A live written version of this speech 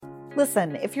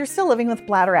Listen, if you're still living with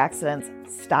bladder accidents,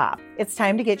 stop. It's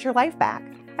time to get your life back.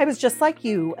 I was just like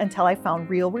you until I found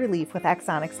real relief with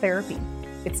Axonics therapy.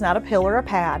 It's not a pill or a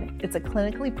pad. It's a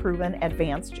clinically proven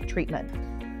advanced treatment.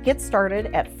 Get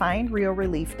started at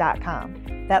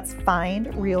findrealrelief.com. That's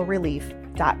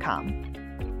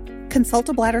findrealrelief.com. Consult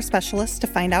a bladder specialist to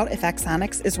find out if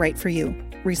Axonics is right for you.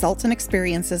 Results and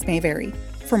experiences may vary.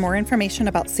 For more information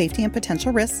about safety and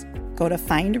potential risks, go to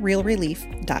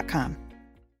findrealrelief.com.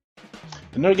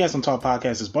 The Nerdgasm Talk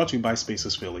podcast is brought to you by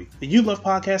Spaces Philly. If you love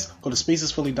podcasts, go to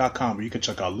spacesphilly.com where you can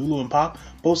check out Lulu and Pop,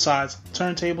 Both Sides,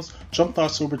 Turntables, Jump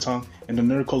Thought Sober Tongue, and the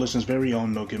Nerd Coalition's very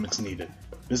own No Gimmicks Needed.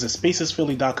 Visit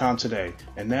spacesphilly.com today.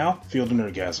 And now, feel the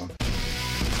Nerdgasm.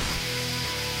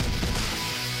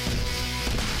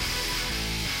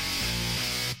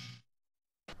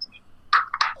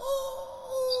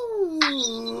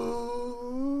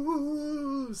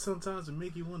 Ooh, sometimes it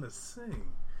make you want to sing.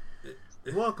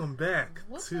 Welcome back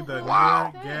to the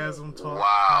Nerdgasm Talk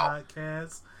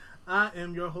podcast. I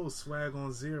am your host, Swag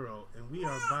on Zero, and we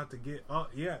are about to get. Oh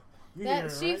yeah,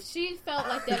 she felt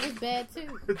like that was bad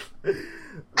too.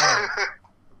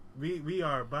 We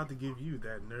are about to give you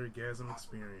that Nerdgasm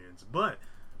experience, but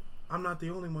I'm not the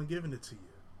only one giving it to you.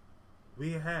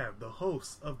 We have the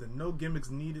host of the No Gimmicks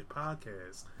Needed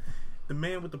podcast, the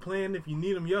man with the plan. If you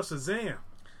need him, yell Shazam.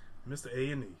 Mr.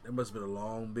 A&E. That must have been a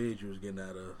long bid you was getting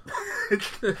out of.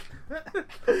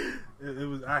 It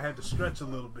was. I had to stretch a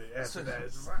little bit after that.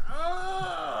 It's just like,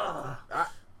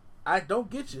 I don't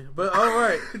get you, but all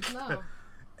right. No.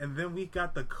 And then we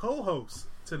got the co-host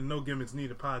to the No Gimmicks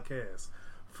Needed podcast,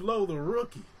 Flo the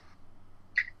Rookie.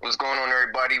 What's going on,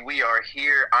 everybody? We are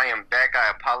here. I am back.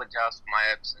 I apologize for my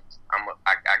absence.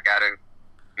 I gotta.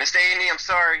 Mr. A&E, I'm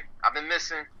sorry. I've been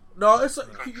missing. No, it's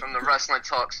from the wrestling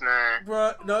talks, man.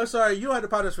 Bro, no, it's alright. You don't have to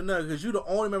apologize for nothing because you're the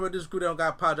only member of this group that don't got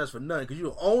to apologize for nothing because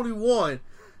you're the only one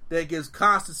that gives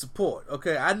constant support.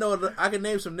 Okay, I know I can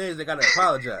name some names that got to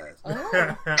apologize. But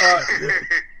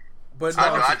no,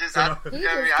 I just don't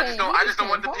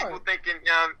want the people thinking.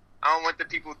 I don't want the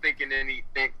people thinking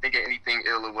anything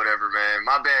ill or whatever, man.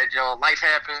 My bad, y'all. Life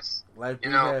happens. Life do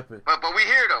happen. But we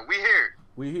here though.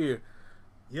 We here.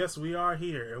 Yes, we are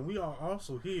here, and we are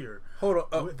also here. Hold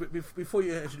on, before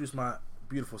you introduce my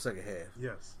beautiful second half.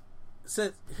 Yes.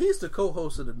 Since he's the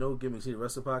co-host of the No Gimmicks Needed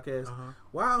Wrestling podcast,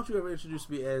 why don't you ever introduce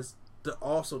me as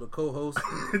also the co-host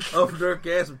of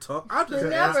Nerdgasm Talk? I'm just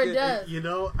never does. You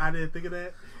know, I didn't think of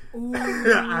that.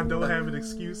 I don't have an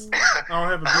excuse. I don't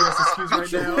have a BS excuse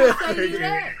right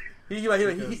now.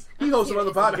 He hosts some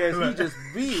other podcasts. He just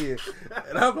be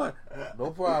and I'm like,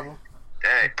 no problem.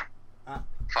 Hey.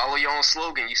 Follow your own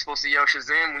slogan. You're supposed to yell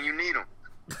Shazam when you need them.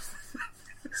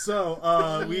 So,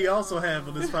 we also have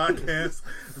on this podcast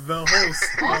the host.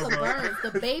 All the burns.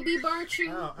 The baby burnt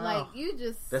you. You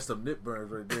just... That's some nip burns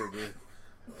right there, man.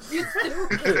 You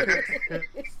stupid.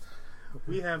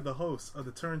 We have the host of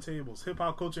the Turntables, Hip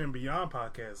Hop Culture and Beyond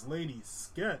podcast, Lady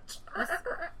Sketch.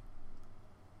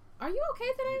 Are you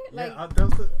okay today?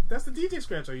 That's the DJ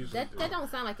scratch I usually do. That don't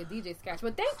sound like a DJ scratch,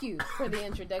 but thank you for the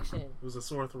introduction. It was a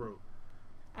sore throat.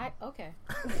 Okay.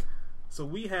 So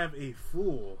we have a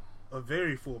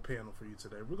very full panel for you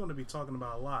today. We're going to be talking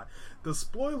about a lot. The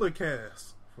spoiler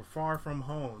cast for Far From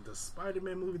Home, the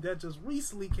Spider-Man movie that just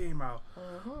recently came out.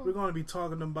 We're going to be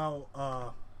talking about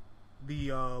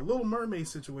the Little Mermaid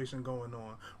situation going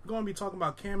on. We're going to be talking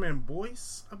about Cameron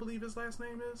Boyce, I believe his last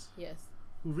name is. Yes.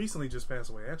 Who recently just passed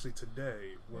away. Actually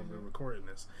today when we're recording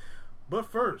this.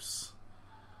 But first,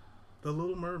 The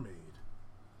Little Mermaid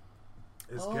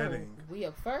is getting we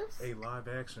up first? a live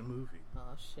action movie.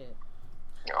 Oh shit.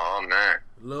 Oh man.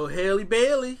 Little Halle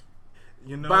Bailey.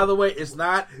 You know, by the way, it's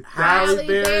not Halle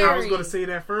Berry. I was going to say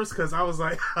that first because I was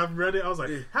like, I read it. I was like,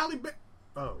 Halle Berry.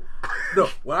 Oh. No,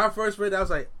 when I first read it, I was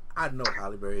like, I know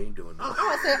Halle Berry ain't doing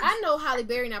that. I know Halle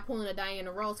Berry not pulling a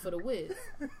Diana Ross for the Wiz.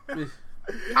 I'm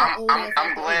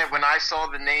glad when I saw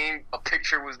the name, a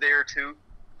picture was there too.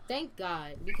 Thank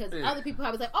God, because other people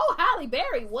probably was like, "Oh, Halle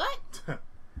Berry, what?"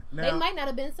 Now, they might not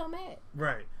have been so mad.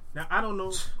 Right. Now, I don't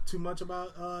know too much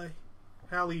about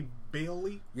Halle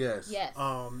Bailey. Yes.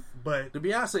 But the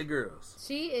Beyonce girls.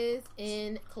 She is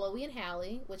in Chloe and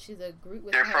Halle, which is a group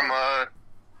with They're from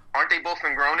aren't they both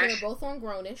in Grownish? They're both on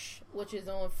Grownish, which is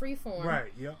on Freeform.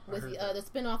 Right, yep. With the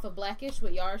spinoff of Blackish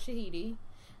with Yara Shahidi.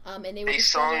 And they were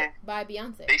sung by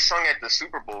Beyonce. They sung at the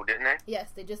Super Bowl, didn't they?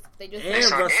 Yes, they just and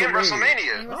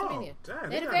WrestleMania. And WrestleMania.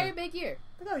 They had a very big year.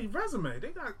 They got a resume. They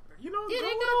got, what's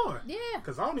going on. Yeah.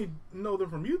 Because I only know them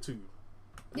from YouTube.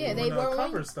 Yeah, they were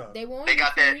cover on, stuff. They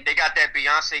got that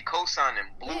Beyonce cosign and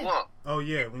blew up. Oh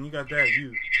yeah, when you got that,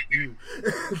 you.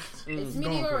 It's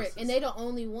meteoric, and they're the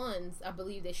only ones I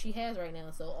believe that she has right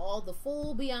now. So all the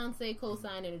full Beyonce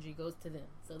cosign energy goes to them.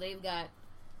 So they've got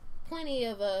plenty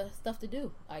of stuff to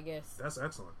do, I guess. That's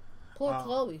excellent. Poor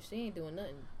Chloe, she ain't doing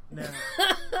nothing. Now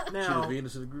she the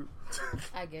Venus of the group.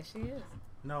 I guess she is.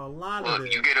 Now a lot of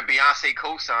it. You get a Beyonce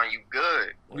cosign, you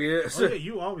good. Yeah. Oh yeah,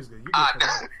 you always good. You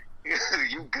good.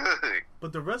 You good.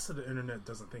 But the rest of the internet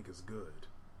doesn't think it's good.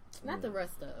 Not the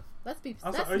rest of. Let's be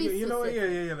You know what?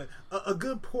 Yeah. A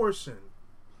good portion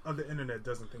of the internet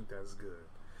doesn't think that's good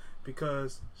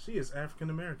because she is African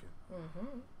American,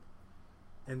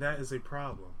 and that is a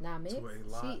problem. Nah, mix.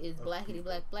 She is blackity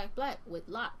black with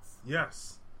locks.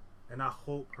 Yes, and I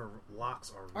hope her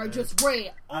locks are red. Just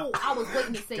red. Oh, I was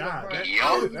waiting to say that, bro.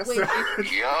 Yup.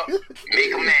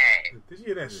 Make them mad. Did you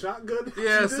hear that shotgun?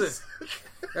 Yes.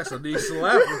 That's a neat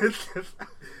slap.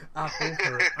 I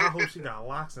hope she got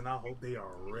locks, and I hope they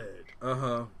are red.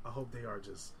 I hope they are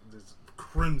just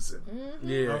crimson.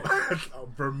 Yeah.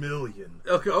 Vermilion.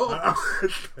 Okay.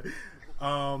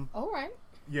 All right.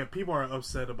 Yeah, people are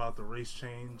upset about the race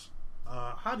change.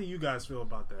 How do you guys feel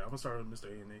about that? I'm gonna start with Mr.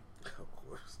 A&E. Of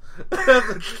course.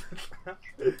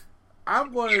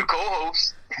 I'm going to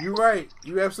co-host. You're right.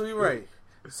 You're absolutely right.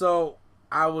 So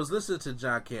I was listening to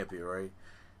John Campea, right?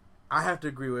 I have to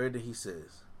agree with everything he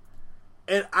says,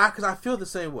 and because I feel the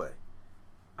same way.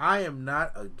 I am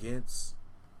not against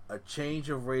a change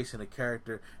of race in a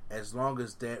character as long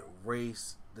as that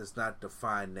race does not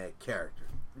define that character.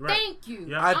 Right. Thank you.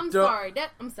 Yeah. I'm sorry.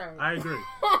 I agree.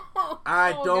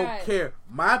 I don't care.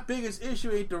 My biggest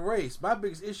issue ain't the race. My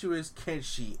biggest issue is, can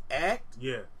she act?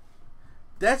 Yeah.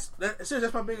 That's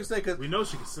my biggest thing. Cause we know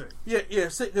she can sing. Yeah.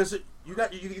 Because you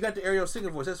got the Ariel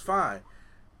singing voice. That's fine.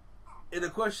 And the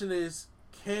question is,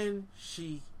 can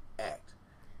she act?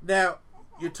 Now,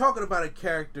 you're talking about a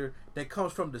character that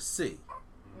comes from the sea.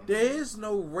 There is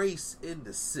no race in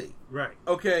the sea. Right.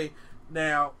 Okay.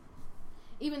 Now,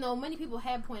 even though many people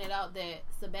have pointed out that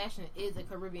Sebastian is a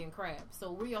Caribbean crab,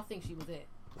 so where y'all think she was at?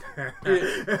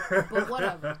 But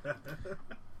whatever.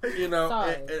 You know,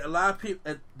 and a lot of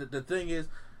people. The thing is,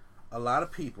 a lot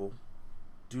of people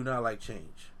do not like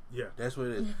change. Yeah, that's what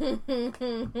it is.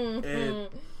 and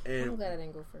I'm glad I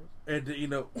didn't go first. And you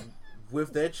know,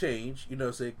 with that change, you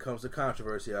know, say comes the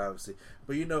controversy, obviously.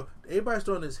 But you know, everybody's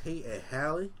throwing this hate at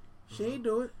Halle. She ain't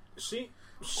do it. She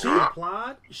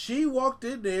applied. She walked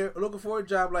in there looking for a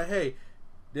job. Like, hey,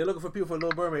 they're looking for people for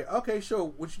Little Mermaid. Okay, sure.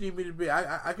 What you need me to be?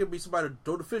 I can be somebody to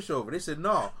throw the fish over. They said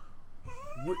no.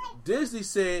 Disney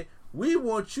said we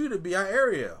want you to be our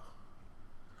Ariel.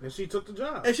 And she took the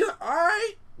job. And she all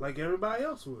right. Like everybody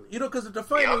else would. You know, because the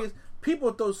funny thing is,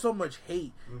 people throw so much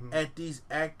hate at these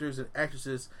actors and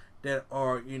actresses that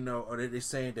are, you know, or they're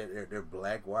saying that they're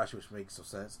blackwashing, which makes no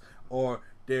sense, or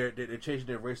they're changing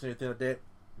their race and everything like that.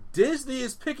 Disney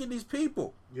is picking these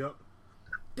people. Yep.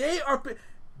 They are.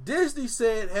 Disney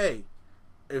said, "Hey,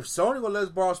 if Sony will let us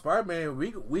borrow Spider-Man,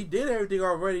 we did everything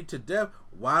already to death.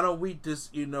 Why don't we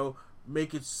just, you know,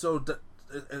 make it so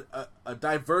a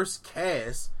diverse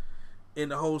cast?" In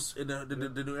the whole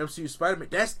the new MCU Spider-Man,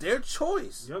 that's their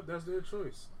choice. Yep, that's their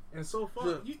choice. And so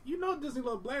far, you know Disney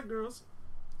love black girls.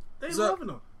 They loving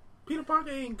them. Peter Parker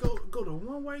ain't go to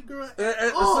one white girl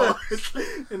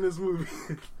in this movie.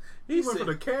 He went for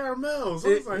the caramels.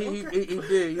 He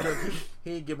did. You know, he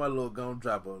didn't get my little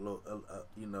gumdrop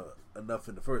you know, enough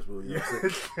in the first movie. You know what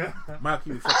I'm saying? Mike,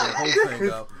 he fucked the whole thing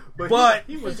up. But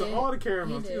he went to all the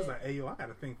caramels. He was like, "Hey, yo, I got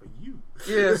a thing for you."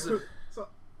 Yes. So,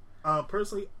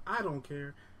 personally, I don't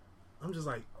care. I'm just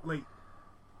like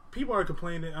people are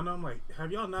complaining, and I'm like,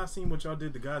 have y'all not seen what y'all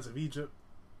did to Gods of Egypt?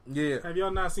 Yeah. Have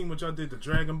y'all not seen what y'all did to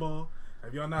Dragon Ball?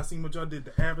 Have y'all not seen what y'all did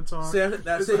to Avatar?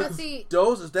 That's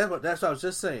what I was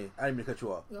just saying. I didn't mean to cut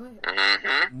you off. Go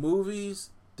ahead.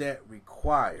 Movies that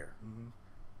require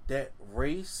that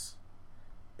race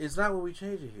is not what we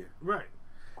change it here. Right.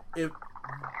 If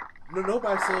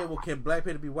nobody's saying, well, can Black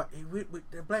Panther be white?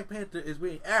 Black Panther is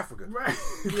in Africa. Right.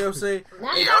 You know what I'm saying?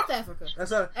 Not South Africa.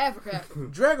 That's not Africa.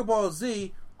 Dragon Ball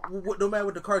Z, no matter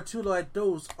what the cartoon like,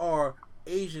 those are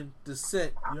Asian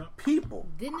descent people.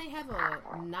 Didn't they have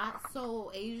a not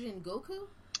so Asian Goku?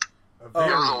 There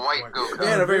was a white Goku. They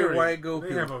had a very white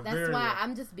Goku. That's why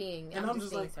I'm just being. And I'm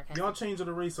just like, sarcastic. y'all changing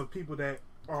the race of people that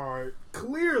are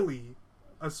clearly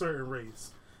a certain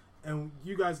race, and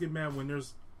you guys get mad when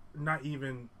there's not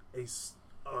even a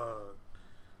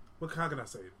how can I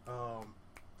say it?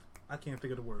 I can't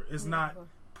think of the word. It's not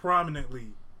prominently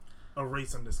a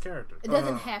race in this character. It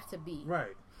doesn't have to be.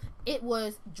 Right. It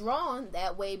was drawn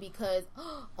that way because,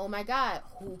 oh my God,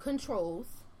 who controls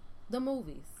the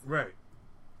movies. Right.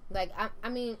 Like, I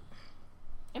mean,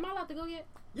 am I allowed to go yet?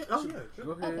 Yeah. Oh yeah. Sure.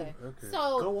 Go ahead. Okay.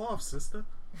 So go off, sister.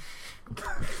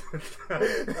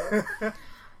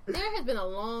 there has been a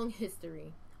long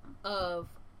history of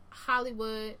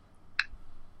Hollywood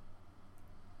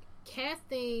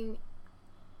casting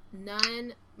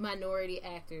non-minority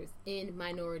actors in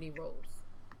minority roles.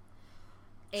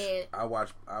 And I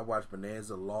watched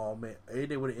Bonanza, Lawman.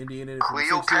 Anything with an Indian in it.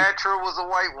 Cleopatra was a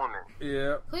white woman.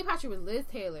 Yeah. Cleopatra was Liz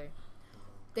Taylor.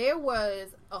 There was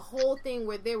a whole thing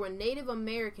where there were Native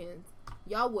Americans.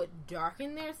 Y'all would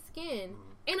darken their skin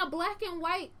in a black and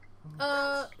white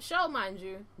show, mind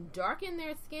you. Darken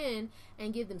their skin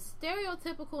and give them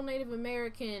stereotypical Native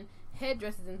American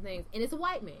headdresses and things. And it's a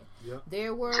white man. Yep.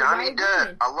 There were Johnny white Depp.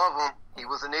 women. I love him. He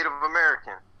was a Native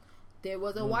American. There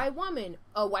was a white woman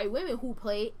who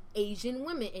played Asian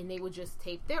women, and they would just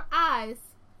tape their eyes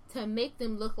to make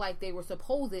them look like they were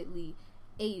supposedly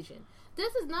Asian.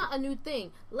 This is not a new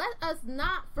thing. Let us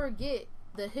not forget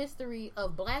the history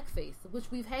of blackface,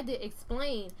 which we've had to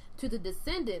explain to the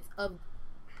descendants of,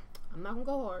 I'm not going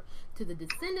to go hard, to the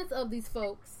descendants of these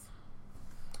folks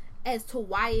as to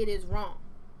why it is wrong.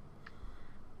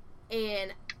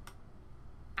 And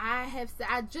I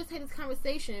just had this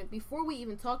conversation before we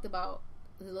even talked about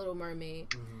The Little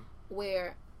Mermaid,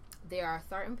 where there are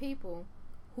certain people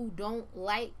who don't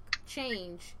like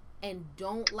change and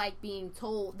don't like being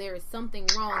told there is something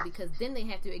wrong, because then they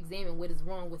have to examine what is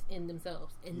wrong within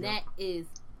themselves, and that is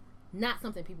not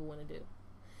something people want to do.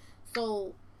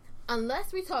 So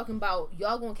unless we're talking about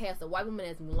y'all gonna cast a white woman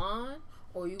as Mulan,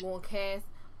 or you gonna cast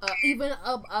even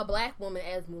a black woman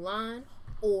as Mulan,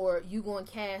 or you going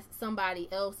to cast somebody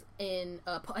else in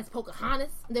as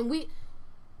Pocahontas, then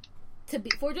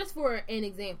for an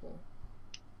example,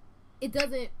 it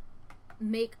doesn't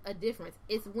make a difference.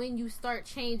 It's when you start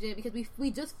changing, because we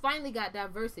just finally got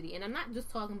diversity, and I'm not just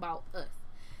talking about us.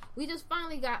 We just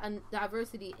finally got a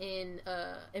diversity in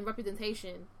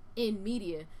representation in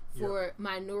media for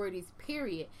minorities,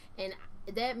 period. And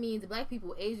that means black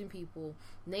people, Asian people,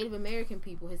 Native American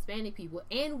people, Hispanic people,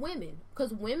 and women.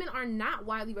 Because women are not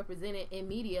widely represented in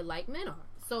media like men are.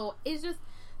 So it's just,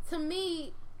 to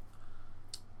me,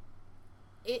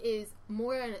 it is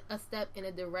more a step in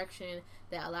a direction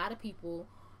that a lot of people,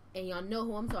 and y'all know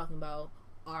who I'm talking about,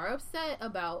 are upset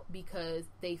about, because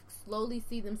they slowly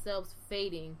see themselves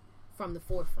fading from the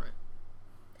forefront.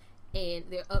 And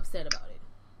they're upset about it.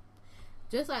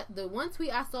 Just like the one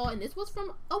tweet I saw, and this was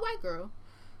from a white girl,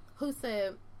 who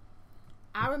said,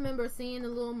 I remember seeing The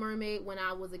Little Mermaid when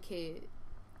I was a kid,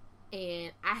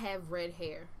 and I have red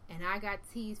hair, and I got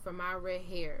teased for my red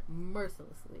hair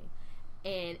mercilessly.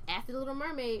 And after The Little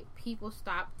Mermaid, people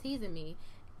stopped teasing me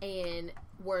and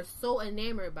were so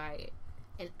enamored by it.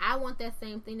 And I want that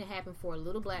same thing to happen for a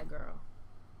little black girl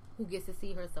who gets to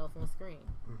see herself on screen.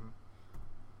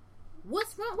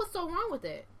 What's wrong? What's so wrong with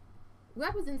that?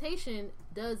 Representation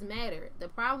does matter. The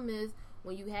problem is,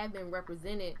 when you have been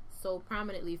represented so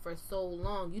prominently for so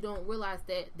long, you don't realize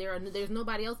that there's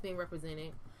nobody else being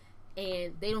represented,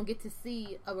 and they don't get to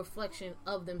see a reflection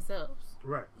of themselves.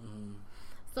 Right.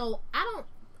 So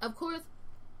of course,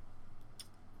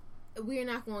 we're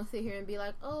not going to sit here and be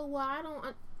like, oh, well, I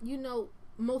don't,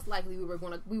 most likely we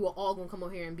were all going to come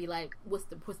over here and be like, what's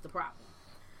the problem?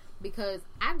 Because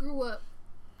I've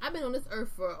been on this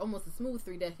earth for almost a smooth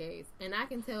 3 decades, and I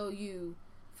can tell you,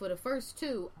 for the first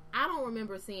 2, I don't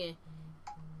remember seeing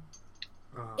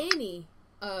any,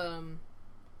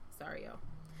 sorry y'all,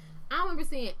 I don't remember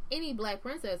seeing any black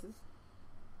princesses.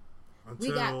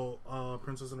 Until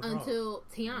Princess and the Frog. Until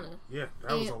Tiana. Yeah,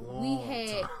 that was a long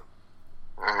time.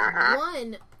 We had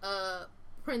one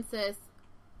princess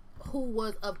who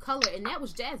was of color, and that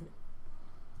was Jasmine.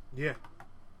 Yeah.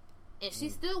 And she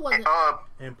still wasn't.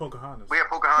 And Pocahontas. We had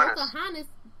Pocahontas. Pocahontas,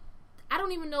 I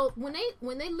don't even know, when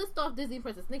they list off Disney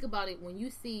princesses, think about it, when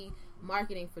you see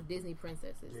marketing for Disney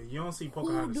princesses. Yeah, you don't see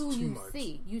Pocahontas too much. Who do you much.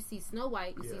 see? You see Snow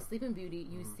White, you see Sleeping Beauty,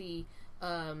 you see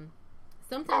sometimes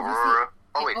Aurora.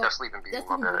 you see That's Sleeping Beauty. That's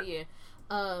Sleeping Beauty,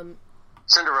 yeah.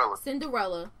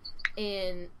 Cinderella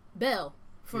and Belle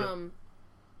from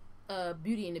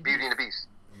Beauty and the Beast.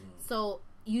 So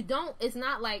you don't, it's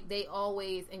not like they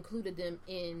always included them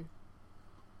in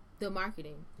the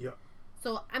marketing. Yep.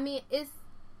 So I mean, it's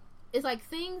like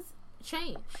things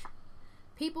change.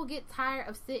 People get tired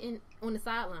of sitting on the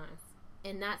sidelines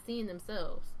and not seeing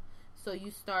themselves. So you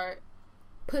start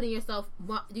trying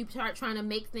to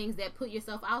make things that put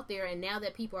yourself out there, and now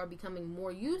that people are becoming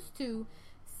more used to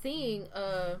seeing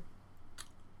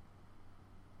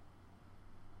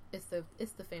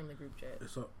it's the family group chat.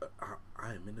 So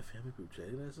I am in the family group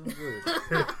chat. That sounds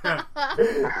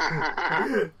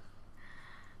good.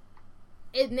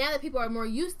 now that people are more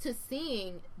used to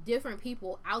seeing different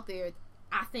people out there,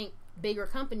 I think bigger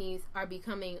companies are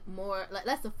becoming more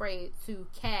less afraid to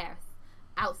cast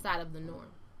outside of the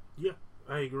norm. Yeah,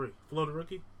 I agree. Flo the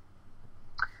Rookie?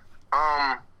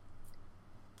 I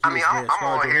mean, I'm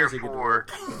all here for.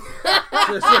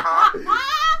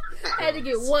 Had to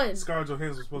get one. Scarlett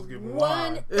Johansson was supposed to get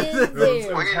one in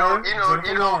there. Well, you know.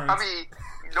 I mean,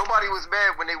 nobody was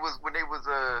mad when they was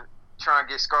trying to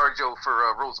get ScarJo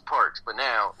for Rosa Parks, but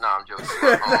now, I'm joking.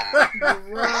 Yeah,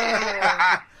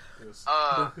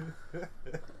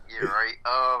 right.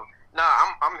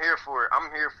 I'm here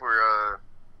for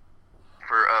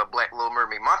Black Little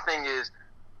Mermaid. My thing is,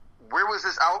 where was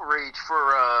this outrage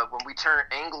for when we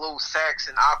turned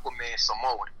Anglo-Saxon Aquaman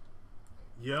Samoan?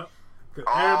 Yep.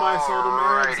 Everybody saw the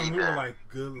mask and we were like,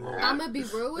 good Lord. I'm gonna be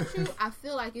real with you. I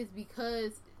feel like it's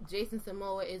because Jason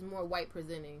Momoa is more white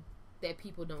presenting that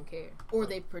people don't care, or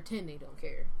they pretend they don't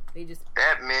care. They just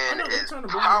that man is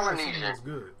Polynesian,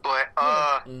 but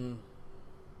I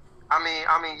mean,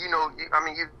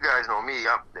 you guys know me.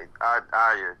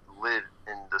 I live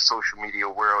in the social media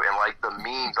world, and like the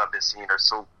memes I've been seeing are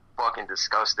so fucking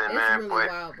disgusting, it's man. Really but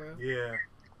wild, bro. Yeah,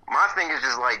 my thing is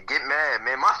just like get mad,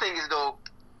 man. My thing is though,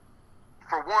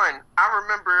 for one, I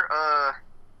remember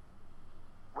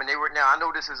when they were. Now I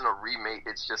know this isn't a remake;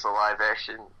 it's just a live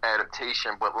action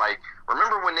adaptation. But like,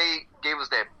 remember when they gave us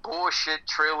that bullshit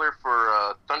trailer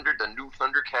for the new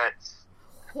Thundercats,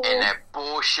 and that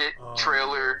bullshit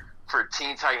trailer for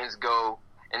Teen Titans Go,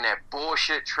 and that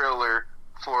bullshit trailer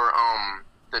for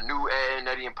the new Ed and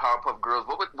Eddie and Powerpuff Girls.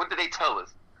 What did they tell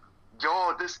us?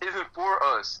 Y'all, this isn't for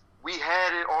us. We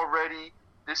had it already.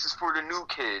 This is for the new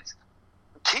kids.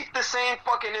 Keep the same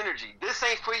fucking energy. This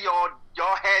ain't for y'all.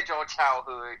 Y'all had y'all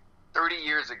childhood 30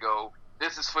 years ago.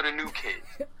 This is for the new kids.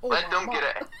 Let them get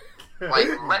a like.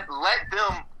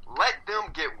 let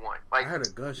them get one. Like I had a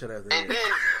gunshot after and that.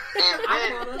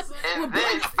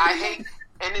 then I hate.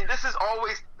 And then this is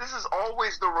always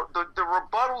the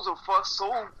rebuttals of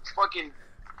so fucking.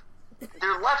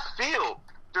 They're left field.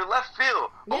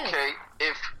 Yeah. Okay,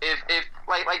 if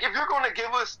you're gonna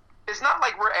give us, it's not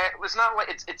like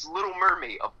it's Little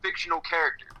Mermaid, a fictional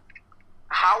character.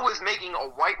 How is making a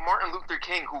white Martin Luther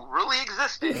King who really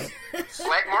existed,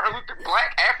 black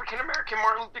African American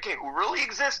Martin Luther King who really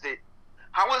existed,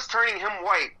 how is turning him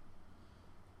white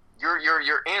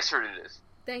your answer to this?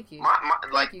 Thank you.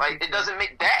 It doesn't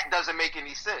make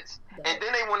any sense. No. And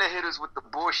then they want to hit us with the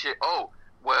bullshit. Oh,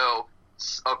 well,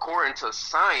 according to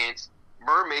science,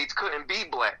 mermaids couldn't be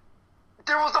black.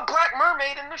 There was a black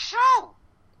mermaid in the show.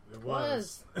 It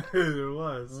was. It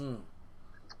was. Mm.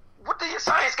 What do your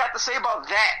science got to say about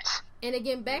that? And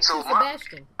again, back to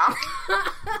Sebastian.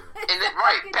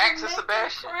 Back to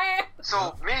Sebastian.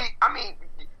 So I'm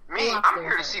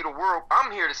here to see the world.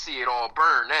 I'm here to see it all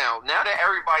burn now. Now that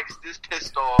everybody's this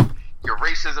pissed off, your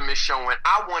racism is showing.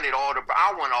 I want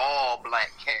all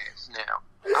black cast now.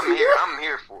 I'm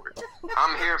here for it.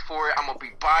 I'm gonna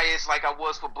be biased like I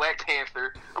was for Black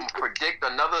Panther. I'm gonna predict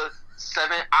another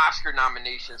 7 Oscar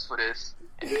nominations for this,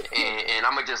 and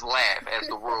I'm gonna just laugh as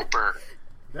the world burns.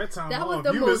 That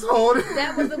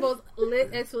was the most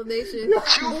lit explanation.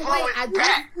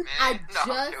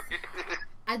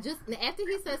 I just after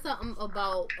he said something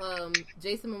about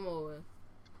Jason Momoa,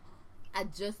 I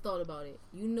just thought about it.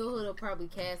 You know who they'll probably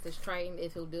cast as Triton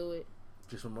if he'll do it?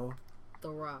 Jason Momoa? The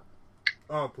Rock.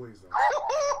 Oh, please don't.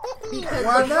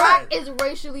 Because The Rock is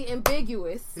racially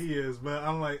ambiguous. He is, but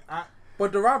I'm like,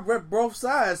 But The Rock rep both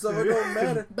sides, so it don't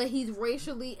matter. But he's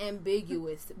racially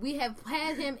ambiguous. We have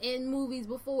had him in movies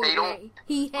before.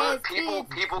 He has kids.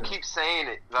 People keep saying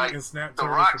it. Like The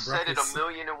Rock said it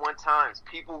 1,000,001 times.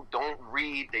 People don't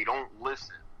read. They don't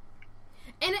listen.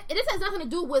 And this has nothing to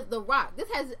do with The Rock. This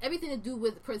has everything to do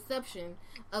with perception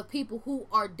of people who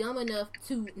are dumb enough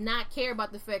to not care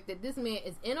about the fact that this man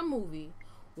is in a movie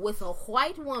with a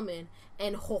white woman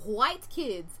and white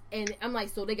kids. And I'm like,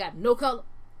 so they got no color?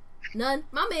 None.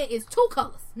 My man is 2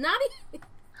 colors. Not even.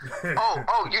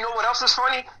 Oh! You know what else is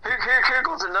funny? Here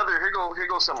goes another. Here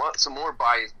goes some more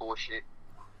biased bullshit.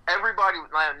 Everybody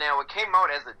now it came out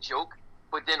as a joke,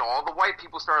 but then all the white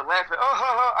people started laughing.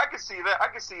 Oh, I can see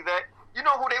that. You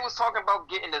know who they was talking about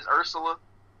getting as Ursula?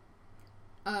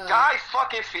 Guy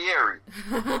fucking Fieri.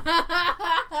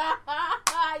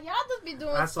 Y'all just be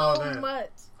doing so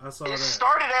much. I saw it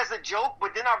started as a joke,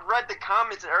 but then I read the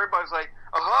comments and everybody's like,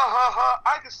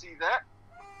 I can see that.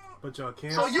 But y'all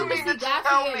can't. So you mean to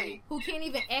tell me who can't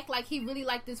even act like he really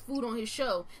liked this food on his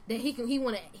show that he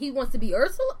wants to be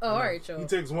Ursula? Oh, all right, y'all. He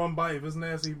takes one bite if it's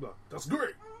nasty. He's like, that's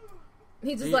great.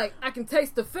 He's just like, I can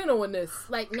taste the fennel in this.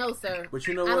 Like, no, sir. But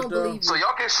you know I what? Don't believe you. So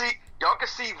y'all can see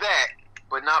that.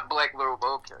 but not Black Little.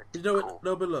 Okay. You know what? Cool.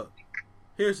 No, but look.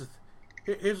 Here's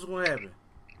what's going to happen.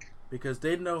 Because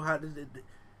they know how to...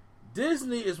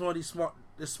 Disney is one of these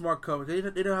smart companies.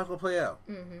 They know how it's going to play out.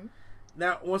 Mm-hmm.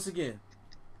 Now, once again,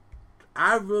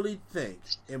 I really think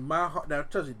in my heart... Now,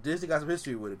 trust me, Disney got some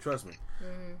history with it, trust me.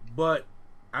 Mm-hmm. But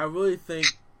I really think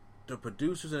the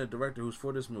producers and the director who's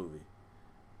for this movie,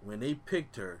 when they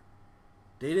picked her,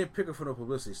 they didn't pick her for no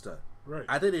publicity stunt. Right.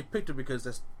 I think they picked her because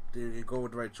they go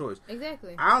with the right choice.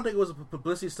 Exactly. I don't think it was a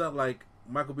publicity stunt like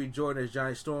Michael B. Jordan as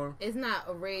Johnny Storm. It's not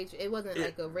a rage. It wasn't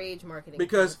like a rage marketing.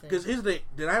 Because kind of thing. here's the thing.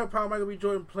 Did I have a problem with Michael B.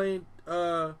 Jordan playing,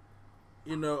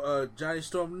 Johnny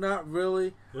Storm? Not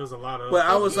really. There was a lot of. But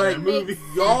I was like, movie.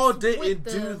 y'all didn't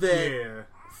do that Yeah.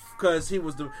 because he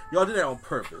was y'all did that on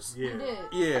purpose. Yeah. You did.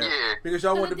 Yeah. Yeah. Because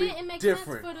y'all wanted to It be make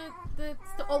different. sense for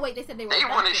the oh wait, they said they were. They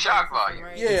wanted shock value.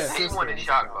 Right? Yeah. They wanted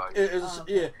shock value.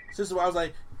 Yeah. Since I was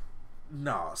like,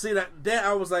 no. See that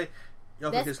I was like, y'all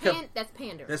could That's just kept. that's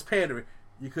pandering. That's pandering.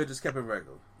 You could just kept it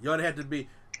regular. Y'all didn't have to be.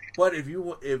 But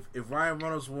if Ryan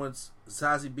Reynolds wants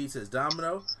Zazie Beetz as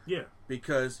Domino, Yeah.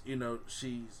 because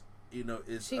she's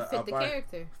is she fit the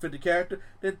character. Fit the character.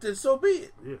 Then so be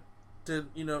it. Yeah. Then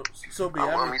so be it.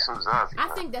 I love me some Zazie. I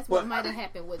think that's what might have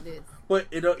happened with this. But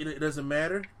it doesn't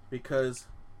matter because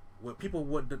what people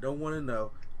don't want to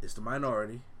know is the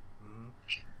minority. Mm-hmm.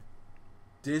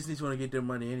 Disney's going to get their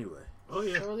money anyway. Oh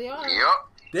yeah. Surely are. Yup.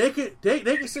 They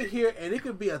can sit here and it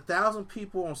could be 1,000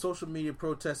 people on social media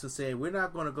protesting saying we're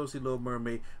not going to go see Little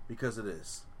Mermaid because of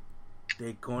this.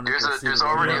 They're going to go see There's Little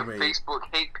already Mermaid. a Facebook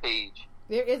hate page.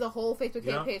 There is a whole Facebook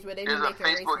Yeah. page where they There's be a making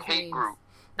Facebook racist hate memes. group,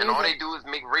 and There's all a- they do is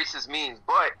make racist memes.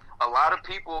 But a lot of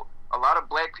people, a lot of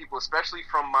black people, especially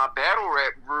from my battle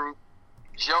rap group,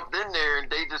 jumped in there and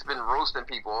they just been roasting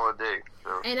people all day.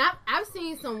 So. And I've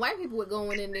seen some white people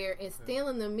going in there and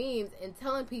stealing the memes and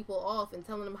telling people off and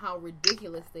telling them how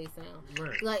ridiculous they sound.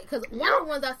 Right. Like, because one of the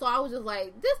ones I saw, I was just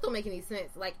like, this don't make any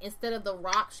sense. Like, instead of the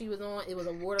rock she was on, it was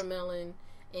a watermelon,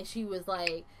 and she was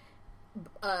like,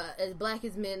 as black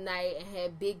as midnight and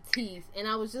had big teeth. And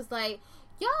I was just like,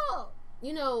 y'all,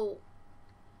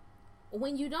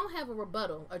 when you don't have a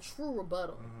rebuttal, a true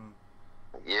rebuttal,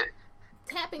 Yeah.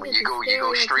 tapping When into you go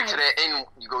straight to stereotypes-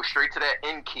 that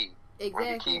end key on your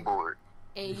exactly, keyboard.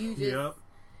 and you just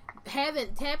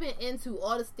tapping into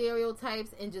all the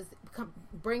stereotypes and just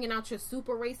bringing out your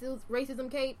super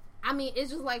racism cape. I mean, it's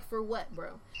just like, for what,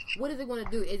 bro? What is it going to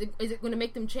do? Is it going to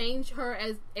make them change her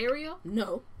as Ariel?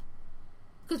 No,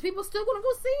 because people still going to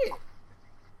go see it.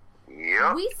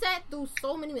 Yep. We sat through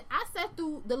so many. I sat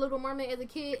through The Little Mermaid as a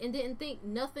kid and didn't think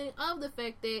nothing of the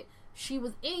fact that she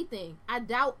was anything. I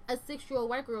doubt a 6-year-old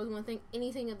white girl is going to think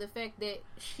anything of the fact that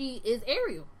she is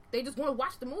Ariel. They just want to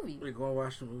watch the movie. We're going to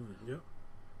watch the movie. Yep.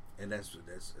 And that's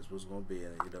what's going to be.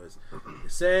 And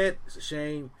it's sad, it's a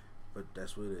shame, but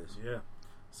that's what it is. Yeah.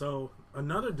 So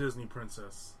another Disney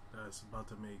princess that's about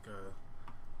to make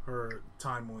her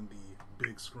time on the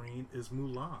big screen is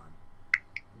Mulan.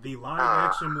 The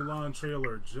live-action Mulan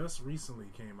trailer just recently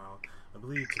came out. I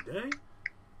believe today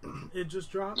it just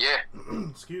dropped. Yeah.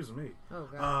 Excuse me. Oh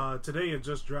God. Today it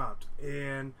just dropped,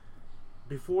 and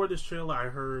before this trailer, I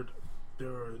heard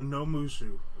no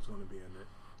Mushu was going to be in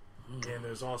it, and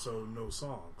there's also no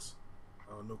songs,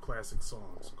 no classic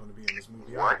songs going to be in this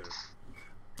movie What? either.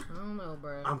 I don't know,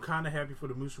 bro. I'm kind of happy for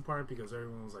the Mushu part because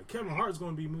everyone was like, Kevin Hart's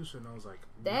going to be Mushu, and I was like,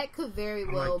 That could very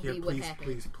I'm well like, yeah, be please, what happened.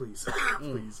 please,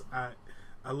 please.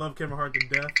 I love Kevin Hart to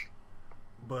death,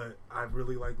 but I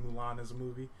really like Mulan as a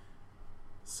movie.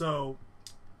 So,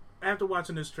 after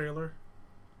watching this trailer,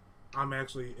 I'm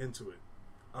actually into it.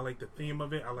 I like the theme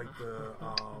of it. I like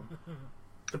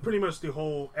the pretty much the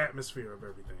whole atmosphere of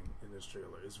everything in this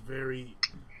trailer. It's very,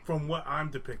 from what I'm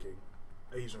depicting,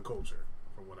 Asian culture,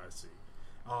 from what I see.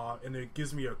 And it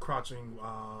gives me a crouching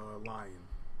lion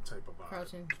type of vibe.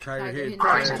 Crouching Hidden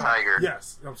Crouching Tiger.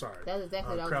 Yes, I'm sorry. That's exactly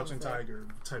what I was Crouching gonna say. Tiger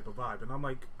type of vibe, and I'm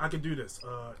like, I could do this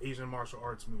Asian martial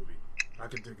arts movie. I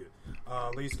could dig it.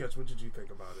 Lady Sketch, what did you think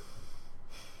about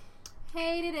it?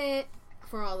 Hated it.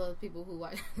 For all those people who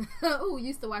watch, who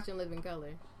used to watch In Living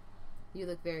Color, you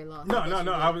look very lost. No. Yes, you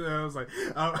did. I was like,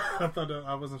 I thought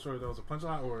I wasn't sure if that was a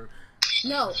punchline or.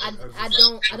 No, I don't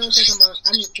think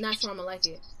I'm not sure I'm gonna like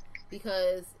it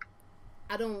because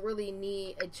I don't really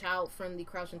need a child-friendly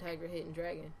Crouching Tiger, Hidden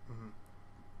Dragon. Mm-hmm.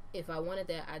 If I wanted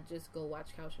that, I'd just go watch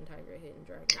Crouching Tiger, Hidden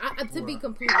Dragon. To be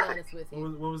completely honest with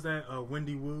you, What was that?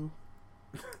 Wendy Wu,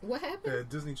 what happened? the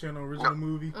Disney Channel original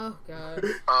movie. Oh God,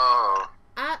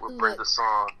 With Brenda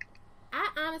Song. I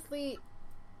honestly,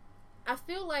 I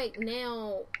feel like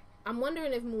now I'm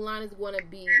wondering if Mulan is going to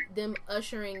be them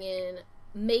ushering in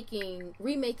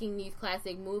remaking these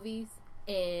classic movies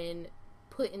and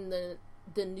putting the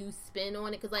the new spin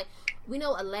on it. Because, like, we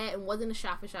know Aladdin wasn't a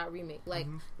shot-for-shot remake. Like,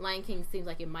 Lion King seems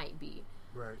like it might be.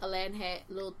 Right. Aladdin had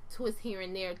little twists here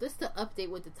and there just to update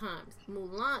with the times.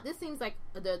 Mulan, this seems like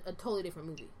a totally different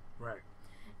movie. Right.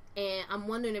 And I'm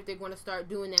wondering if they're going to start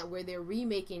doing that where they're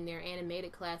remaking their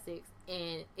animated classics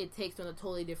and it takes on a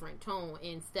totally different tone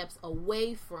and steps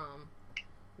away from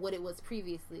what it was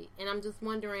previously. And I'm just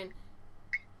wondering,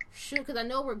 because I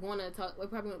know we're going to talk, we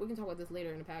can talk about this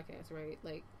later in the podcast, right?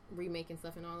 Like remaking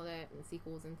stuff and all of that and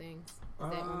sequels and things. Is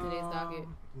that on today's docket?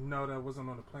 No, that wasn't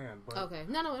on the plan. But okay,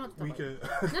 no, we don't have to talk we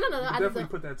about could. No. I definitely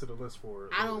put that to the list for.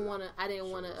 I didn't want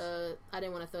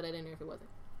to throw that in there if it wasn't.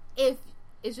 If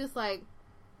it's just like,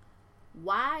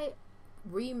 why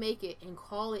remake it and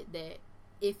call it that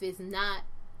if it's not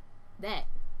that?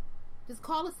 Just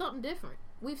call it something different.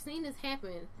 We've seen this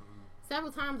happen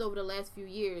several times over the last few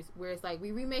years where it's like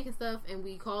we remaking stuff and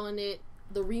we calling it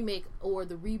the remake or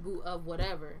the reboot of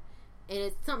whatever, and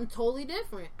it's something totally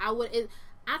different. I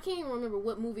can't even remember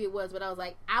what movie it was, but I was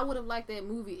like, I would have liked that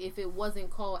movie if it wasn't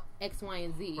called X, Y,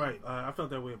 and Z. Right. I felt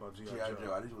that way about G.I.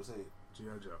 Joe. I didn't want to say it.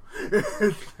 G.I. Joe.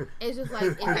 It's just like,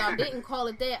 if y'all didn't call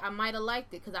it that, I might have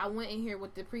liked it, because I went in here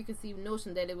with the preconceived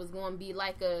notion that it was going to be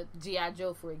like a G.I.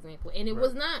 Joe, for example, and it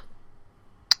was not.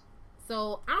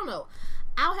 So, I don't know.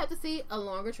 I'll have to see a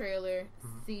longer trailer,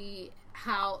 see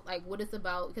how, like, what it's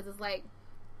about, because it's like,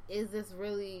 is this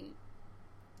really...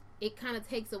 It kind of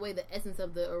takes away the essence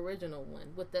of the original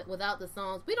one without the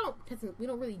songs. We don't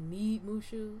really need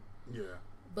Mushu. Yeah.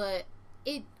 But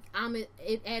it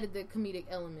added the comedic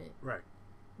element. Right.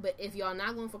 But if y'all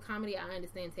not going for comedy, I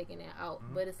understand taking that out.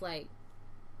 But it's like,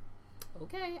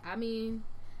 okay, I mean,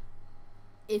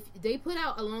 if they put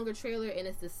out a longer trailer and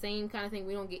it's the same kind of thing,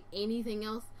 we don't get anything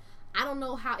else. I don't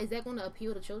know how is that going to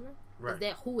appeal to children? Right. Is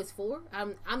that who it's for?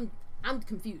 I'm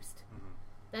confused.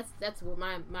 That's what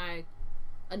my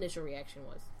initial reaction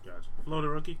was. Gotcha. Flo the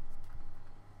Rookie.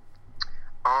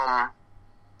 I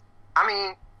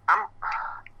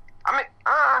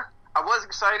was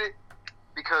excited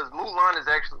because Mulan is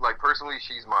actually, like, personally,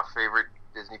 she's my favorite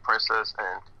Disney princess,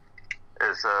 and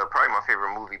it's probably my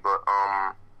favorite movie. But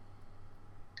I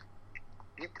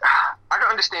can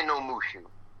understand no Mushu.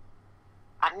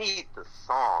 I need the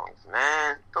songs,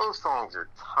 man. Those songs are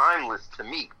timeless to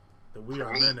me. The We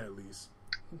Are Men, at least.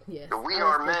 Yes, the We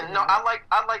Are Men. No, I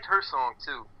liked her song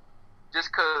too, just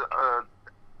because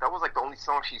that was like the only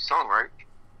song she sung, right,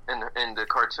 in the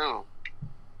cartoon.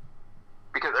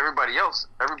 Because everybody else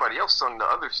sung the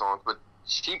other songs, but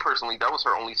she personally, that was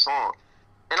her only song.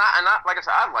 And I like I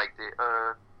said, I liked it.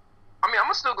 I'm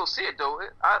gonna still go see it though.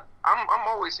 I'm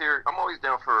always here. I'm always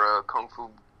down for kung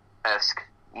fu-esque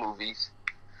movies.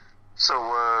 So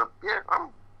yeah,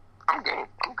 I'm game.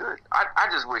 I'm good. I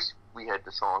just wish we had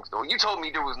the songs though. You told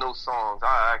me there was no songs.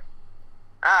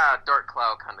 Dark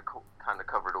Cloud kind of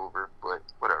covered over, but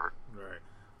whatever.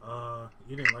 Right.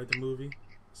 You didn't like the movie,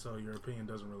 so your opinion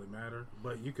doesn't really matter.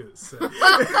 But you could say, Damn!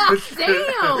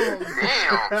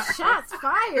 Shots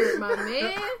fired, my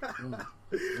man.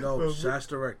 No, shots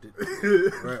directed.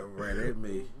 right at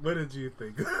me. What did you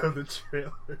think of the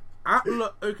trailer?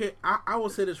 I will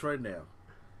say this right now.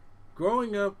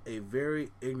 Growing up a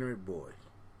very ignorant boy.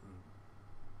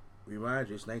 Remind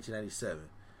you, it's 1997.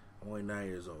 I'm only 9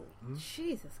 years old.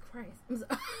 Jesus Christ.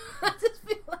 I just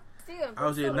feel like, damn. I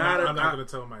was I'm not going to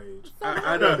tell my age.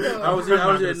 I know. I was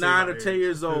either 9 or 10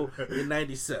 years old in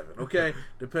 97. Okay?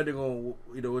 Depending on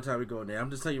what time we go in there. I'm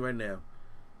just telling you right now.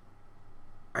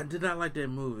 I did not like that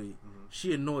movie.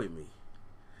 She annoyed me.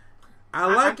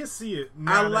 I can see it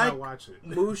now that I watch it.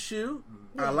 Mushu.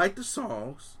 I like the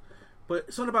songs.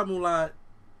 But something about Mulan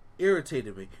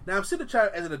irritated me. Now I'm sitting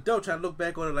there as an adult trying to look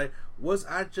back on it like, was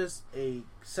I just a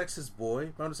sexist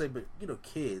boy? I'm just saying, but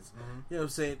kids, you know what I'm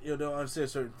saying, don't understand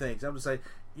certain things. I'm just like,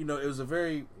 it was a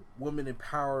very woman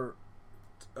empowered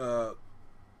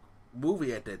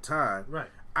movie at that time. Right.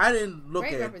 I didn't look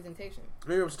great at representation. I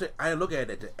didn't look at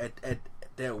it at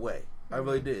that way. I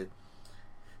really did.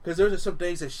 Because there were just some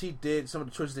things that she did, some of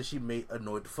the choices that she made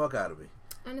annoyed the fuck out of me.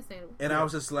 Understandable. And I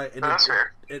was just like, and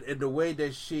the way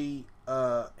that she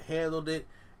handled it,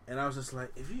 and I was just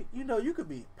like, if you could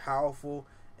be powerful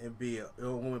and be a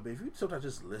woman, but if you sometimes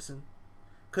just listen,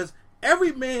 because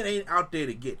every man ain't out there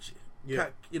to get you,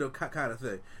 kind of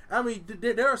thing. I mean,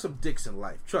 there are some dicks in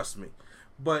life, trust me,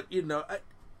 but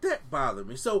that bothered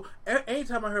me. So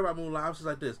anytime I heard about Mulan, I was just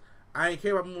like this. I ain't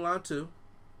care about Mulan 2.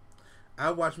 I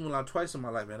watched Mulan twice in my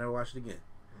life, and I never watched it again.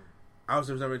 I was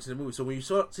never into the movie. So when you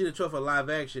see the trailer for live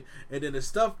action, and then the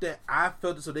stuff that I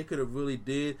felt as though they could have really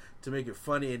did to make it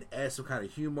funny and add some kind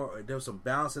of humor, or there was some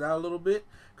balance it out a little bit,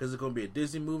 because it's going to be a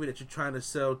Disney movie that you're trying to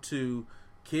sell to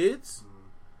kids.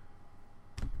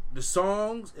 the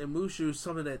songs and Mushu is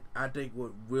something that I think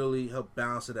would really help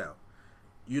balance it out.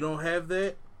 You don't have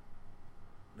that,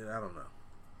 then I don't know.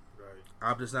 Right.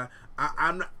 I'm just not.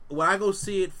 I'm not. When I go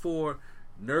see it for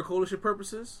Nerd Coalition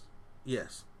purposes,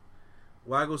 yes.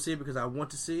 When I go see it because I want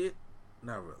to see it,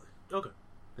 not really. Okay.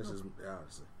 This is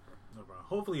honestly. No problem.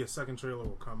 Hopefully, a second trailer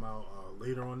will come out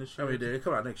later on this year. I mean, they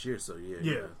come out next year, so yeah.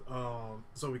 Yeah.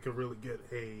 So we can really get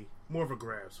more of a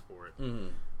grasp for it. Mm-hmm.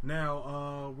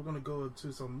 Now, we're gonna go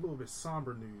to some little bit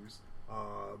somber news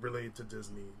related to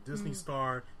Disney. Disney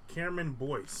star Cameron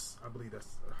Boyce, I believe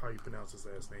that's how you pronounce his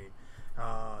last name.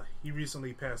 He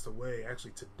recently passed away.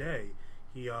 Actually, today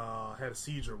he had a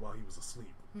seizure while he was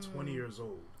asleep. 20 years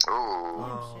old.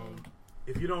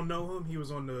 If you don't know him, he was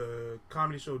on the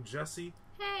comedy show Jesse.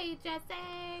 Hey,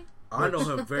 Jesse. I know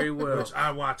him very well. Which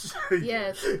I watched.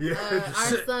 Yes. Yeah.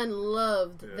 Our son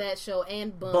loved that show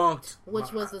and Bunked,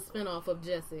 which was a spinoff of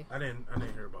Jesse. I didn't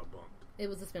hear about Bunked. It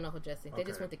was a spinoff of Jesse. They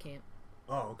just went to camp.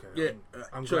 Oh, okay. Yeah,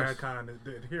 I'm glad I kind of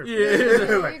did hear. Yeah,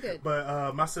 you're good.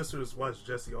 But my sisters watch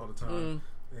Jesse all the time,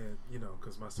 and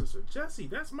because my sister Jesse,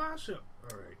 that's my show.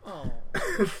 All right. Oh,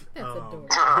 that's adorable.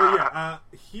 But yeah,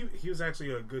 he was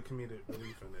actually a good comedic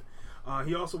relief in it.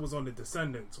 He also was on The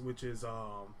Descendants, which is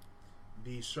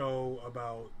the show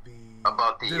about the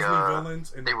Disney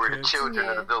villains and they were kids. the children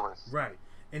of the villains, right?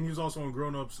 And he was also on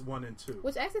Grown Ups 1 and 2,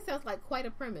 which actually sounds like quite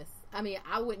a premise. I mean,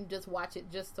 I wouldn't just watch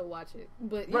it just to watch it,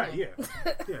 but you right, know.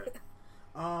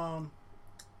 yeah.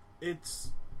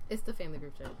 It's the family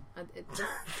group chat.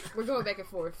 We're going back and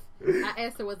forth. I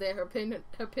asked her was that her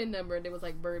pin number, and it was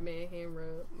like Birdman hand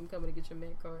rub. I'm coming to get your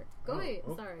man card. Go ahead.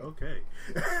 Sorry. Okay.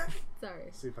 Sorry.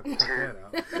 See if I can check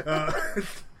that out.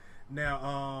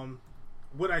 Now,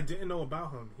 what I didn't know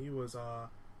about him, he was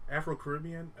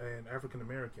Afro-Caribbean and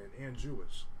African-American and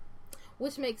Jewish.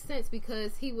 Which makes sense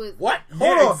because he was... What? Yeah,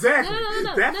 Hold on. exactly.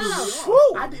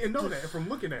 No. I didn't know that from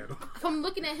looking at him. From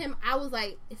looking at him, I was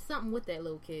like, it's something with that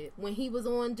little kid. When he was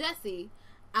on Jesse,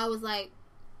 I was like,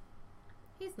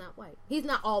 he's not white. He's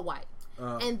not all white.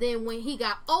 And then when he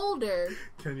got older...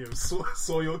 Kenya,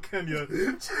 Soyo Kenya.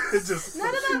 Just... No.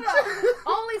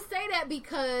 Only say that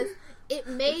because it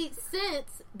made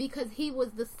sense because he was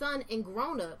the son in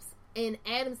Grown Ups, and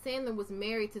Adam Sandler was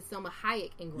married to Selma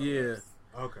Hayek in Grown Ups. Yeah.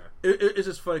 Okay. It's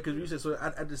just funny because you said so.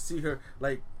 I just see her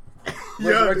like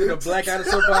resurrecting the black out of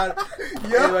somebody.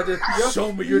 I just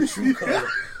show me your true color.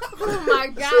 Oh my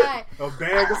god! A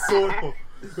bag of soil.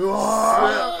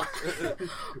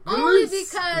 Only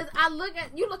because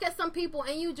you look at some people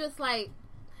and you just like,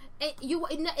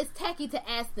 it's tacky to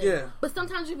ask them. Yeah. But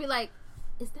sometimes you be like,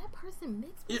 is that person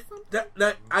mixed with something?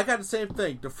 That I got the same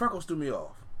thing. The freckles threw me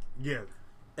off. Yeah.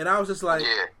 And I was just like,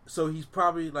 so he's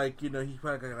probably like, he's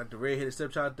probably got like the redheaded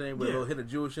stepchild thing with a little hit of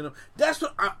Jewish in him. That's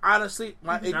what honestly,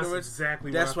 my ignorance.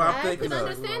 Exactly. That's what I'm thinking of.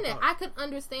 I could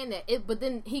understand that. But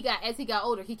then as he got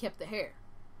older, he kept the hair,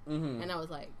 and I was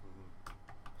like,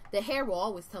 the hair will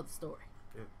always tell the story.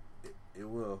 It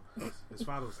will. His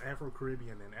father was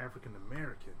Afro-Caribbean and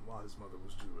African-American, while his mother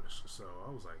was Jewish. So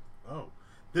I was like, oh,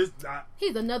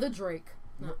 he's another Drake.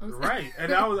 No, right?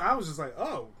 And I was just like,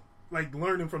 oh. Like,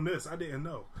 learning from this, I didn't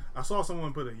know. I saw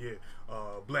someone put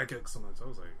black excellence. I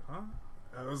was like, huh?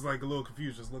 I was like a little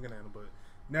confused just looking at him. But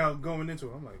now going into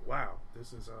it, I'm like, wow,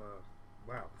 this is,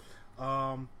 wow.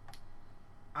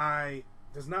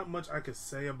 There's not much I could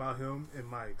say about him in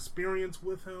my experience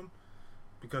with him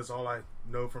because all I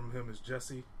know from him is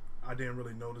Jesse. I didn't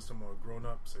really notice him on Grown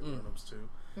Ups and Grown Ups 2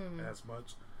 as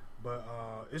much. But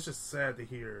it's just sad to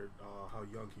hear how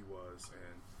young he was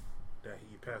and that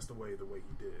he passed away the way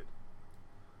he did.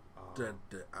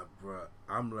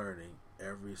 I'm learning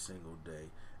every single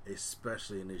day,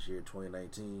 especially in this year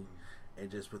 2019, and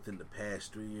just within the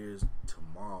past 3 years.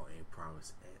 Tomorrow ain't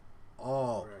promised at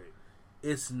all. Right.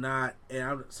 It's not, and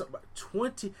I'm about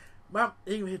 20. I ain't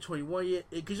even hit 21 yet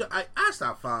because I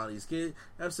stopped following these kids.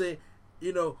 I'm saying,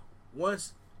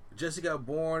 once Jesse got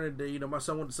born and then, my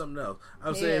son went to something else.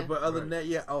 I'm saying, but other than that,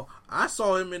 I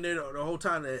saw him in there the whole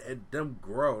time and them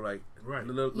grow like. Right,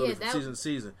 little from season to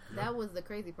season. That was the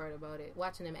crazy part about it.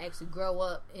 Watching them actually grow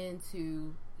up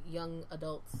into young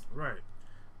adults. Right.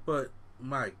 But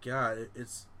my God,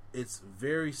 it's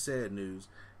very sad news,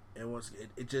 and once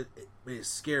it's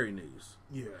scary news.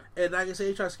 Yeah. And like I say,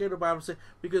 you try to scare the Bible,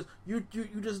 because you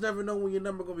just never know when your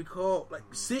number gonna be called. Like,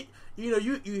 see,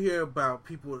 you hear about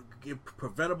people get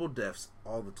preventable deaths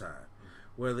all the time,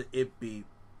 whether it be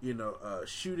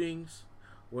shootings.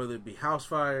 Whether it be house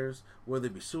fires, whether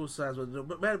it be suicides,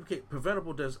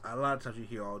 preventable deaths, a lot of times you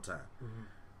hear all the time. Mm-hmm.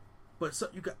 But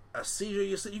you got a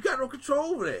seizure, you got no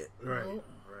control over that. Right,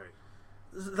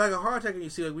 it's like a heart attack. And you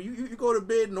see, like when you go to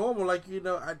bed normal, like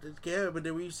I just can't. But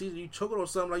then when you see you choking on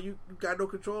something, like you got no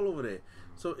control over that.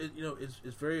 So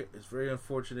it's very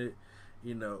unfortunate.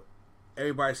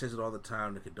 Everybody says it all the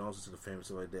time. The condolences to the family,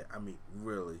 stuff like that. I mean,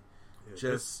 really, it's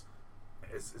just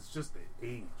the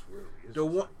age, really. It's the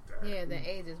one, the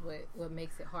age is what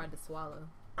makes it hard to swallow.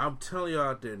 I'm telling you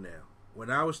out there now. When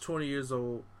I was 20 years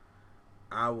old,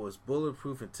 I was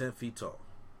bulletproof and 10 feet tall.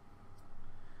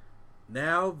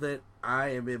 Now that I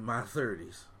am in my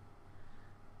 30s,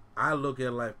 I look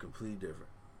at life completely different.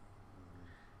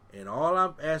 And all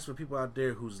I'm asking for people out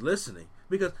there who's listening,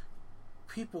 because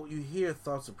people, you hear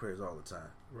thoughts and prayers all the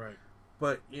time. Right.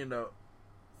 But,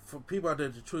 for people out there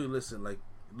to truly listen, like,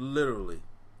 literally,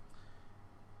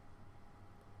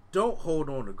 don't hold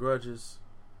on to grudges.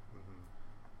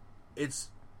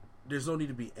 There's no need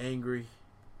to be angry.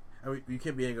 I mean, you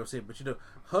can't be angry, I'm saying, but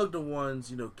hug the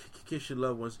ones, kiss your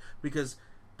loved ones, because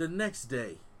the next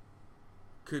day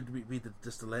could be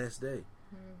just the last day,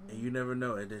 and you never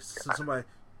know. And there's somebody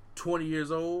 20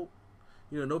 years old,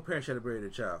 no parent should have buried their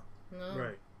child,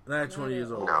 right? Not 20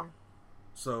 years old. No.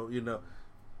 So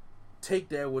take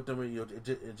that with them,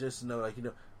 and just know, like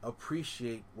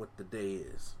appreciate what the day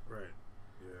is, right?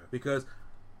 Yeah, because.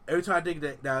 Every time I think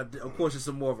that, now, of course, it's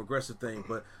a more of an aggressive thing,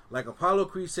 but like Apollo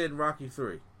Creed said in Rocky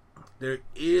 3, there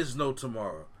is no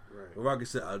tomorrow. Right. When Rocky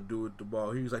said, "I'll do it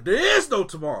tomorrow," he was like, "There is no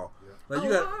tomorrow." Yeah. Like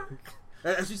you got,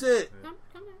 as you said, come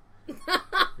he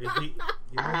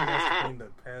has to bring the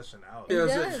passion out.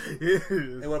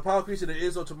 And when Apollo Creed said there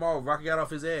is no tomorrow, Rocky got off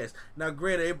his ass. Now,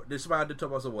 granted, there's somebody did talk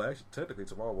about, well, actually, technically,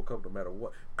 tomorrow will come no matter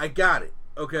what. I got it,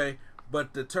 okay,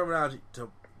 but the terminology,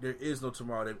 there is no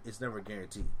tomorrow, it's never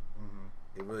guaranteed.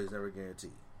 It really is never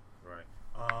guaranteed. Right.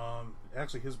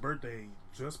 Actually, his birthday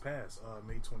just passed,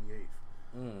 May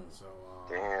 28th. So,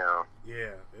 damn.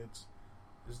 Yeah, it's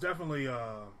definitely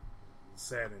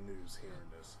saddening news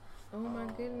hearing this. Oh my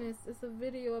goodness! It's a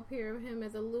video up here of him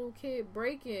as a little kid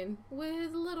breaking with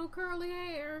his little curly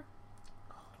hair.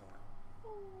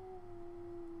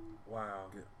 Wow.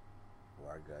 Oh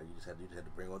my God! You just had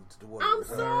to bring on to the water. I'm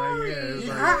sorry.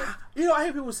 Yeah, I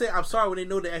hear people say I'm sorry when they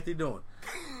know they're actually doing.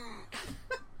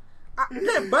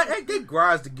 But they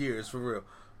grinds the gears for real.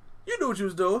 You knew what you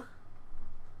was doing.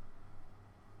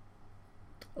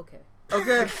 Okay.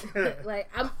 Like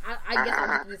I guess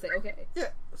I'm just say okay. Yeah.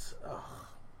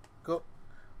 Go.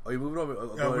 Are you moving on?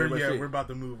 We're about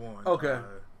to move on. Okay.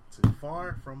 To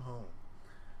Far From Home.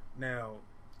 Now.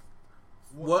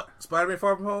 What? Spider-Man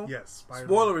Far From Home? Yes. Spider-Man.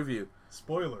 Spoiler review.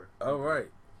 Spoiler. All right.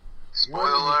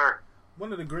 Spoiler.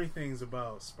 One of the great things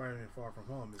about Spider-Man Far From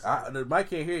Home is the mic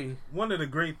can't hear you. One of the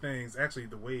great things, actually,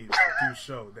 the waves do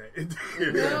show that it.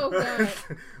 Oh, God.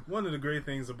 One of the great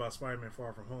things about Spider-Man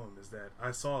Far From Home is that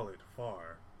I saw it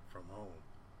far from home.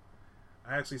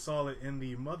 I actually saw it in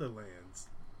the Motherlands,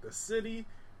 the city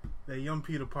that young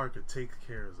Peter Parker takes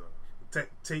care of.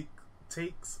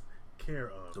 Takes care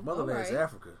of. The Motherland is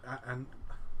Africa.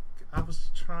 I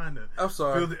was trying to. I'm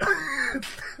sorry. Build it.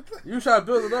 You trying to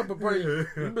build it up, but you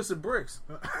missing bricks.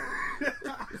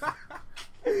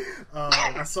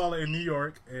 I saw it in New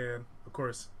York, and of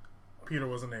course, Peter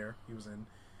wasn't there. He was in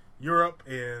Europe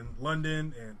and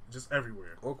London and just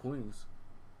everywhere. Or Queens.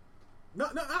 No,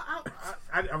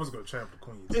 I was going to travel to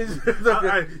Queens.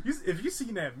 If you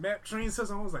seen that map train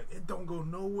system, I was like, it don't go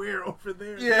nowhere over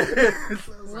there. Yeah.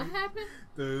 What happened?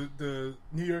 The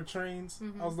New York trains.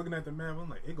 Mm-hmm. I was looking at the map. I'm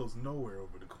like, it goes nowhere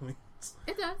over to Queens.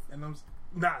 It does. And I'm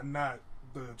not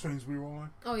the trains we were on.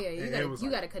 Oh yeah, you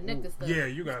got to connect this stuff. Yeah,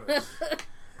 you got to.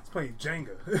 It's playing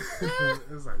Jenga.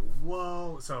 It's like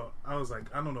whoa. So I was like,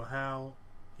 I don't know how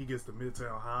he gets to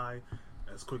Midtown High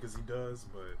as quick as he does,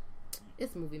 but.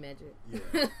 It's movie magic. Yeah,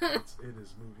 it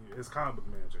is movie. It's comic book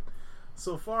magic.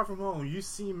 So Far From Home, you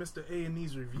see Mr.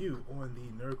 A&E's review on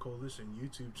the Nerd Coalition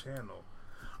YouTube channel.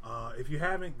 If you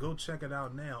haven't, go check it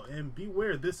out now. And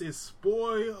beware, this is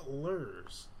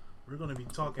spoilers. We're going to be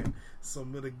talking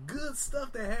some of the good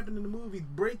stuff that happened in the movie,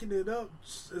 breaking it up,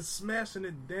 smashing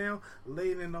it down,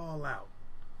 laying it all out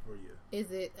for you.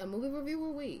 Is it a movie review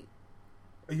or weed?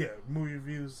 Yeah, movie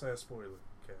reviews / spoiler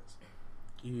cast.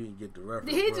 You didn't get the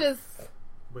reference. He just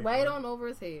Wait, on over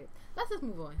his head. Let's just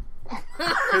move on.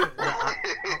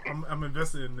 I'm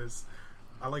invested in this.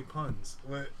 I like puns.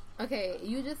 What? Okay,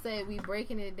 you just said we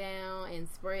breaking it down and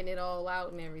spreading it all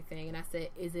out and everything, and I said,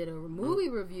 is it a movie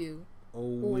review or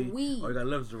weed? Oh, you got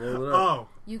levels to roll it up. Oh,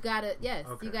 you gotta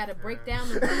Okay. You gotta break down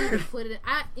the weed and put it in.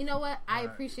 You know what? I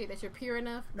appreciate that you're pure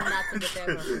enough not to get that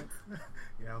reference.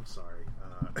 Yeah, I'm sorry.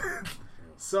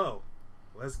 So,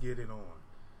 let's get it on.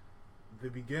 The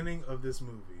beginning of this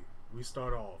movie, we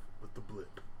start off with the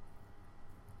blip.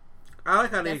 I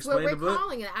like how they That's what explained we're the book.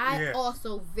 calling it. I Yeah.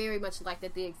 also very much like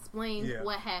that they explained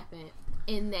what happened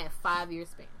in that 5-year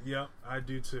span. Yep, I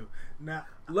do too. Now,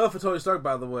 Love for Tony Stark,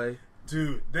 by the way.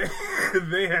 dude, they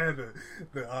had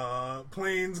the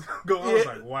planes go. I was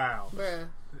like, wow. Bruh.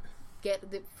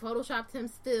 Photoshopped him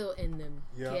still in them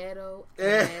ghetto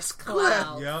Ass ass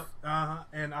clouds. Yep,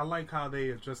 and I like how they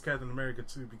address Captain America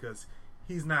too, because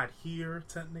he's not here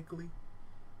technically.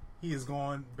 He has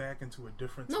gone back into a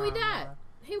different. No, he died.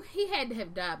 He had to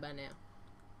have died by now.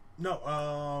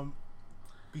 No,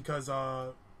 because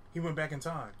he went back in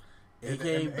time. He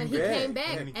came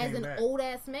back as an old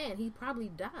ass man. He probably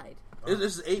died.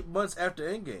 This is 8 months after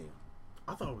Endgame.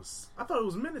 I thought it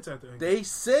was minutes after Endgame. They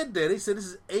said that. They said this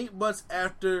is 8 months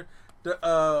after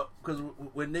the because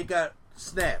when they got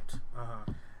snapped,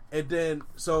 and then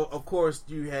so of course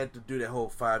you had to do that whole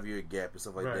 5-year gap and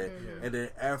stuff like that, and then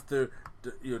after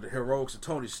the heroics of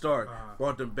Tony Stark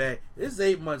brought them back. This is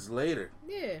 8 months later.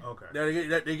 Yeah. Okay. Now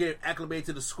they get acclimated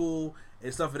to the school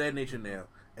and stuff of that nature now.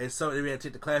 And so they had to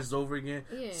take the classes over again.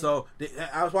 Yeah. So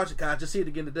I was watching. I just see it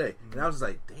again today, and I was just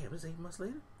like, "Damn, it's 8 months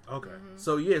later." Okay.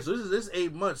 So yeah, so this is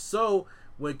 8 months. So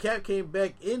when Cap came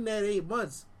back in that 8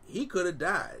 months, he could have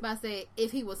died. But I say,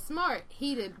 if he was smart,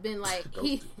 he'd have been like if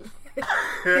he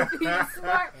was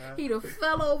smart, he'd have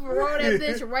fell over, rolled that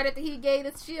bitch right after he gave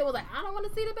his shield. Was like, I don't want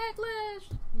to see the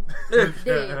backlash.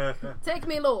 Dead. Take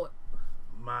me, Lord.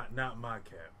 Not my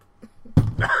Cap.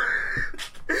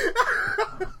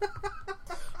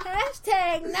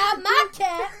 Hashtag not my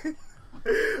Cap.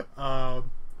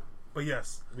 But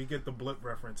yes, we get the blip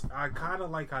reference. I kind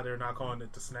of like how they're not calling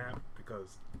it the snap,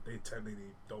 because they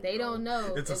technically don't. They don't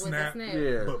know it's a snap.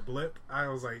 Yeah. But blip, I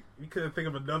was like, we couldn't think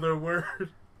of another word.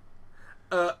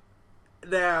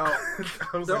 Now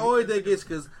the only thing is,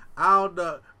 because I don't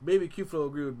know, maybe Q-Flow will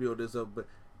agree with me on this, but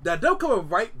now them coming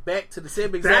right back to the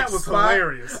same exact that was spot.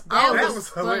 Hilarious. That was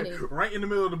funny. Hilarious. Right in the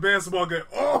middle of the basketball game.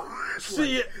 Oh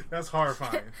shit, that's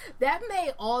horrifying. That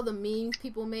made all the memes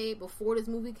people made before this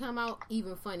movie come out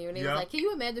even funnier. And they was like, can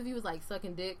you imagine if he was like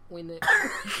sucking dick when the and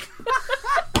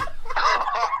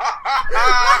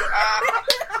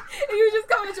you just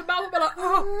come at your mouth and be like,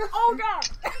 oh god.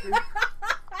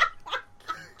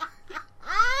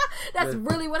 That's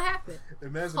really what happened.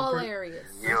 Imagine hilarious.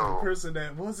 The person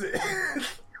that was it.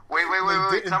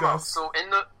 Wait. Time out. So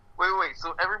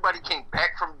so everybody came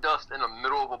back from Dust in the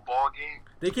middle of a ball game.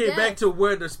 They came back to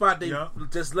where the spot they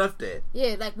just left at.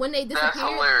 Yeah, like when they disappeared,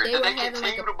 that's hilarious. they Did were they having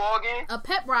continue like the ball game? a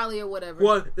pep rally or whatever.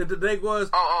 Well, the thing was,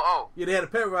 yeah, they had a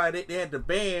pep rally. They had the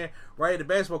band right at the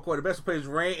basketball court. The basketball players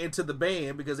ran into the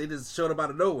band because they just showed up out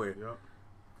of nowhere. Yep.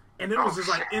 And it was just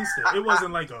like instant. It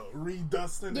wasn't like a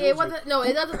redusting. Yeah, it wasn't. No,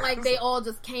 it doesn't like they all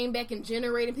just came back and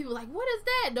generated. People were like, what is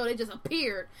that? No, they just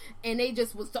appeared and they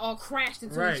just was all crashed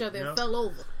into each other and fell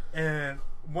over. And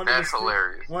one of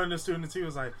the students, he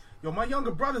was like, "Yo, my younger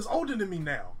brother's older than me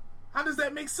now. How does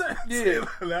that make sense?" Yeah,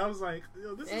 and I was like,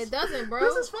 "Yo, it doesn't, bro.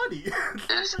 This is funny."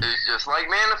 It's just like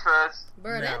Manifest,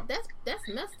 bro. That's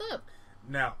messed up.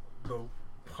 Now, the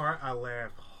part I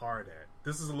laughed hard at.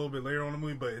 This is a little bit later on in the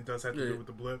movie, but it does have to do with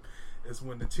the blip. Is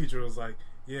when the teacher was like,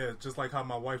 "Yeah, just like how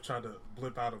my wife tried to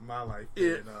blip out of my life."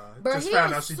 Yeah. And, bro, just he found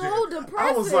was out she so did.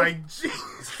 depressing. I was like,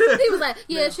 "Jeez." He was like,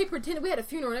 "Yeah, she pretended we had a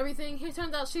funeral and everything." It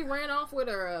turns out she ran off with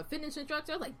her fitness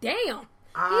instructor. I was like, "Damn,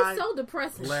 he's so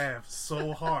depressing." Laughed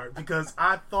so hard because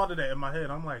I thought of that in my head.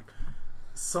 I'm like,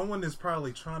 someone is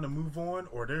probably trying to move on,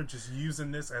 or they're just using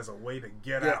this as a way to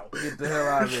get out. Get the hell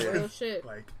out of there. Real shit.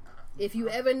 Like, if you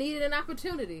ever needed an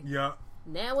opportunity,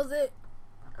 now was it.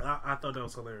 I thought that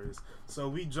was hilarious. So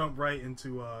we jump right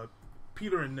into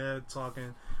Peter and Ned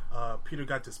talking. Peter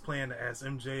got this plan to ask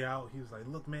MJ out. He was like,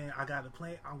 "Look, man, I got a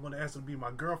plan. I'm going to ask her to be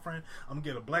my girlfriend. I'm going to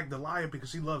get a Black Dahlia because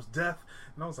she loves death."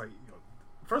 And I was like,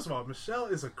 first of all, Michelle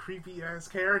is a creepy ass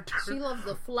character. She loves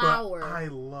the flower. I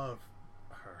love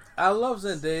her. I love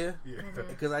Zendaya. Yeah.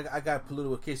 Because I got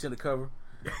political case in the cover.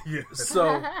 Yeah. So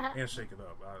and Shake It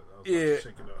Up. I was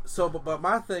Shake It Up. So, but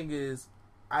my thing is,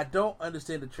 I don't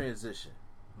understand the transition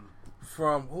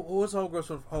from who's homegirls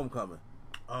from Homecoming.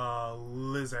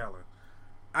 Liz Allen.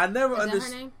 I never Is that her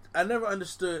name? I never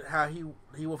understood how he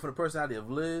went from the personality of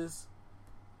Liz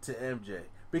to MJ,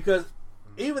 because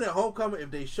even at Homecoming,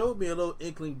 if they showed me a little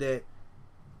inkling that,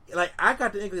 like, I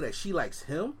got the inkling that she likes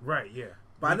him, right? Yeah,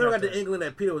 but I never got the inkling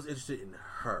that Peter was interested in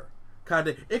her. Kind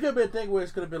of, it could have been a thing where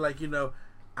it's could have been like,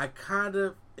 I kind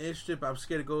of interested, but I'm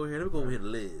scared to go here. Let me go over here to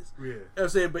Liz. Yeah, you know what I'm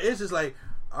saying, but it's just like,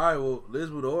 all right, well,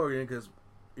 Liz moved to Oregon because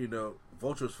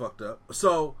Vulture's fucked up,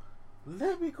 so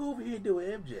let me go over here and do with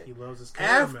MJ. He loves his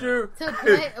after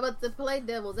to play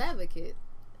devil's advocate.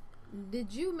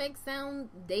 Did you make sound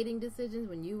dating decisions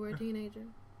when you were a teenager?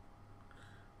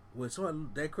 when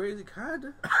someone that crazy,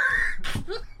 kinda.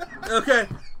 Okay.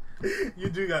 You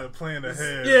do got to plan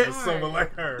ahead Yeah. with someone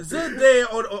like her.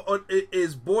 Zendaya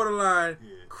is borderline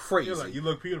crazy. You're like, you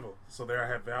look beautiful, so there I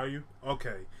have value.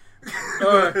 Okay,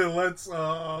 Uh, let's.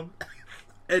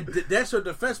 And that's her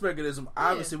defense mechanism.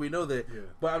 Obviously, we know that. Yeah.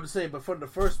 But I'm just saying, but from the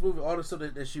first movie, all the stuff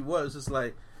that she was, it's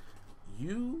like,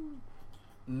 you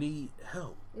need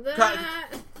help.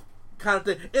 Kind of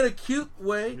thing. In a cute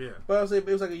way. Yeah. But I was saying,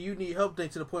 it was like a you need help thing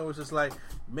to the point where it's just like,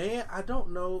 man, I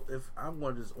don't know if I'm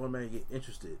going to just automatically get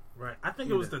interested. Right. I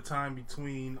think it was the time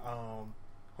between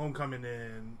Homecoming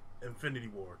and Infinity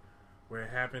War where it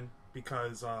happened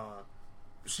because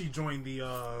she joined the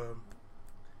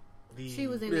she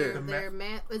was in the their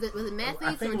math. Was it mathletes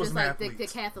I think or it was just like the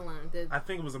mathletes. decathlon? I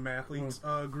think it was a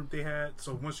mathletes group they had.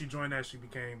 So once she joined that, she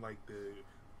became like the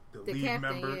lead captain,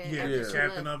 member, yeah, the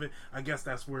captain of it. I guess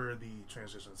that's where the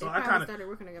transition. So they I kind of started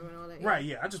working together and all that. right,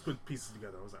 yeah. I just put pieces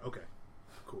together. I was like, okay,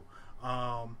 cool.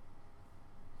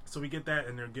 So we get that,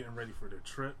 and they're getting ready for their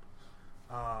trip.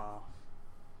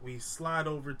 We slide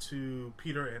over to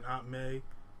Peter and Aunt May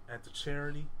at the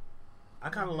charity. I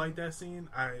kind of like that scene.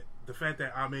 The fact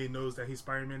that Aunt May knows that he's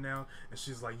Spider-Man now, and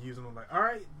she's like using him like, all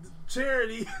right,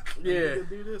 charity, Yeah,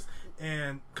 do this,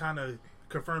 and kind of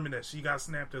confirming that she got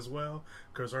snapped as well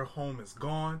because her home is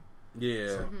gone. Yeah.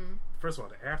 So, first of all,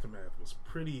 the aftermath was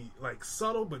pretty like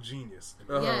subtle but genius.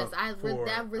 Yes, I really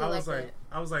like that.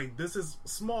 I was like, this is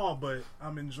small, but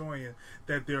I'm enjoying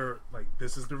that they're like,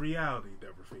 this is the reality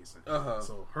that we're facing.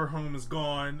 So her home is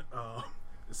gone.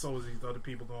 So is these other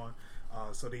people gone.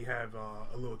 So they have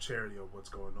a little charity of what's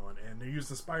going on, and they're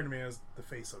using Spider-Man as the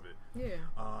face of it. Yeah.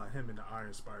 Him in the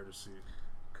Iron Spider suit.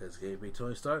 Because he ain't be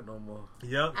Tony Stark no more.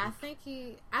 Yep. I feel like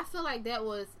I felt like this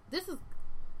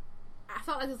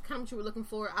comment you were looking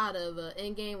for out of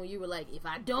Endgame when you were like, if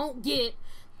I don't get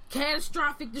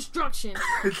catastrophic destruction.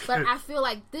 But I feel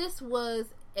like this was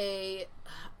a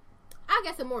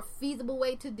more feasible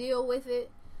way to deal with it.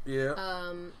 Yeah.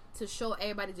 To show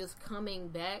everybody just coming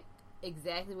back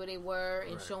exactly where they were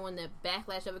and showing the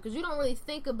backlash of it. Because you don't really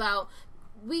think about,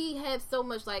 we have so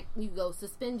much like, you go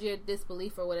suspend your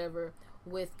disbelief or whatever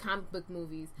with comic book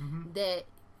movies that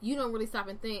you don't really stop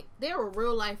and think there are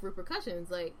real life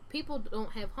repercussions. Like, people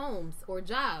don't have homes or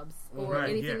jobs or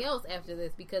anything else after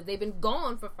this because they've been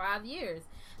gone for 5 years.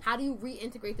 How do you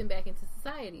reintegrate them back into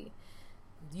society?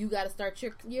 You got to start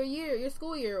your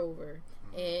school year over,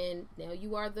 and now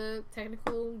you are the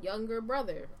technical younger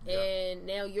brother, and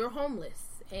now you're homeless.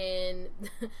 And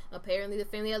apparently the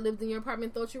family that lived in your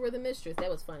apartment thought you were the mistress. That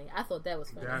was funny. I thought that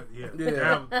was funny. That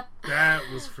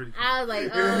was pretty funny. I was like,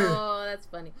 oh, that's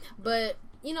funny. But,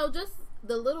 just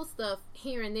the little stuff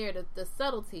here and there, the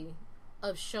subtlety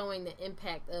of showing the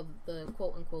impact of the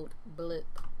quote-unquote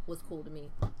blip was cool to me.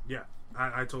 Yeah,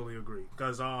 I totally agree.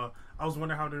 Because I was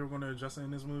wondering how they were going to adjust it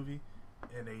in this movie,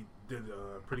 and they did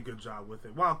a pretty good job with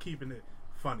it, while keeping it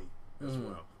funny as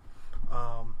well.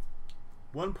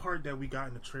 One part that we got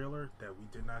in the trailer that we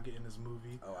did not get in this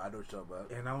movie. Oh, I know what you're talking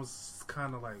about. And I was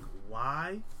kind of like,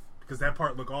 why? Because that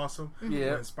part looked awesome.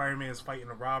 Yeah. When Spider-Man's fighting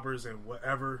the robbers and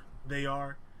whatever they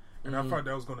are. And I thought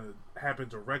that was going to happen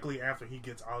directly after he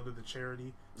gets out of the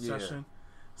charity session.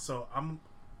 So I'm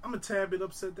a tad bit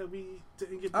upset that we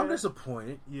didn't get that. I'm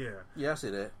disappointed. Yeah. Yeah, I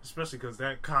say that. Especially because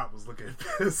that cop was looking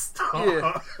pissed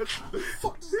off.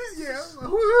 Yeah.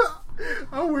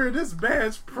 I'm wearing this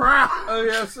badge proud. Oh,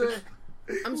 yeah, I say.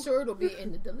 I'm sure it'll be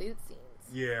in the deleted scenes.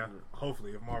 Yeah,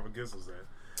 hopefully, if Marvel gives us that.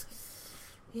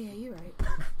 Yeah, you're right.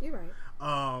 You're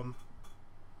right.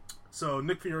 So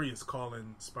Nick Fury is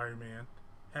calling Spider-Man.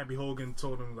 Happy Hogan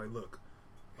told him, like, look,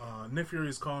 Nick Fury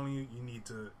is calling you. You need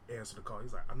to answer the call.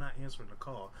 He's like, I'm not answering the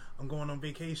call. I'm going on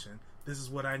vacation. This is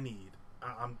what I need.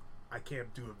 I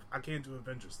can't do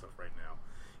Avengers stuff right now.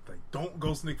 Like, don't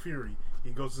ghost Nick Fury.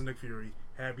 He goes to Nick Fury.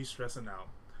 Happy's stressing out.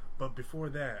 But before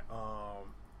that,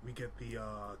 we get the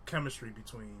chemistry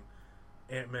between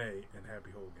Aunt May and Happy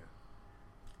Hogan.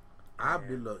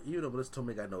 Even though Melissa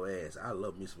Tomei got no ass, I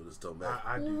love me some Melissa Tomei.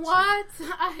 I do What?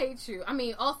 too. I hate you. I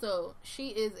mean, also, she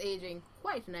is aging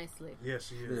quite nicely. Yeah,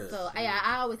 she is. So,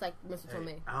 I always like Mr.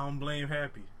 Tomei. I don't blame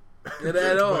Happy. Not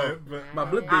at all. But My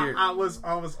blip beard. I was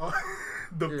on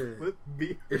the blip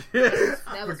beard.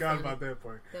 I forgot about that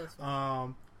part. That was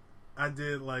funny. I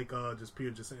did like just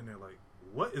Peter just sitting there like,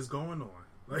 what is going on?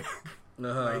 Like,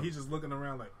 like he's just looking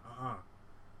around like,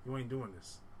 you ain't doing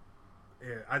this.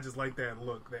 Yeah, I just like that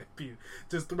look that Peter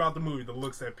just throughout the movie, the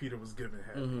looks that Peter was giving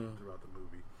Happy throughout the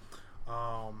movie.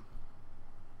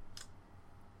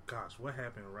 Gosh, what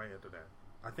happened right after that?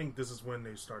 I think this is when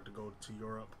they start to go to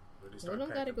Europe. We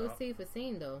don't gotta go see for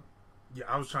scene though. Yeah,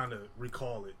 I was trying to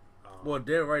recall it. Well,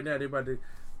 they're right now. They about to.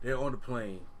 they're on the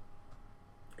plane,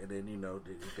 and then they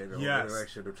get their own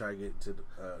interaction to try to get to the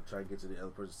other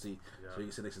person's seat, so you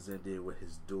can sit next to Zendaya with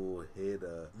his dual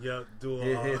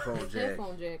headphone jack.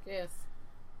 Headphone jack, yes.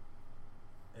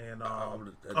 And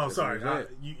sorry,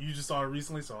 you just saw it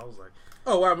recently, so I was like,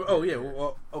 yeah.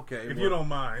 Well, okay. If you don't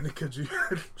mind, could you?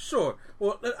 Sure.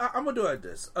 Well, I'm gonna do it like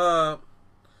this.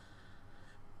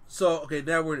 So okay,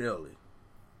 now we're in Italy.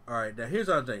 All right, now here's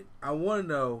our thing. I want to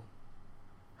know,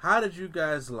 how did you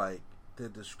guys like the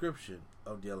description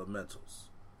of the elementals,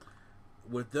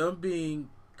 with them being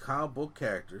comic book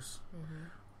characters?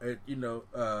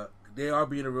 Mm-hmm. They are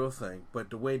being a real thing, but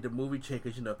the way the movie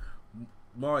changes,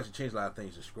 Marvel has changed a lot of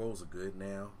things. The scrolls are good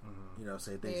now. Mm-hmm.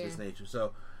 Saying things of this nature.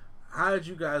 So, how did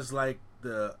you guys like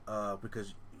the?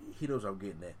 Because he knows I'm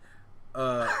getting at.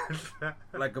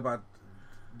 Like about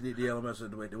the elements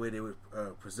of the way they were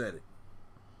presented.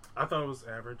 I thought it was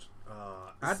average.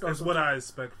 It's what I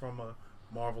expect from a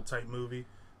Marvel type movie.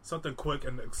 Something quick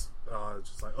and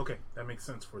just like, okay, that makes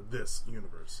sense for this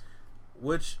universe.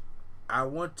 Which I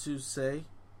want to say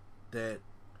that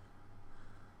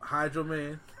Hydro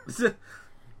Man. This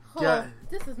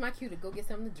is my cue to go get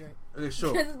something to drink. Okay,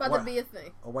 sure. This is about to be a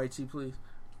thing. A white tea, please.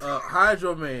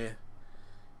 Hydro Man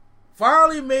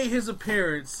finally made his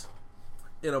appearance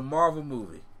in a Marvel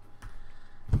movie,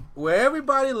 where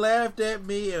everybody laughed at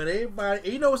me and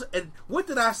everybody, and what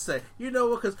did I say? You know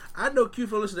what? Because I know Q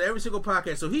for listening to every single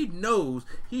podcast, so he knows.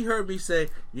 He heard me say,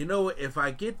 you know what? If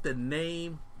I get the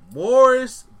name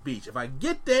Morris Beach, if I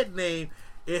get that name,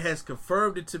 it has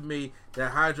confirmed it to me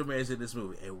that Hydro Man is in this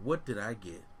movie. And what did I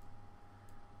get?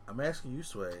 I'm asking you,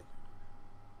 Swag.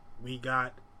 We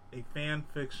got a fan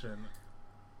fiction.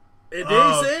 It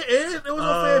didn't say it was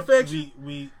no fan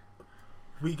fiction.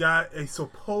 We got a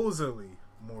supposedly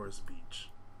Morris Beach.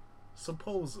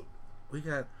 Supposedly.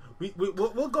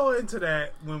 We'll go into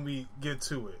that when we get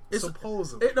to it.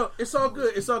 Supposedly. It's all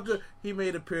good. It's all good. He made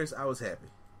an appearance. I was happy.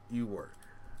 You were.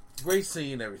 Great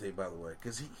scene and everything, by the way.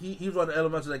 Because he was one of the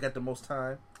elementals that got the most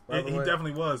time. He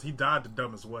definitely was. He died the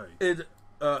dumbest way.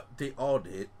 They all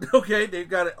did. Okay, they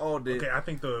got it all did. Okay, I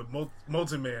think the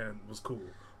Multi-Man was cool.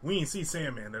 We didn't see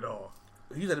Sandman at all.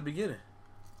 He's at the beginning.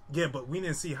 Yeah, but we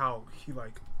didn't see how he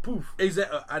poof.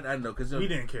 Exactly. I know, because we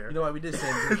didn't care. You know what? We did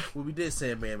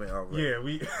Sandman already. Yeah,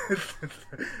 we.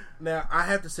 Now I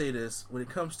have to say this: when it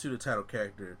comes to the title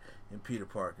character in Peter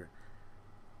Parker,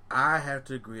 I have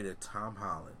to agree that Tom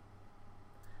Holland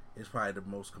is probably the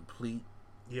most complete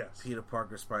Peter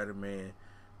Parker Spider-Man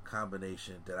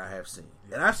combination that I have seen,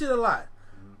 and I've seen a lot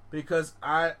because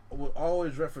I will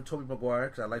always rep for Tobey Maguire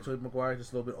because I like Tobey Maguire,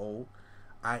 just a little bit old.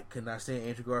 I could not stand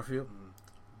Andrew Garfield,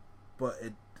 but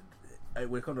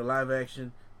when it comes to live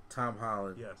action, Tom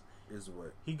Holland is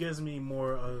what he gives me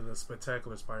more of the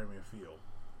Spectacular Spider-Man feel.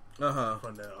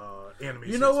 From the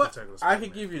animation. You know what? Spider-Man. I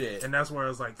can give you that, and that's where I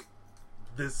was like,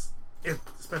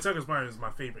 Spectacular Spider-Man is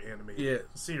my favorite animated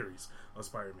series of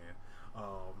Spider-Man.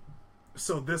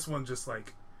 So this one just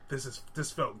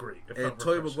this felt great. And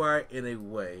Tobey Maguire, in a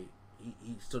way,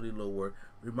 he still did a little work.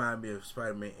 Remind me of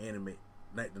Spider-Man anime,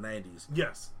 the 90s.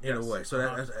 Yes, in a way. So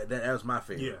that was my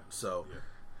favorite. Yeah. So,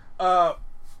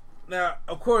 now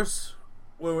of course,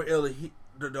 when we're ill,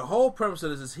 the whole premise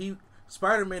of this is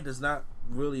Spider-Man does not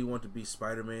really want to be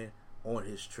Spider-Man on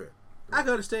his trip. I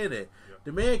can understand that. Yeah.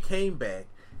 The man came back.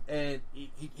 And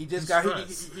he just got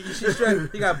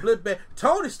he got blipped back.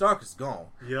 Tony Stark is gone.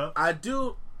 Yeah, I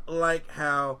do like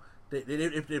how they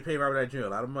pay Robert Downey Jr. a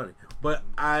lot of money, but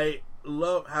I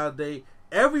love how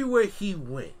everywhere he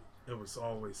went, it was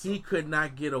always something. He could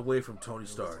not get away from Tony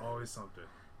Stark. It was always something.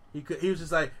 He was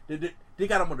just like they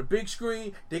got him on the big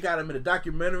screen. They got him in a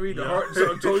documentary,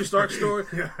 the Tony Stark story.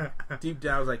 Deep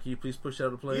down, I was like, "Can you please push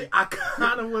out the play?" Yeah, I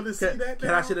kind of want to see that. Can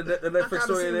I see the Netflix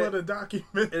story? I want a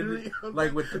dodocumentary,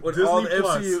 like with all the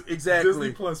MCU, exactly.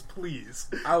 Disney Plus, please.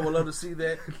 I would love to see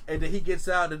that. And then he gets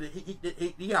out, and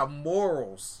he got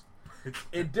morals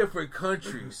in different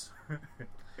countries, and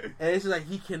it's like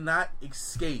he cannot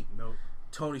escape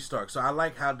Tony Stark. So I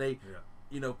like how they,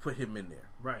 put him in there.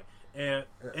 Right. And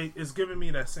it's giving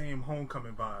me that same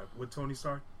Homecoming vibe with Tony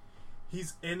Stark.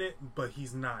 He's in it, but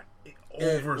he's not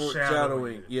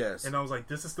overshadowing it. Yes. And I was like,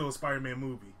 this is still a Spider-Man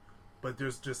movie, but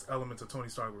there's just elements of Tony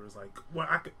Stark where it's like,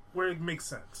 where it makes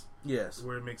sense. Yes.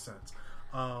 Where it makes sense.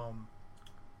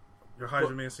 Your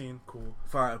Hydra Man scene, cool.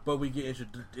 Fine, but we get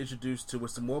introduced to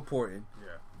what's the more important.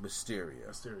 Yeah.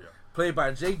 Mysterio. Played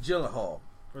by Jake Gyllenhaal.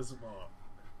 First of all,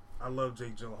 I love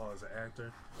Jake Gyllenhaal as an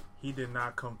actor. He did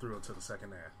not come through until the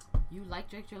second act. You like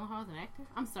Jake Gyllenhaal as an actor?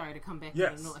 I'm sorry to come back.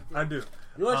 Yes, I do.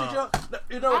 You like Jake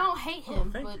Gyllenhaal? I don't hate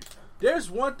him, but there's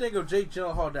one thing of Jake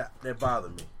Gyllenhaal that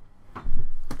bothered me,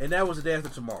 and that was The Day After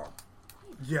Tomorrow.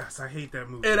 Yes, I hate that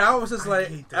movie. And I was just like,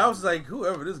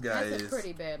 whoever this guy is. That's a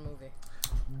pretty bad movie.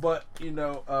 But,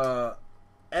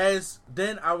 as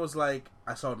then I was like,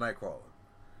 I saw Nightcrawler.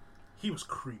 He was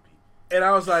creepy. And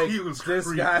I was like,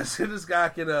 this guy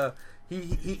can,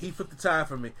 he flipped the tire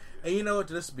for me. And you know what,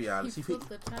 let's be honest. He flipped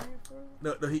the tire for me?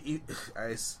 No, he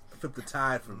flipped the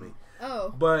tide for me.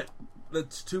 Oh. But,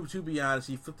 to be honest,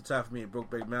 he flipped the tire for me at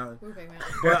Brokeback Mountain. Brokeback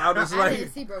But I was like... I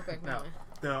didn't see Brokeback Mountain.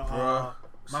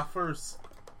 My first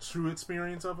true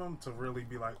experience of him to really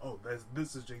be like, oh,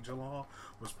 this is Jake Gyllenhaal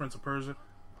was Prince of Persia.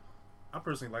 I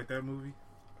personally like that movie.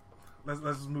 Let's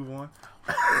just move on.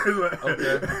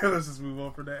 Okay. Let's just move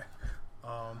on for that.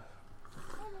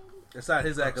 It's not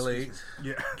his accolades.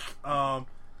 Yeah. I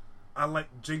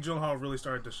like Jake Gyllenhaal really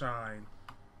started to shine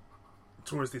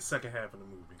towards the second half of the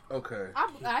movie. Okay.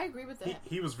 I agree with that.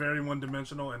 He was very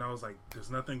one-dimensional, and I was like,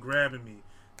 there's nothing grabbing me.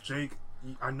 Jake,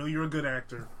 I know you're a good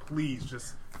actor. Please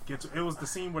just get to... It was the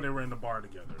scene where they were in the bar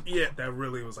together. Yeah. That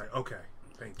really was like, okay,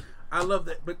 thank you. I love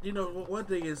that. But, one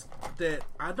thing is that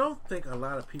I don't think a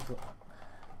lot of people...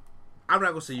 I'm not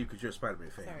going to say you because you're a Spider-Man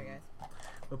fan. Sorry, guys.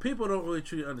 But people don't really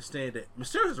truly understand that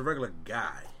Mysterio is a regular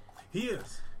guy. He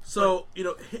is. So,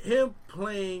 him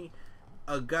playing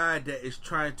a guy that is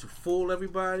trying to fool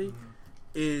everybody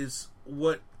is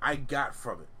what I got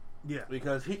from it. Yeah.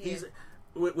 Because he's...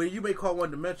 When you may call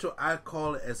one-dimensional, I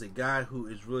call it as a guy who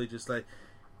is really just like...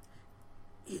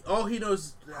 all he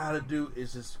knows how to do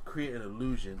is just create an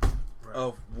illusion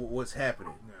of what's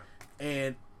happening. Yeah.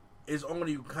 And it's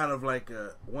only kind of like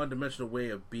a one-dimensional way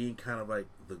of being kind of like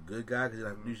the good guy, because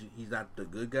he's not the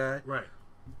good guy. Right.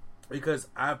 Because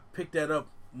I picked that up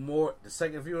more the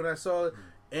second view when I saw it,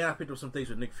 and I picked up some things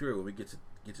with Nick Fury when we get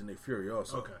to Nick Fury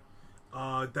also. Okay.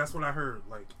 That's what I heard,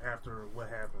 like, after what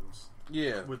happens.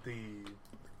 Yeah. With the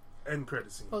end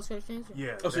credit scene. Post-credit scene?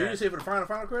 Yeah. Oh, so you didn't say for the final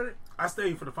credit? I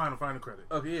stayed for the final credit.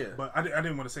 Okay, yeah. But I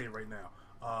didn't want to say it right now.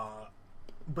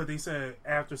 But they said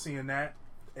after seeing that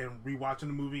and rewatching the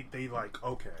movie, they like,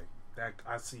 okay, that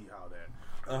I see how that.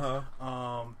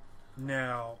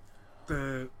 Now,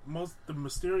 the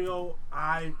Mysterio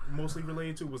I mostly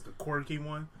related to was the quirky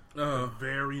one, the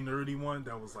very nerdy one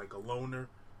that was like a loner.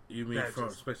 You mean from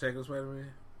Spectacular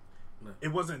Spider-Man? No. It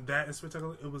wasn't that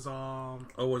spectacular. It was Oh,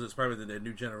 was it Spider-Man the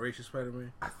New Generation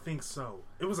Spider-Man? I think so.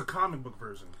 It was a comic book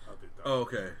version of it, though. Oh,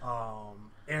 okay.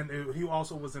 And he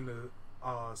also was in the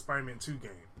Spider-Man 2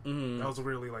 game. Mm-hmm. That was a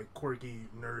really like quirky,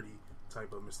 nerdy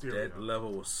type of Mysterio. That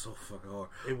level was so fucking hard.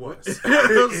 It was.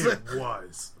 it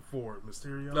was for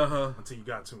Mysterio until you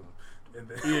got to him. And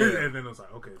then, and then it was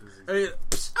like, okay, this is...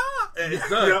 and it's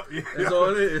done. That's all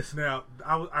it is. Now,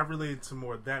 I related to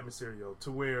more of that Mysterio,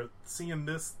 to where seeing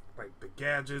this, like the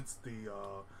gadgets, he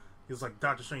was like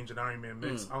Doctor Strange and Iron Man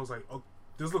mix. I was like, oh,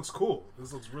 this looks cool.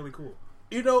 This looks really cool.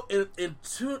 In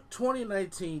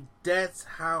 2019, that's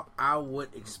how I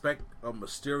would expect a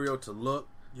Mysterio to look.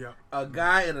 Yeah. A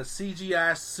guy in a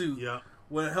CGI suit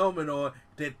with a helmet on,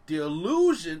 that the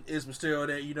illusion is Mysterio,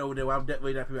 that, that I'm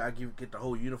definitely not people I get the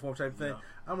whole uniform type thing.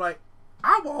 I'm like,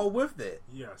 I'm all with that.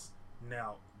 Yes.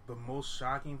 Now, the most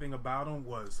shocking thing about him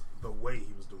was the way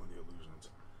he was doing the illusions.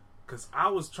 Because I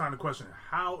was trying to question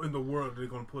how in the world are they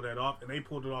going to pull that off, and they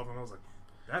pulled it off, and I was like,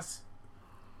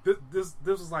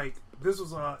 this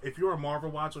was if you're a Marvel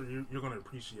watcher, you're going to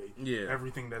appreciate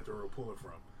everything that they were pulling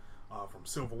from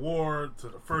Civil War to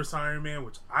the first Iron Man,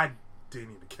 which I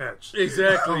didn't even catch.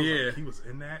 Exactly. Like, he was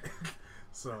in that.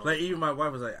 So, like, even my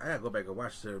wife was like, I gotta go back and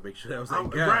watch it to make sure that was that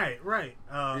guy. Right.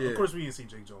 Of course, we didn't see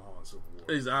Jake Gyllenhaal in Civil War.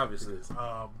 He's obviously.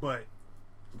 But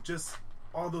just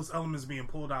all those elements being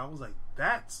pulled out, I was like,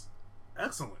 that's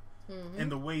excellent. Mm-hmm. And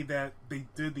the way that they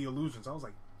did the illusions, I was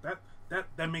like,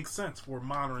 that makes sense for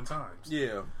modern times.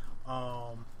 Yeah.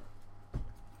 So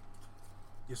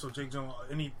Jake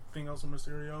Gyllenhaal, anything else on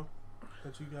Mysterio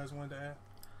that you guys wanted to add?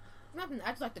 Nothing. I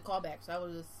just like the callbacks. I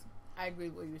agree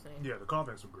with what you were saying. Yeah, the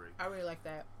callbacks were great. I really like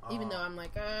that. Even though I'm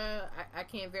like, I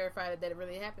can't verify that it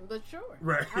really happened, but sure.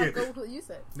 Right. I'll go with what you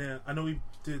said. Now, I know we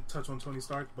did touch on Tony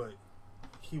Stark, but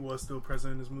he was still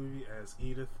present in this movie as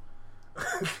Edith,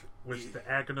 which the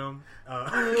acronym.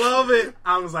 Love it.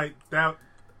 I was like, God,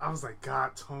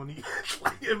 Tony.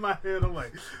 Like, in my head, I'm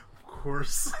like, of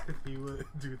course he would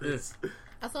do this.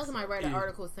 I saw somebody write an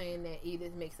article saying that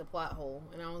Edith makes a plot hole,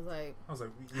 and I was like,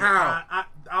 how?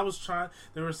 I was trying.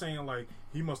 They were saying like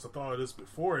he must have thought of this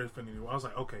before Infinity War. I was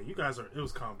like, okay, you guys are. It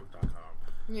was comicbook.com.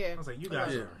 Yeah, I was like, you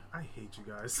guys are. I hate you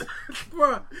guys,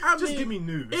 bro. Just give me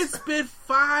news. It's been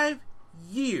 5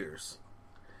 years.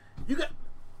 This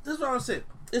is what I'm saying.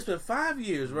 It's been 5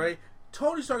 years, right?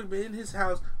 Tony Stark been in his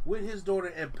house with his daughter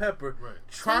and Pepper,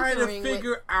 trying to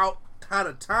figure out kind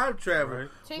of time travel. Right.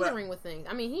 Tinkering with things.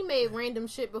 I mean, he made random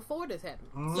shit before this happened.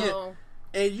 Mm-hmm. So,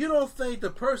 And you don't think the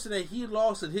person that he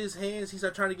lost in his hands, he's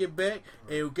not trying to get back.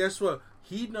 And guess what?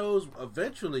 He knows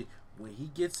eventually when he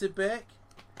gets it back,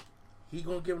 he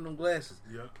gonna give him them glasses.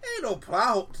 Yeah. Ain't no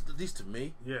plot, at least to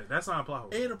me. Yeah, that's not a plot hole.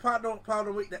 Ain't a plot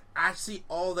no way that I see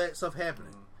all that stuff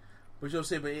happening. But you'll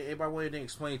say, but everybody wanted to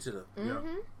explain to them. Yeah.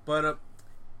 But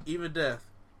even death,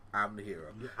 I'm the hero.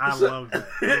 Yeah, I love that.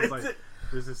 I was like,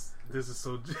 this is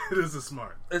so this is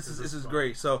smart. This is smart.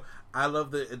 great. So I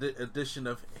love the addition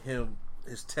of him,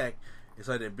 his tech. It's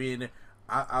like that being there.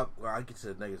 I'll get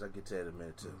to the negatives. I'll get to that in a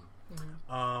minute too.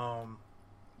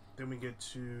 Then we get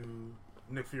to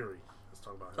Nick Fury. Let's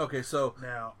talk about him. Okay, so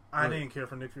Now, I didn't care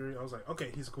for Nick Fury. I was like,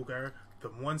 okay, he's a cool guy. The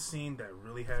one scene that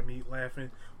really had me laughing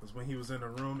was when he was in a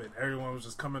room and everyone was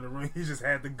just coming in the room. He just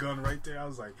had the gun right there. I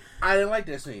was like, I didn't like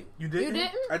that scene. you didn't? you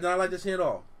didn't? I did not like that scene at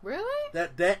all. Really?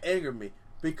 That angered me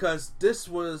because this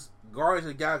was Guardians of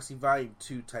the Galaxy Volume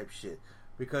 2 type shit.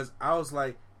 Because I was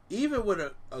like, even with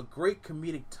a great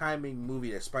comedic timing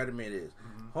movie that Spider-Man is,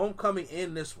 Homecoming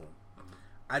and this one,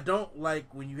 I don't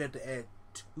like when you have to add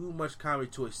too much comedy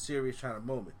to a serious kind of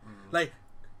moment. Like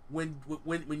when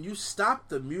you stop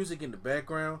the music in the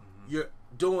background, you're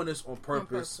doing this on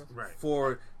purpose, Right.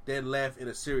 for that laugh in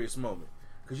a serious moment.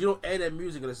 Because you don't add that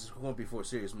music unless it's going to be for a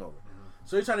serious moment.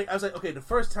 So you're trying to. I was like, okay, the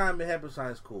first time it happened,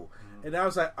 sounds cool, and I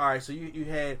was like, all right. So you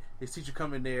had his teacher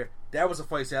come in there. That was a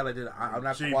funny scene. I like, I'm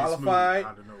not J.B. qualified,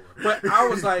 Smoot out of nowhere. but I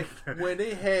was like, when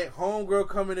they had Homegirl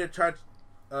come in there try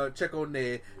to check on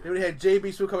Ned, then they had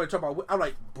JB Smoot come in and talk about. I'm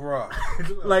like, bruh,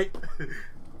 like,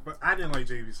 But I didn't like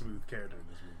J.B. Smooth's character in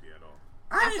this movie at all.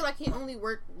 I feel like he only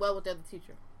worked well with the other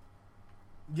teacher.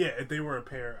 Yeah, if they were a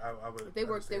pair, I would. They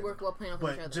worked well playing off each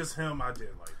But other. just him, I did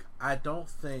like. I don't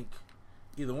think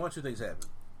either one or two things happened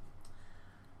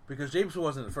because JB Smoot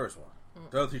wasn't in the first one.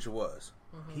 The other teacher was.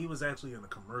 He was actually in a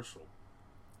commercial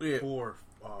Yeah. for.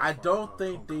 I don't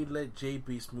think they Homecoming. let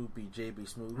JB Smoot be JB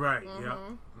Smoot. Right. Yeah.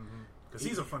 Because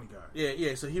he's a funny guy.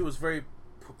 Yeah. So he was very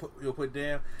put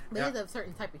down. But he has a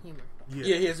certain type of humor.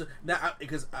 Yeah, he has. Now,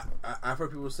 because I've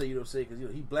heard people say, because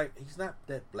he black. He's not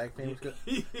that black famous.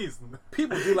 He's not.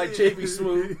 People do like JB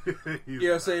Smoot. You know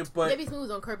what I'm saying? But J.B. Smoot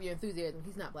was on Curb Your Enthusiasm.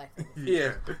 He's not black.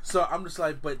 yeah. So I'm just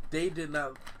like, but they did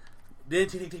not. They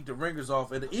didn't take the ringers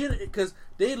off, and because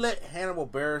they let Hannibal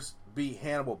Buress be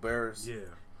Hannibal Buress. Yeah.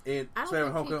 And I don't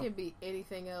Spider-Man think he Homecoming. can be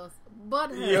anything else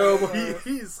but Yo, her.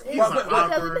 He's But- an but-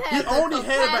 awkward. He He only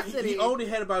had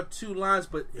capacity. about 2 lines,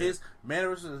 but his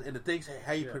mannerisms and the things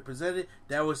how he presented,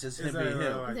 that was just him Exactly.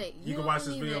 being him. Like, Like, you can watch don't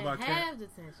this video even about Cap. have the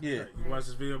tension. Yeah. You can watch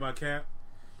this video about Cap,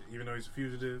 even though he's a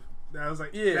fugitive. I was like,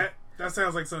 Yeah. that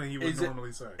sounds like something he would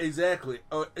normally say. Exactly.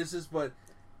 Oh, it's just, but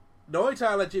the only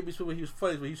time I like JB Smoot when he was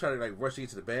funny is when he was trying to like rush to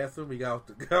get to the bathroom. He got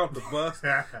off the bus,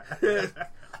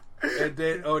 and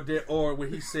then or when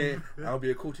he said, "I'll be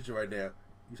a cool teacher right now."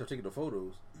 You start taking the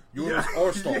photos. Yours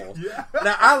or stalls. Yeah.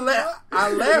 Now I laughed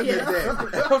at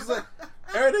that. I was like,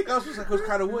 everything else was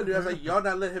kind of weird. I was like, y'all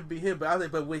not let him be him, but I was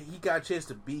like, but when he got a chance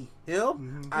to be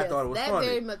him, I Yes, thought it was that funny.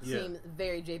 very much Yeah. seemed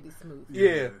very J.B. Smoot.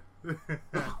 Yeah.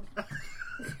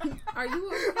 Are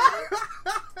you okay?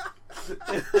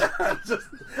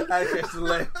 I catch the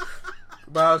laugh.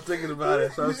 But I was thinking about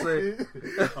it, so I was saying,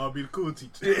 I'll be the cool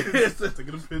teacher. Yes.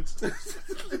 Taking a picture.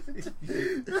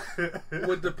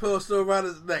 with the pillow still around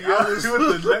his neck. Yeah, I was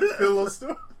with the neck pillow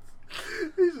stuff.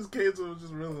 He just came to him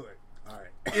just really like, all right.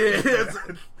 Yeah.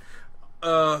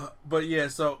 But yeah,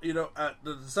 so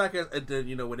the second, and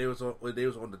then when they was on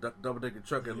the double decker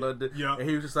truck in London, Yeah. and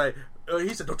he was just like,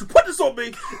 he said, "Don't you put this on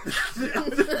me!"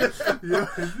 Yeah.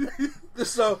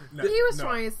 So No, He was no.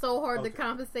 trying so hard Okay. to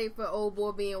compensate for old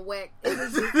boy being whacked.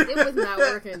 It was not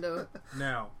working though.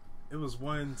 Now, it was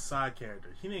one side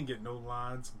character. He didn't get no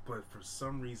lines, but for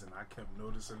some reason I kept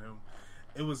noticing him.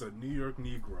 It was a New York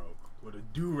Negro with a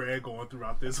do-rag on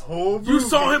throughout this whole movie. You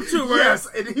saw him too, right? Yes,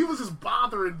 and he was just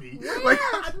bothering me. Like,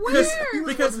 because one of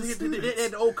the they students.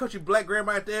 had the old country black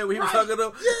grandma out there where he was Right. hugging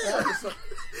them. Yeah.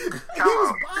 Come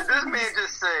on. Did this man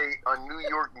just say a New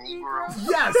York Negro?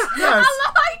 Yes, yes.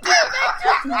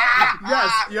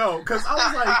 Yes, yo, because I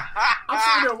was like, I'm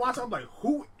sitting there watching, I'm like,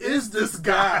 who is this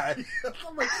guy?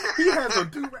 I'm like, he has a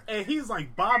do and he's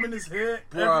like bobbing his head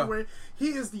Bruh. everywhere. He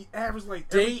is the average, like,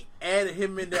 They added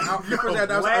him in there. I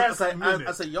last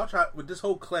minute. said, y'all try with this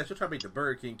whole class. You're trying to make the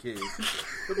Burger King kids.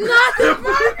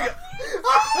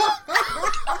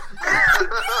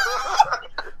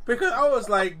 Because I was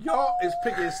like, y'all is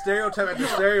picking stereotype after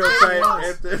stereotype.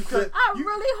 I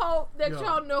really hope that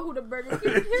y'all know who the Burger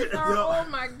King kids are. Oh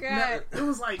my god! Now, it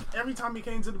was like every time he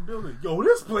came to the building, yo,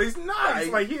 this place nice.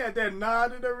 Like he had that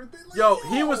nod and everything. Like, yo,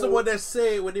 he was the one that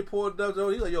said when they pulled up,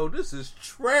 he's like, yo, this is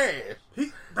trash.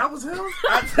 That was him.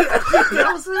 That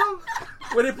was him.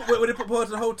 When they pulled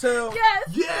to the hotel. Yes.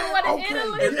 Yeah.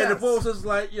 Okay. And the boss was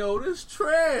like, yo, this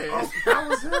trash. Oh, that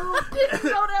was him. Didn't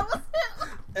know that was him.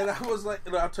 And I was like,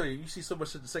 I'll tell you, you see so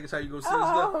much shit the second time you go see this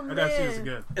Oh, stuff. man. I gotta see this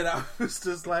again. And I was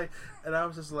just like,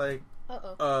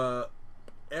 I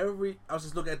was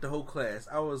just looking at the whole class.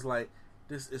 I was like,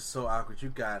 this is so awkward. You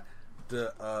got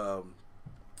the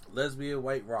lesbian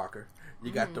white rocker. You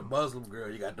got the Muslim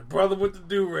girl. You got the brother with the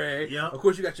do-rag. Yep. Of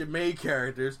course, you got your main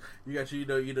characters. You got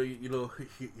your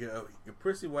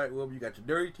prissy white woman. You got your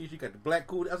dirty teacher. You got the black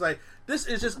cool. I was like, this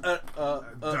is just a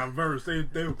diverse.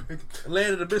 They were picking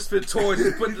land of the misfit toys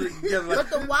and putting it together. Like,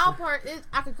 But the wild part is,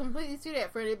 I could completely see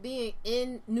that for it being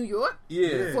in New York.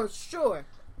 yeah. For sure.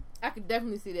 I could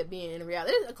definitely see that being in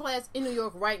reality. There's a class in New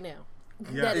York right now.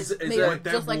 Yeah, that is made with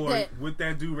that just boy, like that. with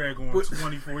that do-rag on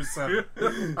 24/7.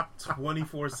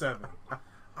 24/7.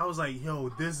 I was like, yo,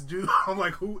 this dude. I'm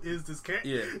like, who is this cat?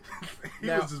 Yeah. He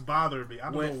Now, was just bothering me.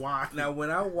 I don't know why. Now, when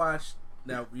I watched,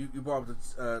 you brought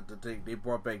up the thing, they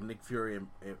brought back Nick Fury and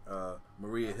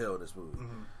Maria Hill in this movie.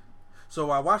 Mm-hmm.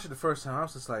 So I watched it the first time. I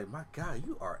was just like, my God,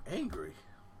 you are angry.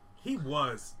 He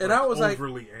was, And I was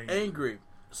overly like, angry.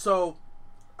 So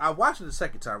I watched it the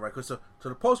second time, right? Because so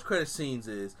the post-credit scenes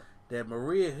is that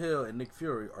Maria Hill and Nick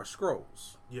Fury are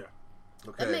Skrulls. Yeah.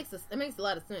 Okay. That makes a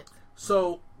lot of sense.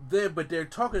 So but they're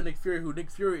talking to Nick Fury, who Nick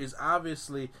Fury is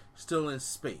obviously still in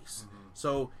space. Mm-hmm.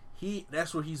 So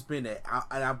that's where he's been at.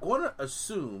 And I'm going to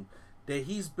assume that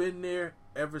he's been there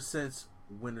ever since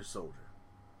Winter Soldier.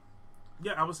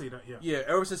 Yeah, I would say that. Yeah. Yeah,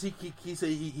 ever since he said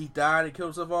he died and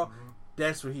killed himself off. Mm-hmm.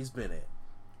 That's where he's been at.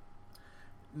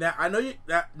 Now I know you.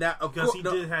 Now of because course, he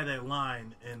did have that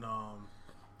line in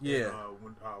Winter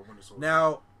Soldier.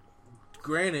 Now,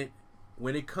 granted,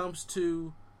 when it comes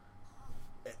to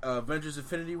Avengers: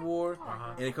 Infinity War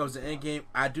and it comes to Endgame,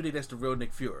 I do think that's the real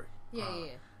Nick Fury. Yeah.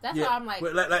 That's why I'm like,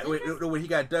 when he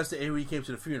got dusted and when he came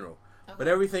to the funeral. Okay. But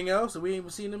everything else that we ain't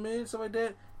even seen him in, stuff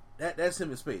like that's him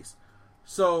in space.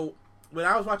 So when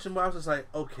I was watching, I was just like,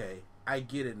 okay, I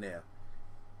get it now.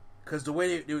 Because the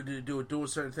way they were doing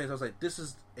certain things, I was like, this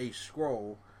is a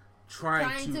Skrull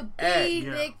trying to be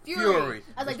Nick Fury.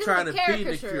 I was like, this trying is a to be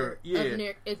Nick caricature Fury. of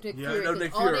Nick Fury.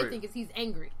 Nick all Fury. they think is he's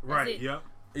angry. That's right, it. yep.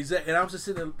 Exactly. And I was just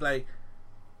sitting there like,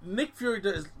 Nick Fury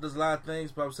does a lot of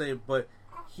things, but I'm saying, but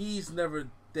he's never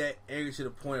that angry to the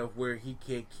point of where he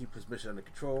can't keep his mission under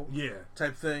control. Yeah.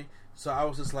 Type thing. So I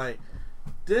was just like,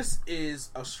 this is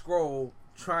a Skrull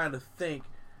trying to think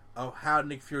of how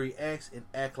Nick Fury acts and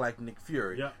act like Nick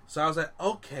Fury. Yep. So I was like,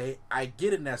 okay, I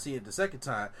get it now. Seeing it the second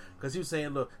time, because he was saying,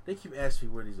 look, they keep asking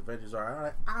me where these Avengers are. I'm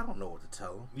like, I don't know what to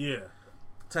tell them. Yeah.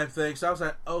 Type thing. So I was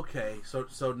like, okay,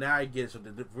 so now I get it. So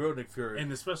the real Nick Fury, and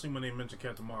especially when they mentioned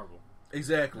Captain Marvel.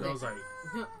 Exactly. I was like,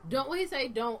 what he say?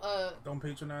 Don't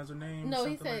patronize her name. No,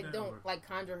 he said like don't like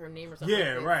conjure her name or something.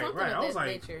 Yeah, like right. I was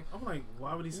like,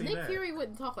 why would he say Nick that? Nick Fury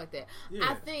wouldn't talk like that. Yeah.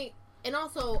 I think, and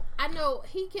also I know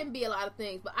he can be a lot of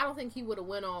things, but I don't think he would have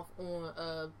went off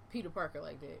on Peter Parker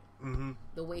like that. Mm-hmm.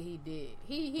 The way he did,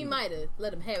 he might have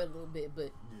let him have it a little bit,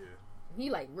 but he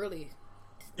like really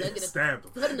stabbed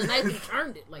him, put in the knife and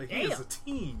turned it. Like damn, he is a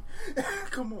team.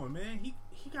 Come on, man.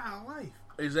 He got a life.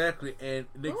 Exactly, and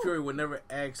Nick Fury would never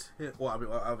ask him. Well, I mean,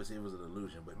 obviously it was an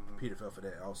illusion, but Peter fell for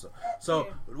that also. So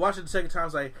watching the second time, I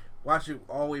was like, watch it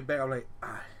all the way back. I'm like,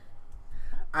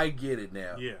 I get it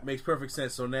now. Yeah, makes perfect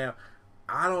sense. So now,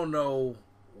 I don't know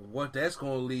what that's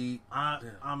going to lead.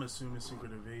 I'm assuming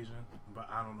Secret Invasion, but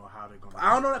I don't know how they're going to.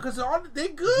 I don't know that because they're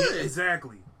good. Yeah,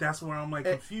 exactly. That's where I'm like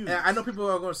confused. And I know people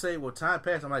are going to say, "Well, time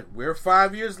passed." I'm like, we're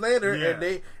 5 years later,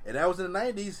 and that was in the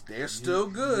 90s. They're still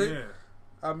good. Yeah.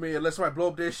 I mean, unless somebody blow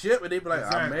up their ship and they be like,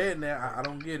 I'm mad now. I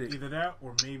don't get it. Either that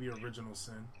or maybe Original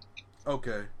Sin.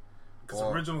 Okay. Because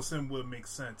Original Sin would make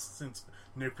sense since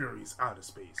Nick Fury's out of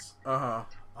space. Uh-huh.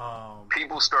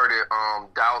 People started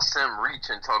Sim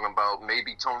reaching, talking about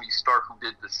maybe Tony Stark, who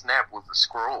did the snap, was a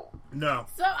Skrull. No.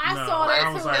 So I saw that too, and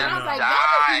I was like,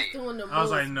 "That is doing the most." I was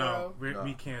like, "No,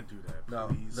 we can't do that.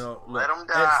 Please. No, let him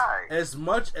die." As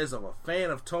much as I'm a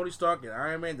fan of Tony Stark and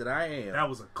Iron Man that I am, that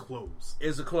was a close.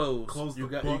 It's a close. Close. You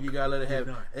gotta let it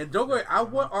happen. And don't worry, I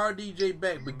want RDJ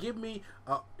back, but give me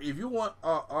if you want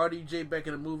RDJ back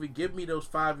in the movie, give me those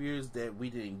 5 years that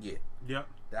we didn't get. Yep.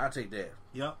 I'll take that.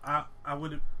 Yep. I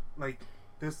would like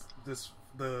this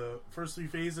the first 3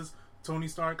 phases. Tony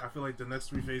Stark. I feel like the next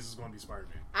 3 phases is going to be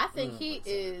Spider-Man. I think he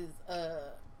is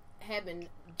having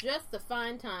just a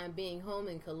fine time being home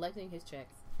and collecting his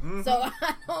checks. Mm-hmm. So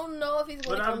I don't know if he's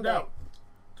going to come back.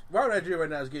 Robert Nigeria right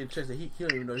now is getting checks that he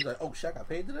don't even know. He's like, oh, Shaq, I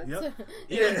paid today? Yep.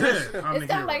 It's kind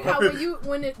of like how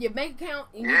when your bank account...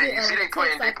 And you get, you see they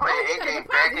playing like,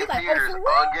 back in theaters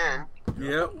again.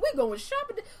 Yep. We going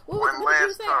shopping. What did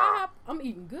you say? I'm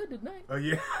eating good tonight. Oh,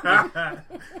 yeah.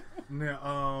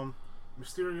 Now,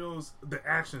 Mysterio's... The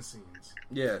action scenes.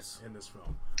 Yes. In this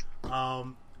film.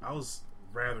 I was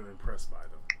rather impressed by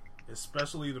them.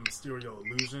 Especially the Mysterio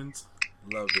illusions.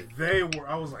 Loved it.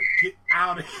 I was like, get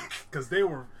out of here. Because they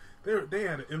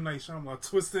had an M. Night Shyamalan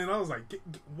twist in. I was like,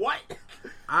 what?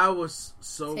 I was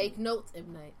so... Take notes,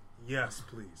 M. Night. Yes,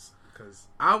 please. Because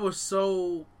I was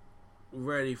so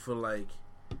ready for, like,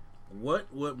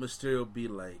 what would Mysterio be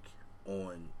like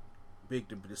on the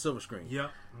silver screen? Yeah.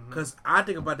 Because I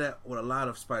think about that with a lot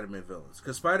of Spider-Man villains.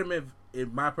 Because Spider-Man,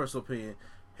 in my personal opinion,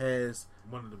 has...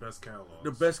 one of the best catalogs.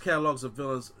 The best catalogs of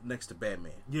villains next to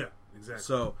Batman. Yeah, exactly.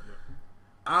 So... yeah.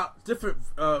 Different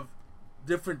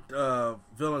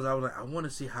villains. I was like, I want to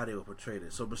see how they would portray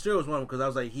this. So Mysterio was one of them because I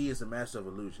was like, he is the master of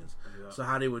illusions. Yeah. So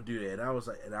how they would do that, and I was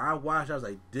like, and I watched. I was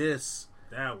like, this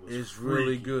is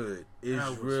really good.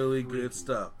 It's really good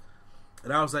stuff.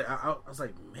 And I was like, I was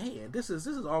like, man, this is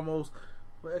almost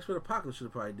what X-Men Apocalypse should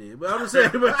have probably did. But I'm just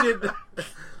saying,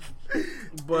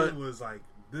 but it was like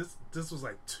this was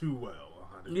like too well.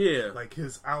 Yeah, like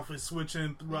his outfit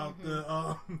switching throughout the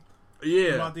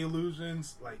about the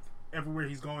illusions, like everywhere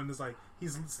he's going, it's like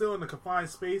he's still in a confined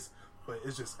space, but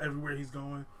it's just everywhere he's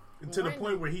going. And to the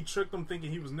point where he tricked him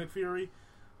thinking he was Nick Fury.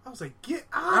 I was like, get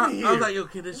out of here. I was like, yo,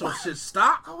 can this shit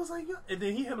stop? I was like, yeah. And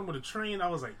then he hit him with a train. I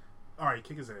was like, all right,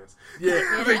 kick his ass. Yeah,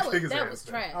 that was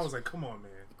trash. I was like, come on,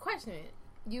 man. Question: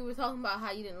 you were talking about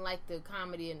how you didn't like the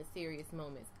comedy and the serious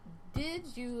moments. Did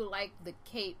you like the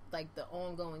cape, like the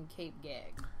ongoing cape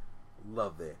gag?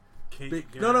 Love that.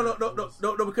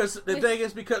 No, because the thing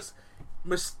is, because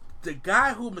the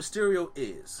guy who Mysterio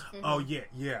is. Mm-hmm. Oh, yeah.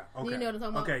 Okay. You know what I'm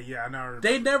talking about? Okay, yeah, I know.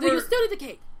 They never... Do you still need the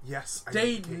cape? Yes,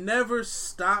 They never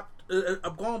stopped...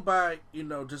 I'm going by,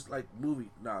 just like movie...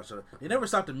 they never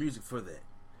stopped the music for that.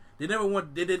 They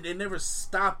never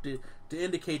stopped it to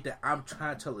indicate that I'm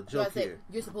trying to tell a joke here.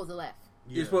 You're supposed to laugh.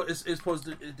 Yeah. It's supposed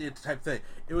to the type thing.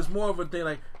 It was more of a thing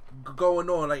like going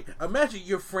on. Like imagine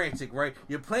you're frantic, right?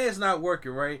 Your plan's not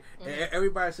working, right? Mm-hmm. And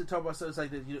everybody's talking about something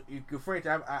like this. You're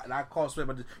frantic. I call straight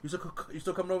about this. You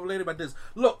still coming over later about this?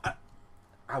 Look,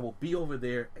 I will be over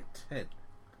there at 10.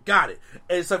 Got it,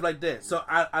 and stuff like that. So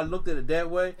I looked at it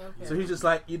that way. Okay. So he's just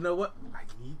like, you know what? I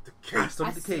need the cake. I still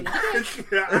need the cake.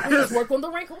 I just work on the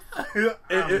wrinkles.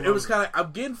 It was kind of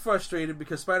I'm getting frustrated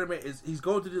because Spider-Man he's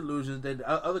going through the illusions. Then the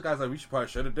other guys like we should probably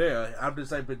shut it down. I'm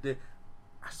just like, but then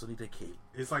I still need that cake.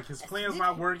 It's like his plan's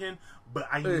not working, but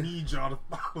I need y'all to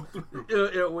follow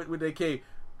through. With that cake.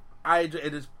 I enjoyed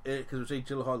it because it was Jake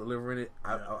Gyllenhaal delivering it.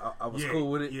 I was cool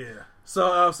with it. Yeah.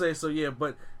 So I'll say so. Yeah,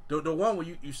 but. The one where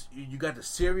you got the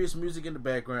serious music in the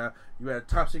background, you had a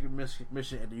top secret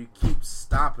mission, and you keep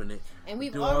stopping it. And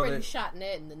we've already shot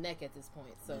Ned in the neck at this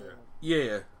point, so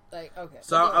yeah. Like okay.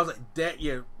 So I was like that,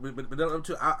 yeah. But the other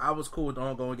two, I was cool with the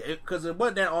ongoing because it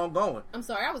wasn't that ongoing. I'm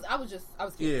sorry, I was curious.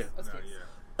 Yeah. I was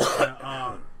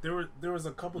curious. There was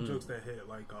a couple jokes that hit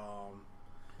like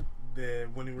that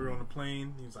when we were on the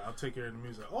plane, he was like, I'll take care of the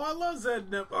music. Oh, I love Zed.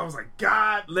 I was like,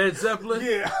 God. Led Zeppelin?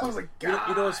 Yeah. I was like, God.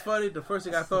 You know what's funny? The first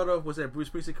thing I thought of was that Bruce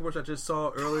Springsteen commercial I just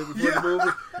saw earlier before the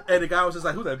movie. And the guy was just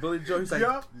like, who's that, Billy Joe? He's like,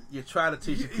 you try to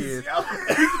teach your kids.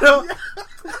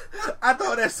 I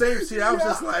thought that same shit. I was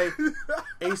just like,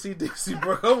 AC/DC,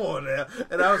 bro, come on now.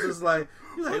 And I was just like,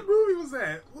 what movie was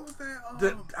that? What was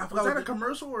that? Was that a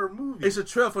commercial or a movie? It's a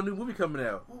trailer for a new movie coming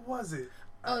out. What was it?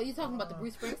 Oh, you talking about the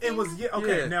Bruce Springsteen? It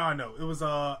was now I know. It was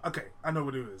okay, I know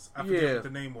what it is. I forget what the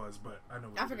name was, but I know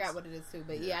what I forgot what it is too,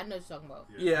 but I know what you're talking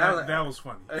about. That was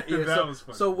funny. That was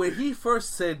funny. So when he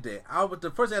first said that,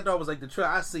 the first thing I thought was like the trailer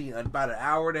I seen about an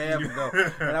hour and a half ago.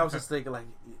 And I was just thinking like,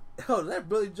 oh, is that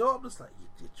Billy Joel? I'm just like,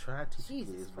 you try to teach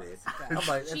kids, man. I'm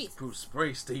like, that's Bruce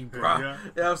Springsteen, bro. You know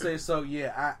what I'm saying? So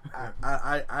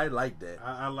I like that.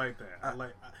 I like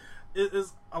that. It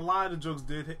is a lot of the jokes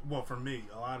did hit. Well, for me,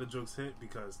 a lot of the jokes hit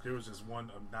because there was just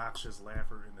one obnoxious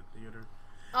laugher in the theater.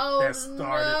 Oh,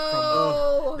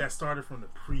 that started from the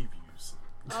previews.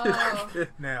 Oh.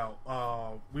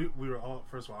 Now, we were all.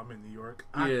 First of all, I'm in New York.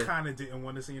 I kind of didn't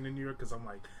want to see it in New York because I'm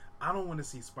like, I don't want to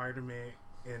see Spider-Man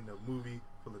in the movie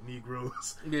full of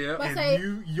Negroes in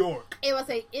New York. It was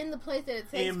in the place that it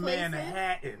takes in place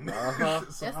Manhattan.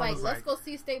 So that's like, let's go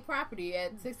see State Property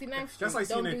at 69th Street. That's like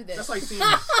don't do that.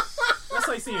 That's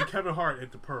like seeing Kevin Hart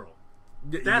at the Pearl.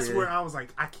 That's where I was like,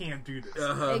 I can't do this.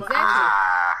 Exactly.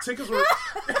 Tickets were. You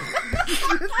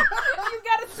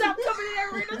gotta stop coming in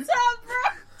every time, bro.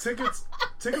 Tickets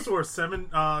were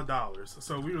 $7.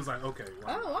 So we was like, okay.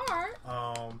 Why not? Oh, all right.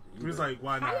 We was like,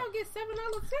 why not? How y'all get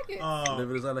 $7 tickets?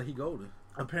 Living is like he golden.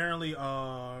 Apparently,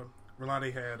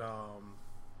 Rolande had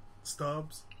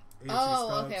stubs. AFC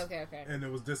Oh, stubs, okay. And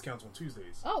there was discounts on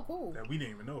Tuesdays. Oh, cool. That we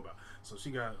didn't even know about. So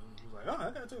she was like, oh,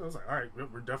 I got to. I was like, all right,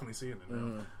 we're definitely seeing it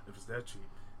now. If it's that cheap.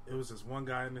 It was just one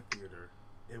guy in the theater.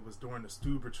 It was during the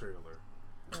Stuber trailer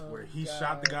where he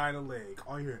shot the guy in the leg.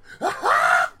 All you hear,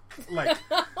 like,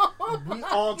 we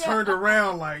all turned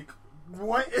around like,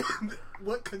 what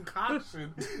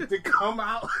concoction to come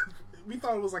out? We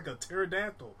thought it was like a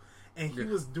pterodactyl. And he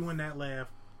was doing that laugh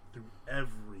through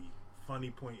every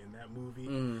funny point in that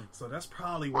movie. So that's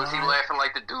probably why. Was he laughing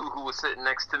like the dude who was sitting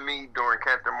next to me during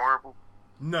Captain Marvel?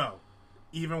 No.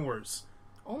 Even worse.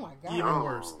 Oh my god. Even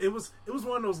worse. It was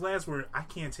one of those laughs where I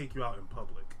can't take you out in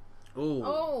public.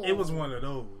 Oh. It was one of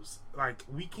those. Like,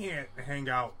 we can't hang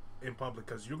out in public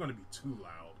because you're going to be too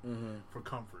loud for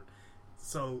comfort.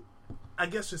 So, I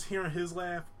guess just hearing his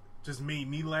laugh just made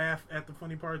me laugh at the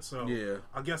funny part. So, yeah.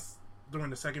 I guess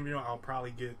during the second video, I'll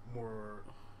probably have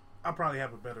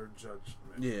a better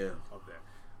judgment of that.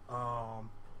 Now,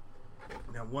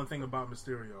 one thing about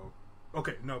Mysterio.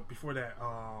 Okay, no, before that,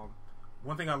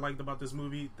 one thing I liked about this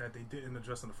movie that they didn't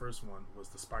address in the first one was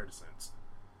the spider sense.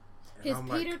 And his I'm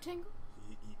Peter like, tingle?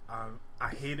 I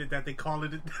hated that they called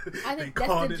it. I they think that's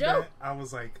called the it joke. that. I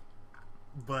was like,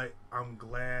 but I'm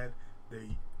glad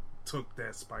they took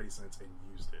that Spidey sense and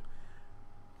used it.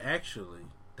 Actually,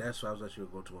 that's why I was actually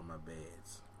going to go to one of my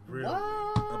bads. Really?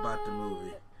 About the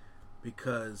movie.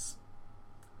 Because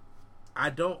I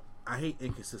hate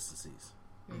inconsistencies.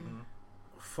 In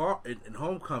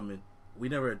Homecoming, we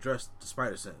never addressed the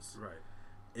spider sense. Right.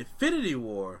 Infinity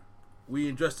War, we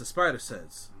addressed the spider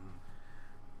sense.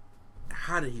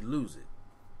 How did he lose it?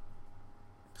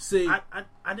 See, I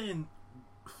didn't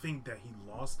think that he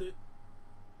lost it.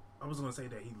 I wasn't gonna say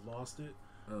that he lost it.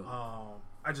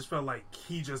 I just felt like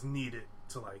he just needed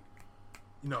to, like,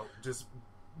 just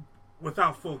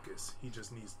without focus, he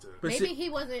just needs to. Maybe he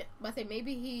wasn't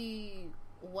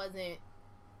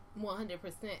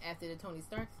 100% after the Tony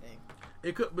Stark thing.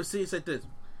 It could, but see, it's like this.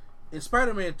 In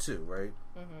Spider-Man 2, right?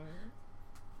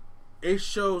 It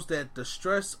shows that the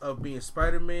stress of being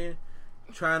Spider-Man,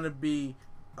 trying to be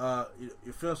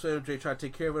your film trying to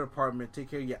take care of an apartment,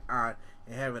 take care of your aunt,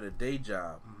 and having a day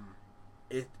job,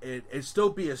 it still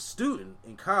be a student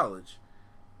in college,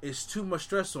 it's too much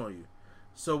stress on you.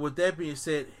 So with that being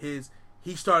said,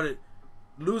 he started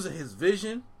losing his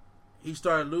vision, he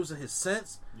started losing his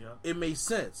sense. It made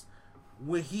sense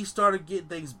when he started getting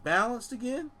things balanced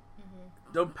again.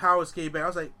 Them powers came back. I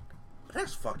was like,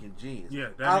 that's fucking genius. Yeah,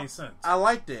 that makes sense. I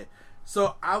liked that.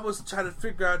 So I was trying to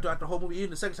figure out throughout the whole movie,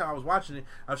 even the second time I was watching it,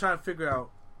 I was trying to figure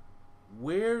out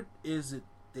where is it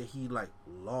that he like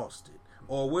lost it,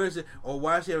 or where is it, or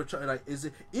why is he ever trying? Like, is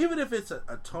it even if it's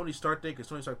a Tony Stark thing because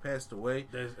Tony Stark passed away?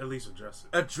 They at least address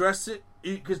it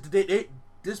because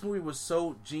this movie was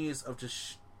so genius of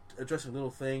just addressing little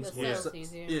things,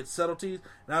 subtleties,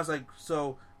 and I was like,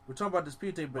 so. We're talking about this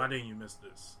Peter thing, but why didn't you miss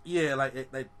this? Yeah,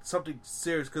 like something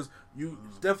serious because you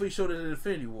definitely showed it in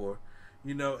Infinity War,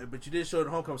 but you did show it in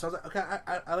Homecoming. So I was like, okay,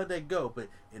 I let that go. But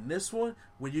in this one,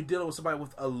 when you're dealing with somebody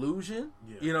with illusion,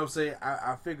 you know what I'm saying?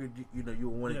 I figured you were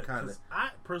wanting kind of. I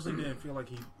personally didn't feel like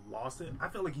he lost it. I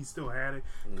felt like he still had it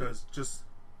because just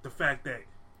the fact that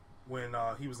when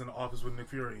he was in the office with Nick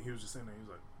Fury, he was just sitting there. He was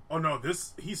like, "Oh no,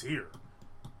 he's here."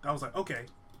 I was like, "Okay,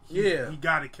 he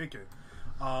got it kicking."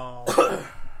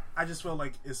 I just felt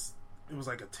like it was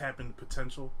like a tap into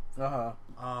potential. I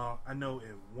know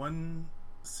in one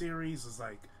series is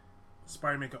like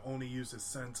Spider-Man can only use his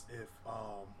sense if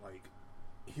like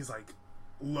he's like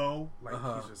low, like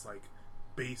he's just like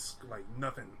base, like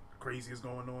nothing crazy is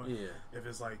going on. If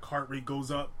his like heart rate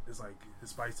goes up, it's like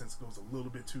his Spidey sense goes a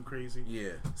little bit too crazy.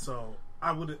 So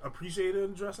I would appreciate it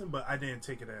addressing, but I didn't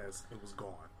take it as it was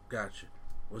gone. Gotcha.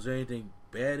 Was there anything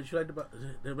bad that you liked about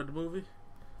the movie?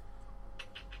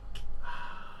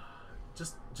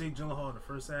 Just Jake Gyllenhaal in the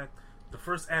first act. The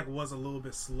first act was a little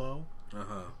bit slow.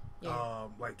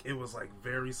 Like it was like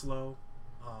very slow.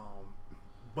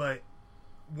 But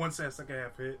once that second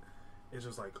half hit, it's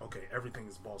just like, okay, everything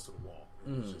is balls to the wall.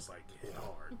 It was just like hit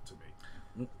hard to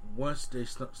me. Once they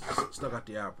stuck out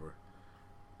the opera,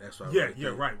 that's why.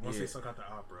 Right. Once they stuck out the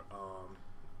opera,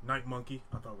 Night Monkey,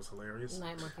 I thought was hilarious.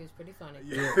 Night Monkey was pretty funny.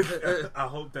 Yeah, I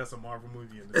hope that's a Marvel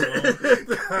movie in its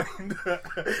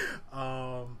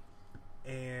own.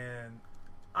 And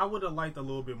I would have liked a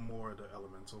little bit more of the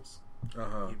Elementals,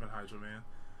 even Hydra Man.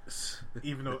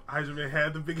 Even though Hydra Man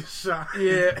had the biggest shot.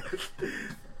 Yeah.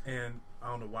 And I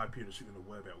don't know why Peter's shooting the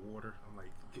web at water. I'm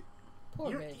like,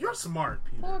 Poor baby. you're smart,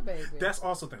 Peter. Poor baby. That's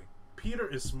also the thing. Peter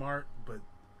is smart, but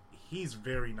he's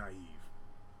very naive.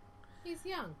 He's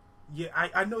young. Yeah,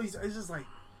 I know it's just like,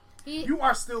 He, you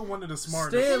are still one of the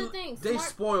smartest. Still, Here's the thing, they smart-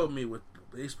 spoiled me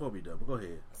though, but go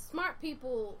ahead. smart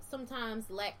people sometimes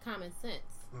lack common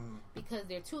sense because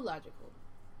they're too logical.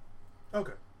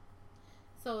 Okay.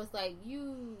 So it's like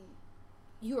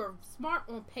you're smart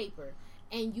on paper,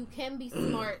 and you can be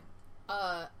smart.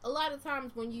 A lot of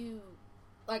times when you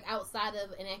like outside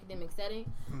of an academic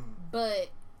setting, but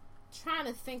trying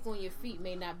to think on your feet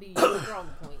may not be your strong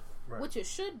point, Right. which it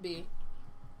should be.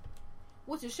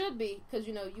 Which it should be because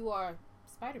you are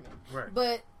Spider-Man. Right.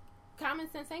 But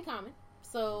common sense ain't common,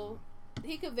 so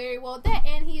he could very well that,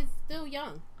 and he's still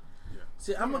young.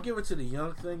 See, I'm gonna give it to the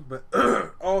young thing, but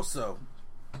also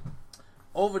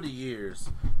over the years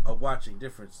of reading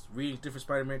different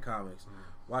Spider-Man comics,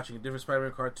 watching different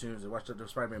Spider-Man cartoons, and watching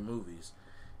different Spider-Man movies,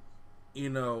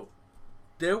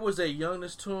 there was a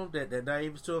youngness to him, that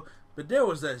naive to him, but there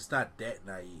was that it's not that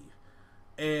naive,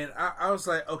 and I was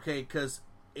like, okay, because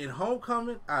in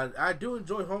Homecoming, I do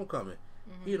enjoy Homecoming.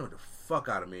 He annoyed the fuck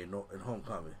out of me in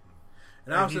Homecoming,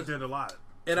 And he did a lot.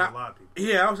 And a lot of people.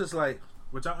 Yeah, I was just like,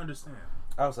 which I understand.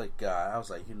 I was like, God,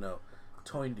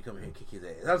 Tony need to come here and kick his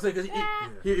ass. I was like, because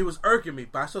he was irking me,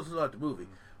 but I still loved the movie.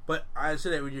 But I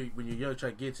said that when you're young,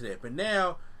 try to get to that. But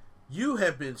now, you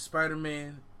have been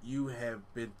Spider-Man. You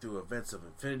have been through events of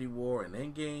Infinity War and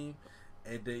Endgame,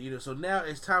 and so now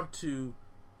it's time to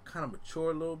kind of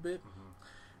mature a little bit.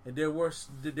 And there were.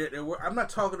 I'm not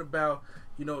talking about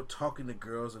talking to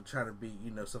girls and trying to be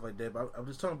stuff like that. But I'm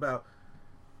just talking about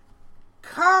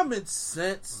common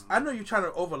sense. I know you're trying to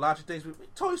overlogic things,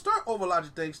 but Tony Stark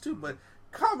overlogic things too. But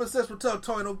common sense will tell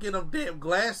Tony don't get them damn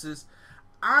glasses.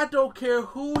 I don't care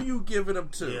who you giving them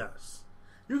to. Yes.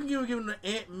 You can give them to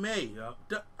Aunt May. Yep.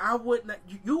 I would not.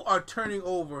 You are turning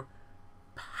over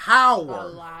power. A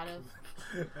lot of.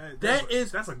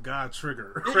 That's a God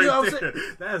trigger You know right what I'm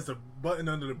there. That is the button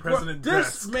under the president's This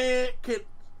desk. man could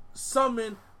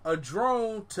summon a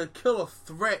drone to kill a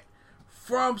threat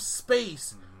from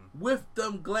space with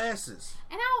them glasses.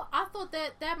 And I thought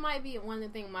that might be one of the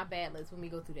things on my bad list when we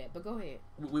go through that. But go ahead.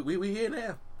 We here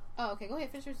now. Oh, okay. Go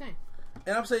ahead. Finish your saying.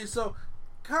 And I'm saying, so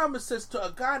common sense to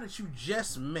a guy that you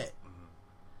just met,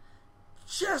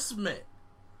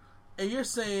 and you're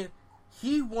saying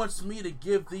he wants me to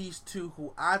give these two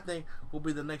who I think will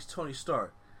be the next Tony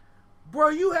Stark. Bro,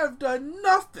 you have done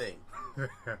nothing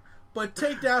but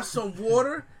take down some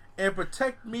water and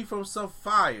protect me from some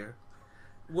fire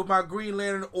with my Green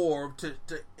Lantern orb to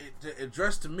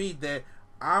address to me that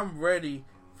I'm ready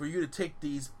for you to take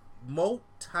these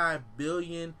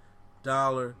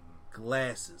multi-billion-dollar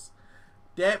glasses.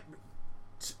 That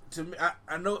to me,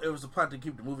 I know it was a plot to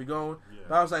keep the movie going,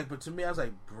 but I was like, bro,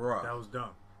 that was dumb.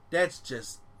 That's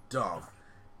just dumb.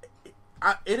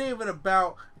 It ain't even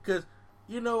about, because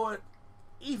you know what?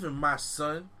 Even my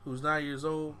son, who's 9 years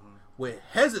old, would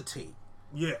hesitate.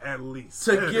 Yeah, at least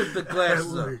to give the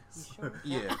glasses up. Sure?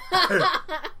 Yeah,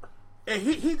 and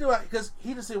he do it because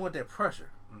he just didn't want that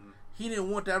pressure. He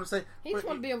didn't want that. I would say he just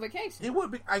want to be on vacation. He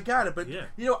would be. I got it, but yeah.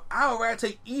 I would rather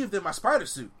take Eve than my spider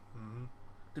suit.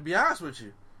 To be honest with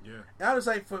you, yeah. And I was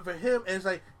like, for him, and it's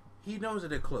like he knows that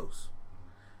they're close.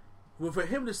 Well, for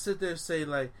him to sit there and say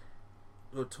like,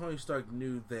 well, Tony Stark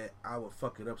knew that I would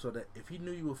fuck it up, so that if he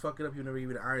knew you would fuck it up, you'd never give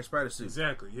me the Iron Spider suit.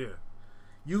 Exactly. Yeah.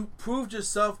 You proved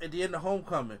yourself at the end of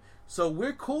Homecoming, so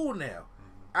we're cool now.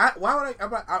 I'm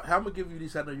gonna give you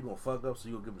these. I know you're gonna fuck up, so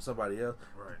you're gonna give me somebody else.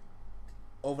 Right.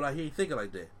 Over like he ain't thinking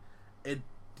like that, and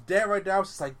that right there, I was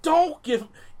just like, don't give him.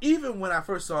 Even when I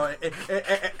first saw it, and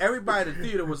everybody in the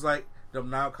theater was like, them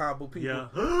non-combo people. Yeah.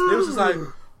 It was just like,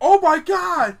 oh my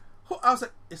god! I was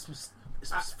like, it's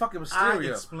fucking Mysterio. I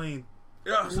explained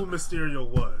who Mysterio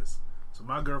was. So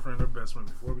my girlfriend and her best friend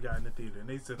before we got in the theater, and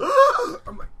they said,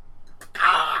 I'm like,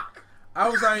 I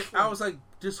was like,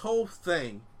 this whole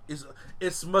thing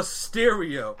it's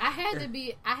Mysterio. I had to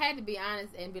be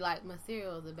honest and be like,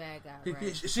 Mysterio is a bad guy.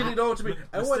 Right? She didn't know it to me.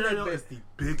 Mysterio is the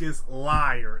biggest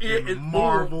liar in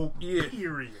Marvel.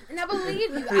 Period. And I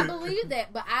believe you. I believe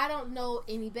that, but I don't know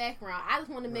any background. I just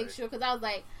want to make sure, because I was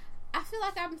like, I feel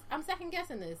like I'm second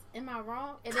guessing this. Am I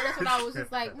wrong? And then that's when I was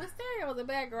just like, Mysterio's a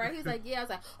bad guy, right? He's like, yeah. I was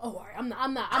like, oh, all right, I'm all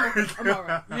right.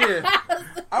 Yeah.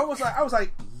 I was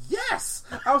like, yes.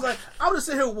 I was just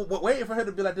sitting here waiting for her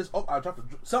to be like this. Oh, I dropped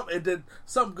something, and then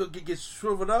something gets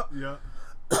shriveled up. Yeah.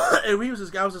 And he was this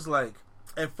guy. I was just like,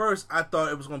 at first I thought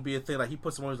it was gonna be a thing. Like he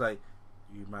put someone who's like,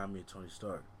 you remind me of Tony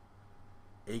Stark.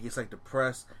 and he gets like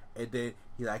depressed, and then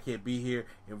he's like, I can't be here,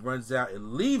 and runs out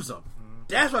and leaves him.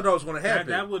 That's what I thought was going to happen.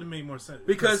 That would have made more sense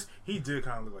because he did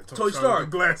kind of look like Tony Stark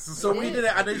with glasses. So when he did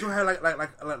that, I know he's gonna have like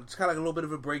kind of like a little bit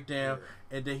of a breakdown,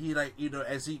 and then he like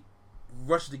as he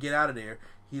rushes to get out of there,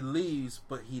 he leaves,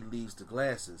 but he leaves the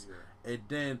glasses, and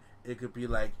then it could be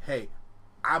like, hey,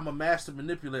 I'm a master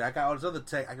manipulator. I got all this other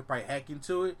tech. I could probably hack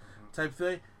into it, type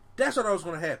thing. That's what I was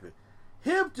going to happen.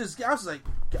 I was like,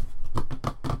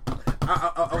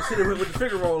 I was sitting with the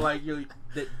finger roll like,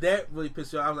 that really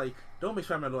pissed me off. I was like, don't make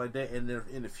Spider-Man look like that. And then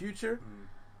in the future,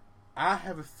 I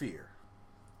have a fear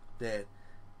that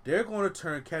they're going to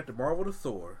turn Captain Marvel to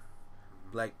Thor,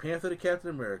 Black Panther to Captain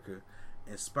America,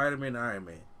 and Spider-Man to Iron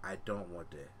Man. I don't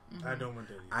want that. I don't want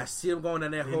that either. I see him going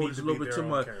down that hole just a little bit too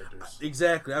much. Characters.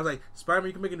 Exactly. I was like, Spider-Man,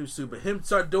 you can make a new suit, but him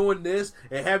start doing this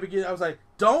and have it. I was like,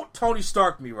 don't Tony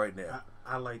Stark me right now.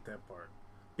 I like that part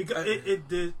because it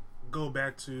did go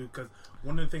back to because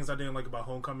one of the things I didn't like about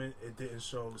Homecoming, it didn't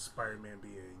show Spider-Man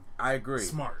being. I agree.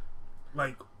 Smart,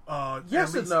 like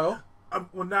yes and no.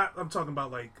 I'm talking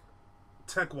about like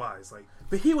tech wise, like.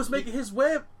 But he was making his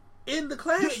web in the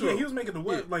classroom. Yeah, he was making the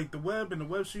web, like the web and the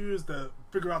web shooters to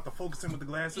figure out the focusing with the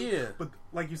glasses. Yeah. But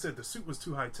like you said, the suit was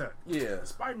too high tech. Yeah.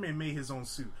 Spider-Man made his own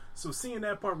suit. So seeing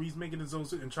that part where he's making his own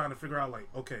suit and trying to figure out like,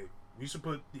 okay, we should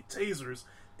put the tasers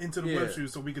into the web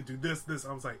shooters so we could do this.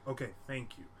 I was like, okay,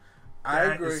 thank you. I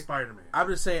agree. Is Spider-Man. I'm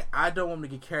just saying I don't want him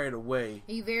to get carried away.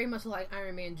 He very much like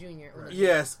Iron Man Jr. Right.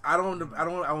 Yes, I want him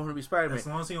to be Spider-Man. As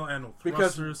long as he don't add no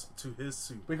thrusters to his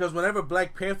suit. Because whenever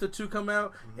Black Panther 2 come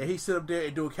out and he sit up there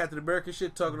and doing Captain America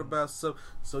shit talking about so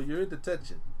you're in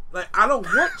detention. Like I don't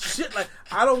want shit like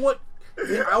I want him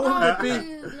to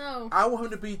be I want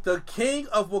him to be the king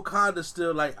of Wakanda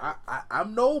still. Like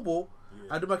I'm noble.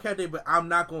 I do my Captain, but I'm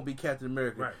not going to be Captain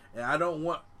America. Right. And I don't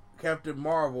want Captain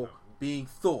Marvel being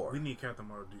Thor. We need Captain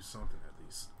Marvel to do something at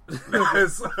least.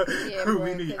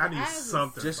 I need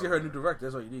something. Just get her new director.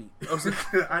 That's all you need.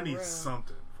 I need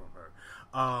something from her.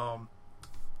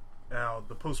 Now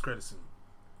the post-credit scene.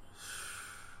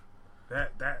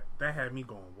 That had me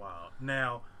going wild.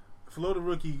 Now, Flo the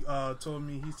Rookie told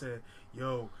me, he said,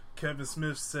 "Yo, Kevin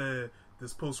Smith said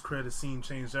this post-credit scene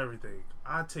changed everything."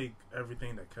 I take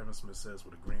everything that Kevin Smith says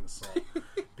with a grain of salt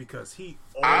because he.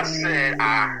 I said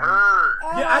I heard.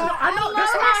 Yeah, I know.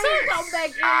 That's what I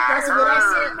said. That's what I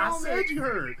said. I said you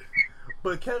heard.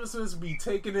 But Kevin Smith be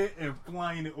taking it and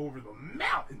flying it over the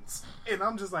mountains, and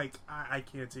I'm just like, I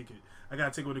can't take it. I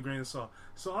gotta take it with a grain of salt.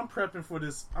 So I'm prepping for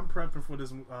this.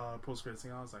 Post-credit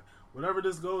scene. I was like, whatever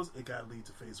this goes, it gotta lead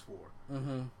to Phase 4.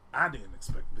 Mm-hmm. I didn't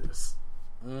expect this.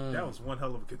 That was one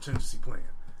hell of a contingency plan.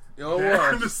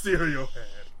 That Mysterio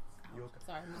had. You okay?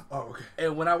 Sorry. Oh, okay.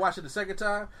 And when I watched it the second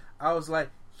time, I was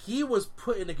like, he was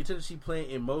putting the contingency plan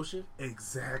in motion.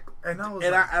 Exactly. And I was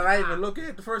I didn't even look at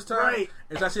it the first time. Right.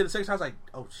 And so I see it the second time, I was like,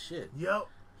 oh shit. Yep.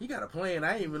 He got a plan.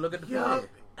 I didn't even look at the plan.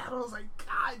 And I was like,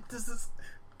 God,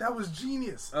 that was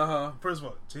genius. Uh-huh. First of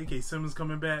all, J.K. Simmons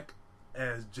coming back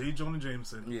as J. Jonah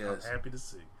Jameson. Yes. I'm happy to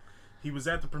see. He was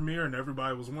at the premiere and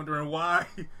everybody was wondering why.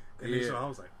 And so I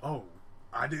was like, oh,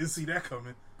 I didn't see that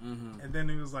coming. Mm-hmm. And then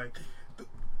he was like,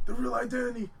 the real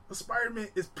identity of Spider-Man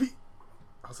is Pete.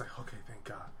 I was like, okay, thank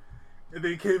God. And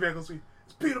then he came back and said,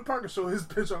 it's Peter Parker showing his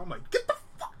picture. I'm like, get the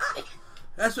fuck out of here.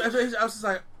 That's I was just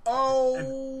like,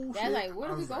 oh. That's like, where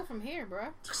do we go from here, bro?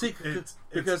 See,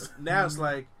 because now it's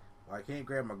like, well, I can't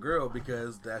grab my girl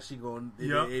because that she going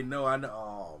to know. I know.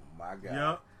 Oh my God.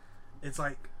 Yep. It's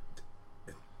like,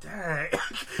 dang,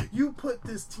 you put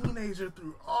this teenager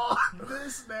through all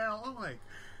this now. I'm like,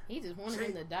 he just wanted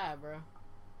him to die, bro.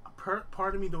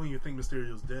 Part of me don't even think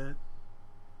Mysterio's dead.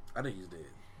 I think he's dead.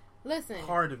 Listen,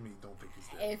 part of me don't think he's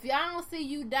dead. If y'all don't see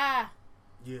you die,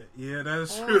 yeah,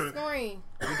 that's on true. Screen,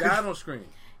 he died on screen.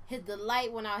 The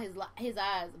light went out his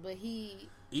eyes, but he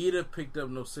Edith picked up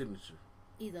no signature.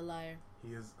 He's a liar.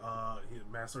 He is a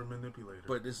master manipulator.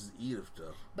 But this is Edith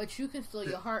though. But you can slow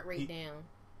your heart rate down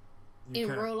in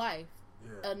real life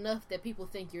enough that people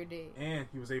think you're dead. And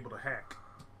he was able to hack,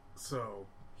 so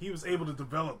he was able to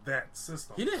develop that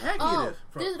system. He didn't hack Edith.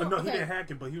 No, he didn't hack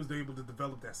it, but he was able to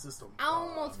develop that system. I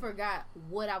almost forgot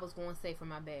what I was going to say for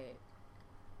my bad.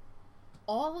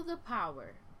 All of the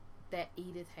power that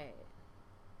Edith had,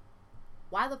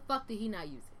 why the fuck did he not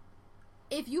use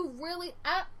it? If you really,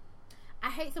 I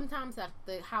hate sometimes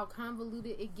how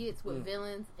convoluted it gets with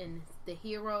villains and the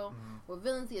hero, where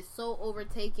villains get so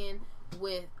overtaken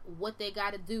with what they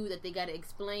got to do that they got to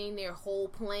explain their whole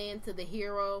plan to the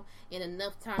hero in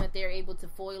enough time that they're able to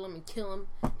foil him and kill him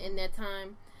in that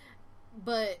time.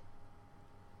 But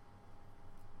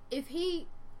if he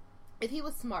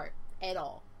was smart at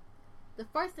all, the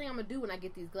first thing I'm gonna do when I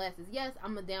get these glasses, yes,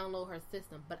 I'm gonna download her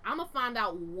system, but I'm gonna find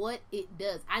out what it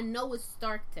does. I know it's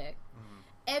Stark Tech.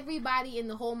 Everybody in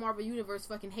the whole Marvel universe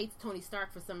fucking hates Tony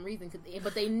Stark for some reason,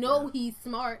 but they know he's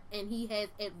smart and he has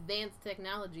advanced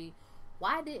technology.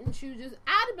 Why didn't you just?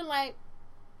 I'd have been like,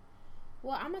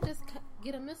 well, I'm gonna just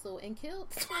get a missile and kill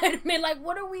Spider-Man. Like,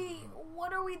 what are we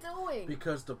doing?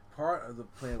 Because the part of the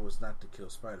plan was not to kill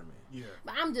Spider-Man. Yeah.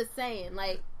 But I'm just saying,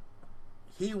 like,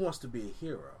 he wants to be a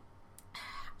hero.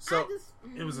 So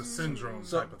it was a syndrome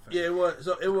type of thing. Yeah, it was.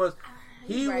 So it was.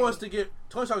 He right. wants to get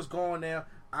Tony Stark's going now.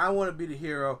 I want to be the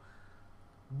hero,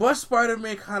 but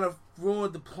Spider-Man kind of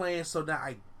ruined the plan. So now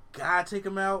I gotta take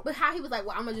him out. But how he was like,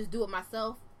 well, I'm gonna just do it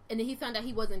myself. And then he found out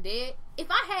he wasn't dead. If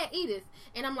I had Edith,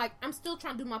 and I'm like, I'm still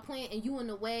trying to do my plan, and you in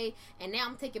the way, and now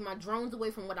I'm taking my drones away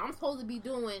from what I'm supposed to be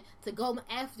doing to go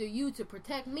after you to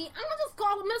protect me, I'm gonna just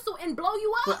call a missile and blow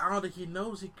you up. But I don't think he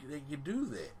knows he can do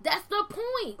that. That's the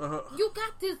point. You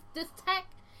got this tech,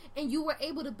 and you were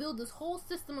able to build this whole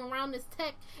system around this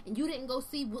tech, and you didn't go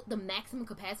see what the maximum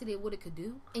capacity of what it could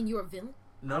do, and you're a villain.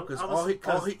 No, because he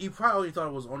probably only thought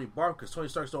it was only Barb because Tony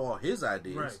Stark stole all his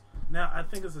ideas. Right. Now, I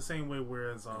think it's the same way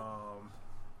whereas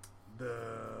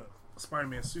the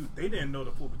Spider-Man suit, they didn't know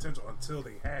the full potential until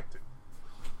they hacked it.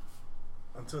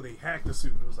 Until they hacked the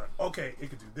suit. It was like, okay, it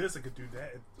could do this, it could do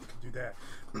that, it could do that.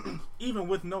 Even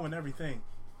with knowing everything,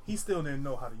 he still didn't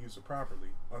know how to use it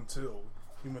properly until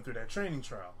he went through that training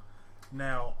trial.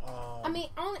 Now,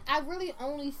 I really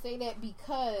only say that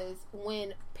because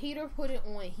when Peter put it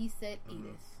on, he said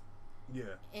Edith.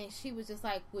 Yeah. And she was just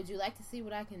like, would you like to see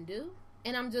what I can do?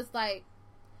 And I'm just like,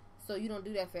 so you don't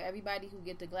do that for everybody who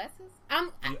get the glasses?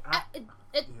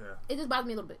 It just bothers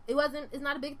me a little bit. It's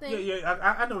not a big thing. Yeah,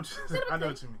 I know what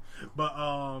you mean. But,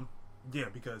 yeah,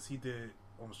 because he did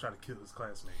almost try to kill his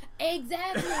classmate.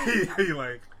 Exactly.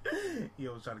 he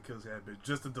almost tried to kill his classmate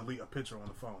just to delete a picture on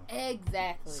the phone.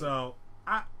 Exactly. So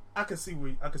I can see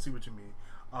what you mean.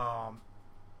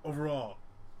 Overall,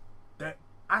 that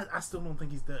I still don't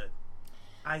think he's dead.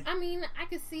 I mean, I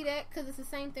could see that because it's the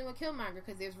same thing with Killmonger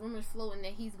because there's rumors floating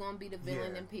that he's going to be the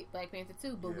villain in Black Panther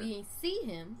 2, but we ain't see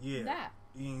him die.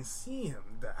 You ain't see him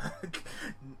die.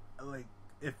 Like,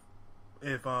 if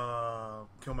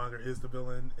Killmonger is the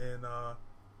villain in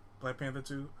Black Panther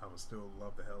 2, I would still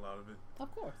love the hell out of it.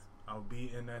 Of course. I'll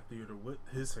be in that theater with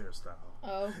his hairstyle.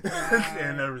 Oh,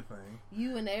 and everything.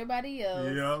 You and everybody else.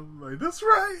 Yeah, I'm like, that's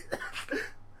right.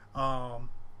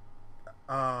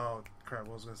 Crap,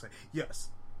 what was I going to say? Yes,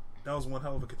 that was one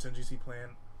hell of a contingency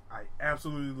plan. I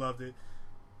absolutely loved it.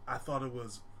 I thought it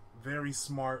was very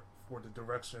smart for the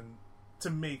direction to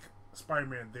make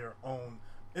Spider-Man their own,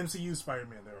 MCU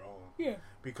Spider-Man their own. Yeah.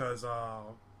 Because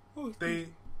with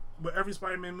every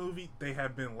Spider-Man movie, they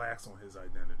have been lax on his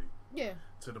identity. Yeah.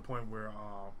 To the point where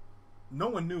no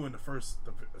one knew in the first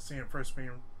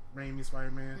Raimi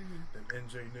Spider-Man, then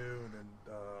MJ knew, and then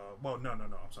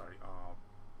I'm sorry,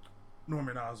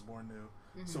 Norman Osborn knew.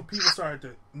 So people started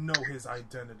to know his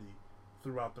identity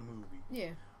throughout the movie.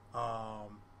 Yeah.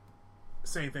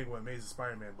 Same thing with Amazing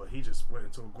Spider-Man, but he just went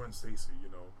into a Gwen Stacy,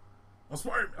 on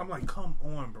Spider-Man. I'm like, come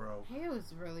on, bro. He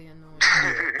was really annoying.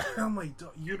 Yeah. I'm like,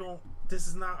 you don't. This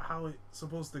is not how it's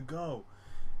supposed to go.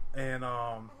 And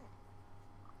and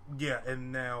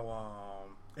now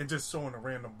and just showing a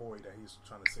random boy that he's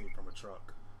trying to save from a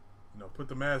truck. Put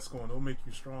the mask on; it'll make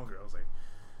you stronger. I was like,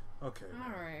 okay,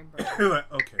 all right, bro.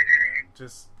 Like, okay, man,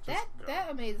 just that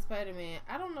Amazing Spider-Man.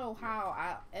 I don't know how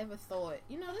I ever thought.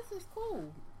 This is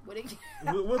cool.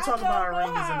 We'll talk about our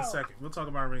rankings in a second.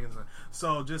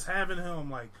 So just having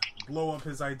him blow up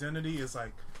his identity is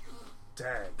like,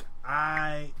 dag.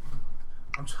 I'm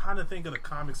trying to think of the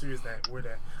comic series I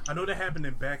know that happened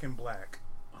in Back in Black.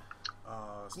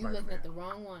 You looking at the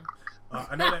wrong one.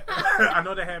 I know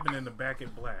that happened in the Back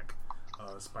in Black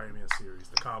Spider-Man series,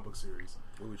 the comic book series.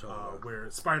 What are we talking about?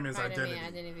 Where Spider-Man's identity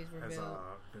has been revealed.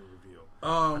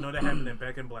 I know that happened in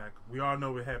Back in Black. We all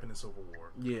know it happened in Civil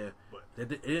War. Yeah, but it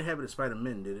didn't happen to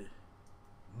Spider-Man, did it?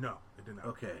 No, it did not.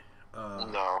 Okay.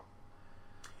 No.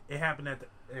 It happened at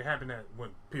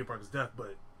when Peter Parker's death,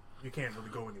 but you can't really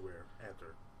go anywhere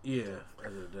after. Yeah,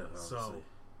 after the death. So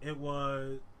it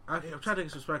was. I'm trying to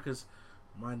get some respect because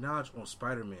my knowledge on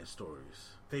Spider-Man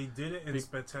stories. They did it in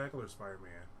Spectacular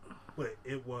Spider-Man, but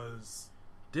it was.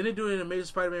 Didn't they do it in Amazing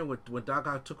Spider-Man when Doc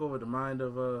Ock took over the mind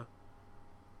of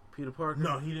Peter Parker?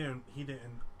 No, he didn't.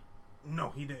 No,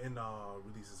 he didn't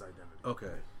release his identity.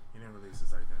 Okay, he didn't release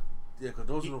his identity. Yeah,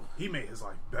 because he made his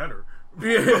life better.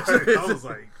 Yeah, I was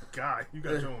like, God, you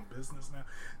got your own business now.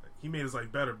 He made his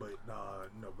life better, but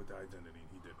no, with the identity,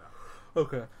 he did not.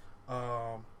 Okay.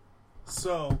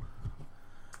 So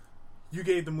You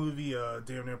gave the movie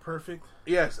damn near perfect.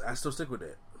 Yes, I still stick with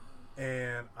that.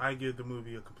 And I give the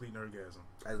movie a complete orgasm.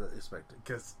 As I expected.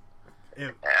 Because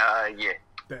yeah.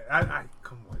 I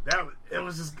come on. It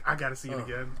was just, I gotta see it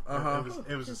again. Uh-huh.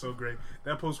 It was just so great.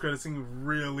 That post-credit scene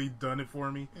really done it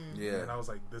for me. Yeah. And I was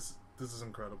like, this is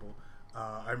incredible.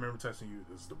 I remember texting you,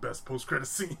 this is the best post-credit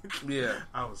scene. Yeah.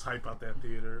 I was hype out that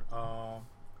theater.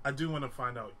 I do want to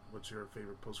find out what your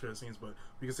favorite post-credit scenes, but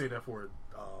we can say that for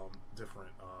a different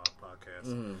podcast.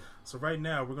 Mm-hmm. So right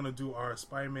now, we're going to do our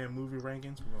Spider-Man movie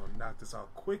rankings. We're going to knock this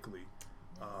out quickly.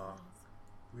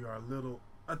 We are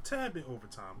a tad bit over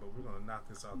time, but we're going to knock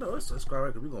this out. No, it's quite right,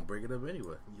 because we're going to break it up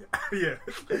anyway. Yeah.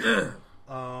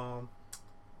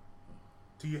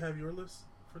 Do you have your list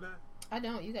for that? I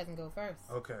don't. You guys can go first.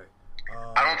 Okay.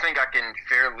 I don't think I can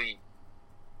fairly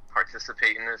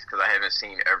participate in this because I haven't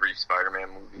seen every Spider-Man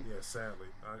movie. Yeah, sadly.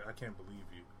 I can't believe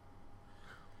you.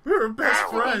 We were best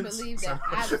friends. I can't believe that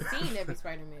I've seen every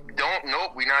Spider-Man movie.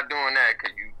 Nope, we're not doing that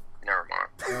because you... Never mind.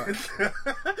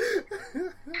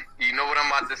 You know what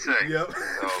I'm about to say. Yep.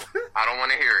 So, I don't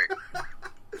want to hear it.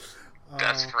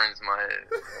 Best friends, my head.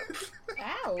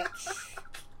 Ouch.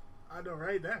 I know,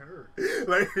 right? That hurt.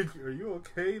 Like, are you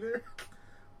okay there?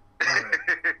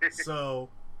 Alright. So,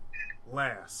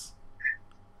 last.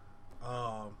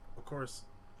 Of course.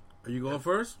 Are you going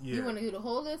first? Yeah. You want to do the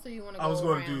whole list, or you want to go I was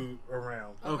going to around? do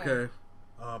around. Okay.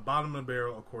 Bottom of the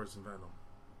barrel, of course, Venom.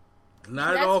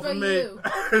 Not at all for me.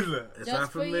 It's Just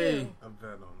not for me. you. A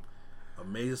Venom.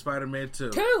 Amazing Spider-Man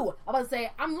 2. I'm about to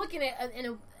say, I'm looking at,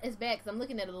 and it's bad because I'm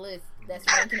looking at a list that's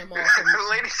ranking them all for me.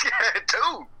 Lady Scared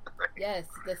 2. Yes,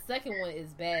 the second one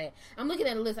is bad. I'm looking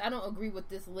at a list. I don't agree with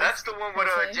this list. That's the one with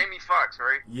per se. Jamie Foxx,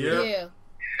 right? Yeah. Yeah.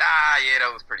 Yeah,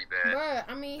 that was pretty bad. Bruh,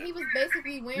 I mean, he was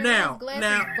basically wearing Now- his glasses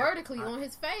now- vertically on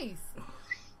his face.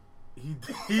 He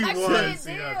I was.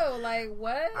 can't Yeah. deal. Like,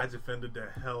 what? I defended the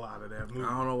hell out of that movie. I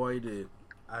don't know why you did.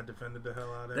 I defended the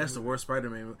hell out of that That's the movie. worst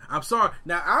Spider-Man movie. I'm sorry.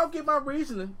 Now, I'll give my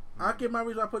reasoning. I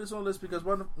put this on the list because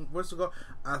once ago,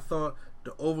 I thought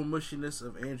the over mushiness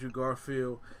of Andrew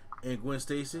Garfield and Gwen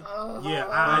Stacy. Oh. Yeah,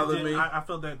 I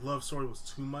felt that love story was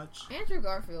too much. Andrew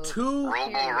Garfield. Two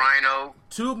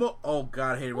more. Oh,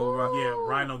 God, I hate Robo Rhino. Yeah,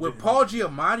 Rhino. With didn't- Paul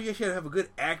Giamatti, you should have a good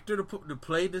actor to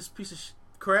play this piece of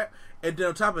crap. And then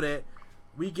on top of that,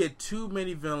 we get too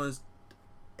many villains,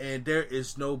 and there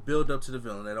is no build up to the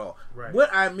villain at all. Right. What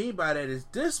I mean by that is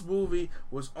this movie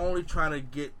was only trying to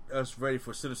get us ready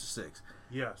for Sinister Six.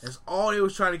 Yes. That's all they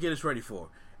was trying to get us ready for.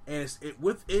 And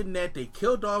within that, they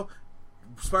killed off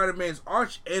Spider-Man's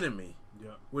arch enemy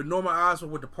Yeah. with Norman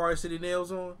Osborn with the Party City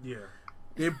nails on. Yeah.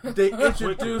 They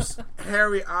introduced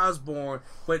Harry Osborn,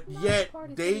 but yet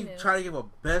Party they City nails. try to give a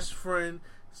best friend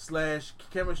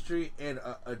 / chemistry and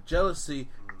a jealousy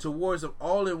towards them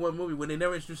all in one movie when they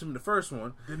never introduced him in the first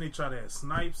one. Then they try to add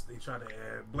Snipes. They try to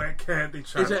add Black Cat. They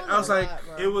tried. I was like,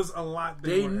 it was a lot.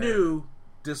 they were knew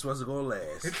this wasn't going to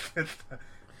last.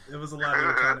 It was a lot they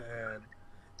were trying to add.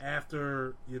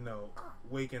 After,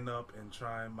 waking up and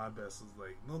trying my best, is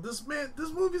like, no, this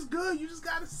movie's good. You just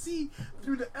gotta see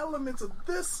through the elements of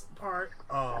this part.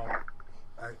 I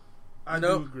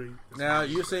do agree. Now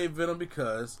you say Venom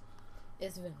because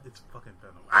It's Venom. It's fucking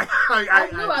Venom. I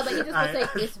knew. I was like, you just gonna say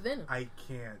it's Venom. I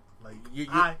can't. Like, You-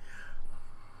 I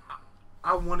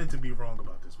wanted to be wrong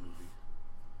about this movie.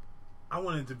 I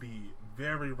wanted to be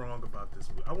very wrong about this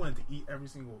movie. I wanted to eat every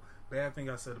single bad thing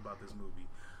I said about this movie.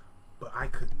 But I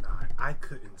could not. I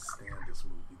couldn't stand this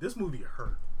movie. This movie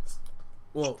hurts.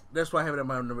 well, that's why I have it at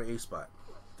my number 8 spot.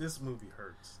 This movie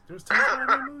hurts. There's 10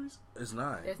 Spider-Man movies? It's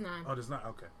 9. There's 9. Oh, there's not?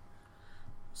 Okay.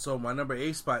 So my number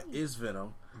 8 spot is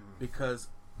Venom because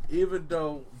even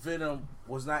though Venom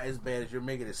was not as bad as you're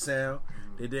making it sound,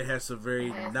 they did have some very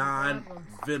Has some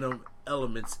non-Venom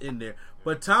elements in there.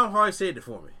 But Tom Hardy saved it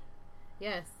for me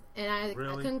Yes, and I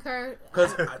Really? concur.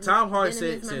 because Tom Hardy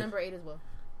Venom is my said number 8 as well.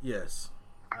 yes.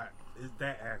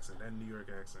 That accent, that New York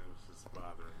accent was just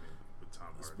bothering me with Tom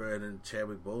It's Hardy. better than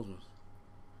Chadwick Boseman's.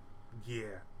 Yeah.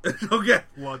 okay.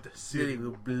 Well, the city City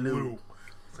was blue. blue.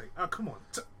 It's like, oh, come on.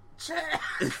 Chad.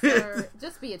 Or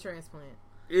just be a transplant.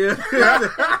 Yeah.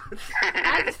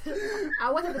 I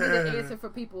wanted to be the answer for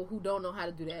people who don't know how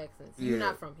to do the accents. You're Yeah.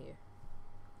 not from here.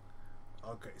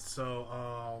 Okay, so,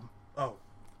 what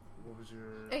was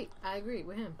your... 8. I agree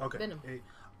with him. Okay. Venom. 8.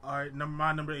 All right,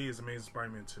 my number 8 is Amazing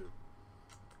Spider-Man 2.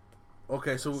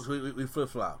 Okay, so we flip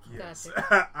flopped. Yes.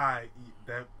 Gotcha.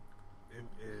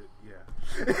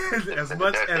 Yeah. As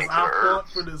much as I fought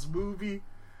for this movie,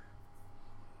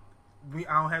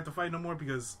 I don't have to fight no more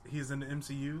because he's in the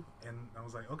MCU, and I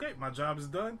was like, okay, my job is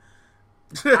done.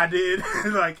 I did.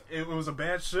 Like, it was a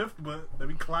bad shift, but let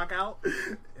me clock out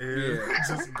and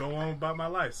just go on about my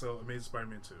life. So, Amazing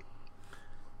Spider-Man 2.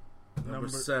 Number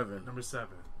 7. Number 7.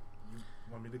 You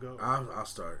want me to go? I'll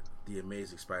start. The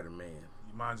Amazing Spider-Man.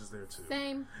 Mine's is there too.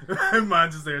 Same.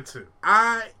 Mine's is there too.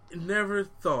 I never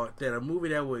thought that a movie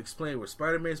that would explain where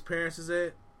Spider-Man's parents is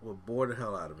at would bore the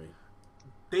hell out of me.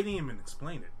 They didn't even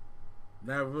explain it.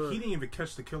 Never. He didn't even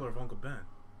catch the killer of Uncle Ben.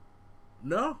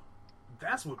 No.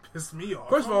 That's what pissed me off.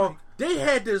 First of all, they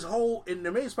had this whole in the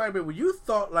Amazing Spider-Man where you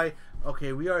thought like,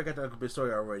 okay, we already got the Uncle Ben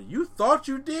story already. You thought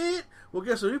you did? Well,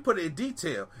 guess what? We put it in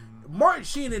detail. Martin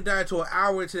Sheen didn't die until an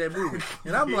hour into that movie,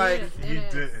 and I'm like, he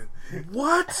didn't.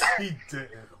 What? He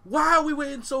didn't. Why are we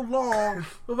waiting so long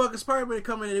for fucking Spider-Man to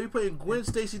come in and we putting Gwen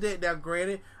Stacy dead? Now,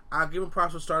 granted, I'll give him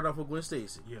props for starting off with Gwen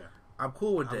Stacy. Yeah, I'm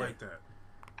cool with that. I like that.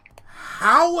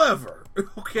 However,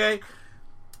 okay,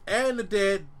 and the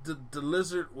Dead, the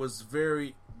lizard was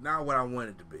very not what I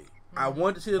wanted to be. I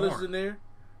wanted to see the lizard in there,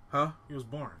 huh? He was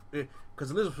boring because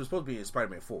the lizard was supposed to be in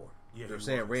Spider-Man 4. Yeah, they're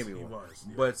saying Raimi was. was.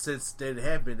 Yeah. But since that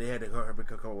happened, they had to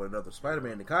come up with another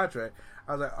Spider-Man in the contract.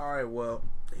 I was like, all right, well,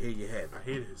 here you have it. I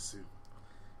hated his suit.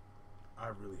 I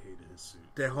really hated his suit.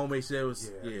 That homemade suit was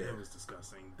it was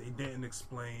disgusting. They didn't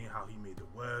explain how he made the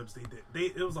webs.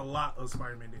 It was a lot of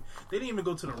Spider-Man. They didn't even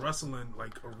go to the wrestling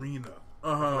arena.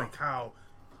 Like how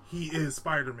he is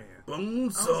Spider-Man.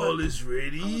 Bonesaw is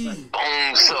ready.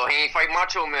 Bonesaw, he ain't fight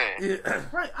Macho Man. Yeah.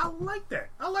 Right, I like that.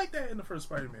 I like that in the first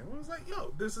Spider-Man. It was like,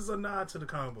 yo, this is a nod to the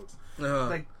comic books.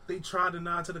 Like, they tried to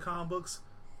nod to the comic books,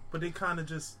 but they kind of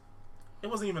just... It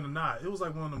wasn't even a nod. It was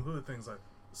like one of them hood things like,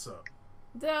 what's up?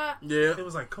 Yeah. It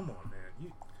was like, come on,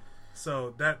 man.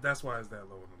 So that's why it's that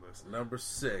low on the list. Number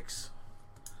 6.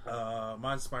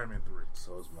 Mine's Spider-Man 3.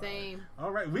 So is mine. Same.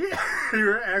 All right,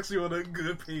 we're actually on a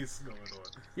good pace going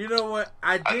on. You know what?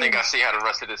 I think I see how the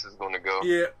rest of this is going to go.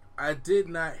 Yeah, I did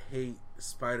not hate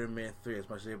Spider-Man 3 as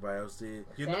much as everybody else did.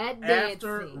 You know,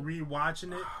 after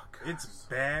rewatching it, it's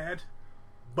bad.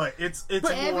 But it's but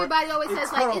more, everybody always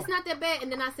says like it's not that bad,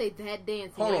 and then I say that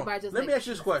dancing. Everybody just let me ask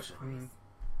you this question: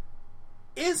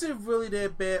 Is it really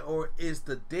that bad, or is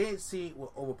the dance scene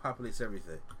what overpopulates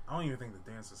everything? I don't even think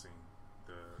the dancing scene.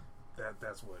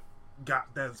 That's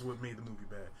what made the movie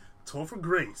bad. Topher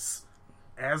Grace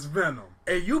as Venom,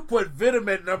 and you put Venom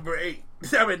at number 8.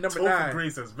 I mean number 9. Topher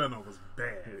Grace as Venom was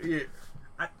bad.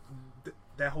 Yeah,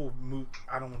 that whole movie.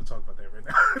 I don't want to talk about that right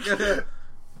now.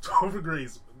 Topher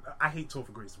Grace. I hate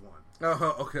Topher Grace 1.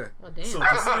 Okay. Oh, damn.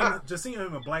 So just seeing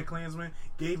him in Black Klansman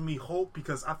gave me hope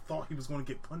because I thought he was going to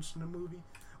get punched in the movie,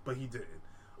 but he didn't.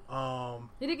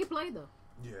 He didn't get played though.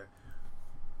 Yeah,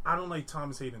 I don't like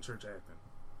Thomas Hayden Church acting.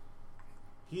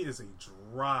 He is a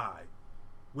dry,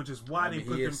 which is why they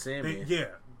put him. Sandman. Yeah,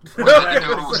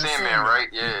 Sandman, right?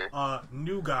 Yeah.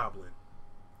 New Goblin.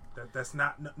 That's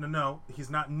not no. He's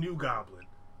not New Goblin.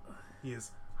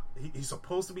 He's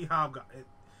supposed to be Hobgoblin.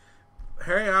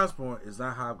 Harry Osborn is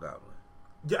not Hobgoblin.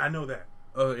 Yeah, I know that.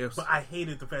 Oh, yes. But I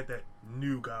hated the fact that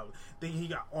New Goblin. Then he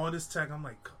got all this tech. I'm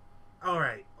like, all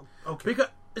right, okay. Because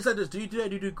it's like this. Do you do that?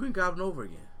 Do you do Green Goblin over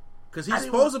again? Because he's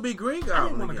supposed to be Green Goblin. I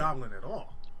didn't want a Goblin at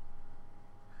all.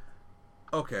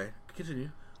 Okay, continue.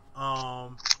 The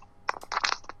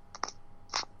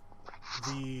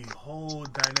whole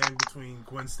dynamic between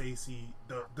Gwen Stacy,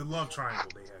 the love triangle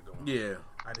they had going. Yeah,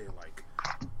 I didn't like.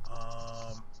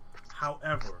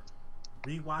 However,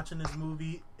 rewatching this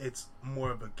movie, it's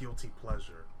more of a guilty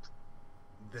pleasure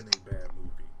than a bad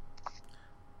movie.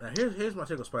 Now here's my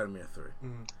take on Spider-Man 3.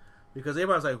 Mm-hmm. Because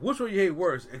everybody's like, which one you hate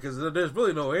worse? Because there's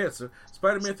really no answer.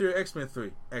 Spider-Man 3 or X-Men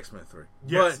 3? X-Men 3.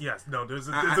 Yes. No, there's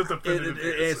a definitive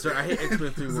answer. I hate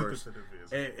X-Men 3 worse.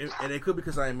 And it could be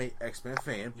because I am an X-Men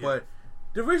fan. Yeah. But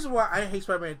the reason why I hate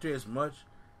Spider-Man 3 as much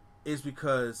is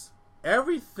because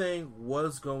everything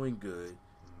was going good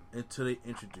until they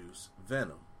introduced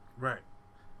Venom. Right.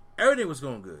 Everything was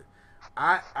going good.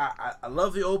 I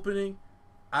love the opening.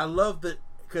 I love the...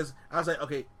 Because I was like,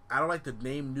 okay... I don't like the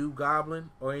name New Goblin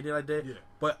or anything like that. Yeah.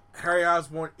 But Harry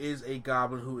Osborn is a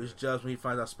goblin who is judged when he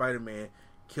finds out Spider-Man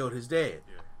killed his dad.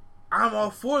 Yeah. I'm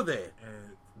all for that.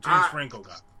 And James Franco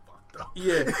got fucked up.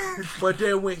 Yeah. But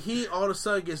then when he all of a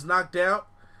sudden gets knocked out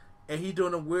and he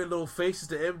doing them weird little faces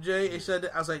to MJ and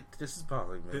shit, I was like, this is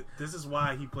bothering me. This is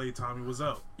why he played Tommy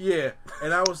Wiseau. Yeah.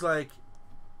 And I was like,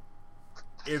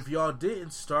 if y'all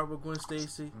didn't start with Gwen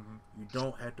Stacy, you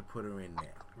don't have to put her in now.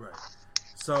 Right.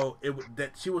 So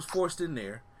that she was forced in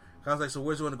there. I was like, so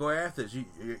where's it going to go after this?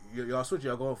 Y'all switch.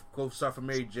 Y'all go start from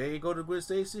Mary J and go to Gwen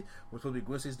Stacy. We're supposed to be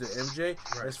Gwen Stacy to MJ.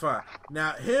 Right. That's fine.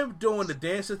 Now him doing the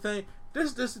dancing thing.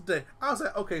 This is the thing. I was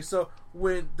like, okay, so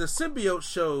when the symbiote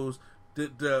shows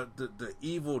the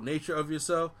evil nature of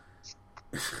yourself,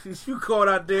 you going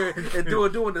out there and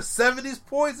doing the 70s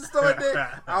points and stuff like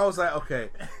that. I was like, okay,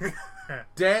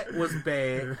 that was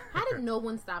bad. How did no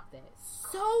one stop that?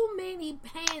 So many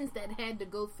pans that had to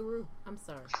go through. I'm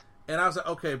sorry. And I was like,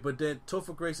 okay, but then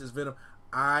Topher Grace is Venom.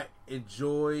 I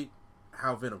enjoyed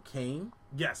how Venom came.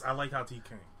 Yes, I like how he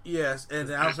came. Yes,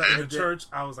 and I was like, in the church,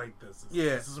 I was like, this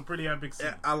is a pretty epic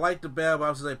scene. I liked the bad, but I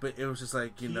was like, but it was just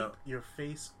like, Keep your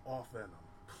face off Venom.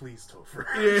 Please, Topher.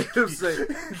 Yeah, I'm saying.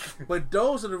 But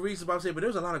those are the reasons why I'm saying, but there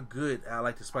was a lot of good I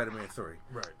liked the Spider-Man 3.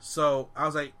 Right. So I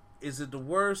was like, is it the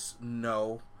worst?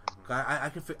 No. I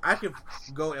can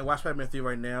go and watch Spider-Man 3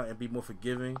 right now and be more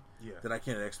forgiving than I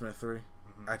can at X-Men 3.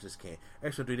 Mm-hmm. I just can't.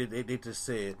 X-Men 3, they just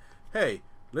said, hey,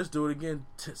 let's do it again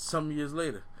some years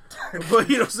later. But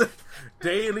you know what I'm saying?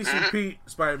 They at least repeat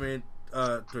Spider-Man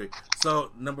 3.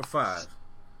 So, number 5.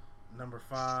 Number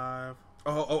 5.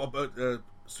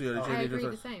 So I agree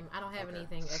the same. I don't have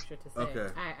anything extra to say.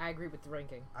 Okay. I agree with the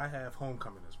ranking. I have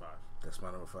Homecoming as 5. That's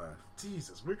my number 5.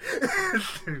 Jesus, we're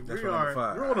number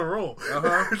 5. We're on a roll.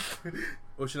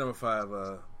 What's your number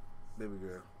 5, baby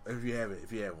girl? If you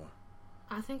have one.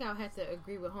 I think I'll have to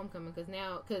agree with Homecoming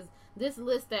because this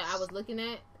list that I was looking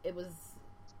at, it was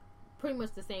pretty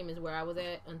much the same as where I was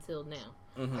at until now.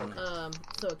 Mm-hmm.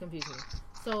 So it confused me.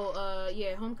 So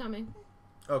Homecoming.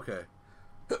 Okay.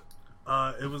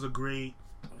 It was a great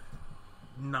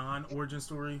non-origin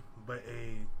story, but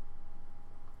a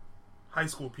high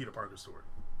school Peter Parker story.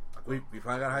 We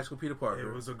finally got High School Peter Parker.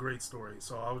 It was a great story.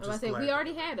 So I was just glad we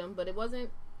already had him, but it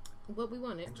wasn't what we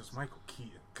wanted. And just Michael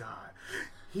Keaton, God,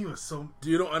 he was so.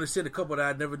 You don't understand the couple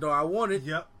that I never know I wanted.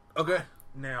 Yep. Okay.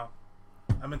 Now,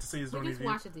 I meant to say this. We just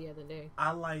watched it the other day.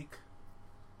 I like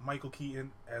Michael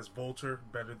Keaton as Vulture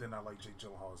better than I like Jake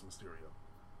Gyllenhaal as Mysterio.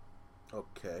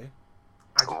 Okay.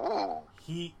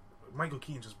 Michael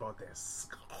Keaton just brought that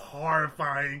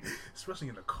horrifying, especially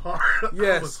in the car.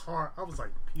 Yes. I was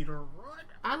like, Peter, run.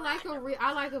 I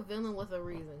like a villain with a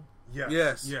reason.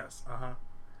 Yes.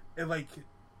 And like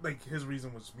his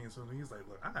reason was being so. He's like,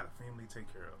 look, I got a family to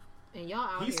take care of. And y'all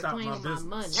out here playing with my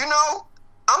money. You know,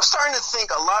 I'm starting to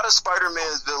think a lot of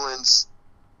Spider-Man's villains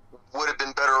would have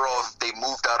been better off if they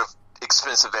moved out of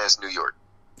expensive ass New York.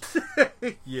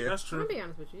 Yeah, that's true. I'll be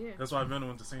honest with you. Yeah. That's why Venom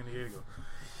went to San Diego.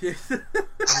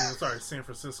 San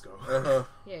Francisco.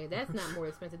 Yeah, that's not more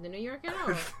expensive than New York at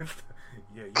all.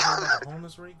 Yeah, you know the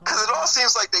homeless rate? Because it all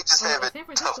seems like they just have it San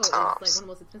Francisco tough times. is like one of the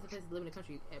most expensive places to live in the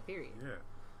country, period.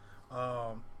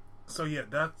 Yeah. So yeah,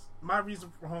 that's my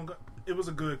reason for Homecoming. It was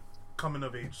a good coming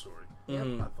of age story.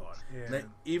 Mm-hmm. I thought. And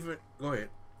go ahead.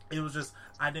 It was just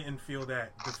I didn't feel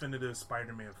that definitive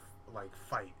Spider-Man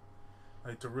fight,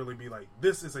 like to really be like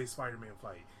this is a Spider-Man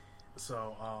fight.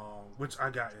 So, which I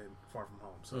got in Far From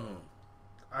Home. So,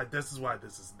 this is why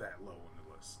this is that low on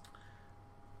the list.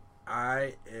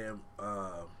 I am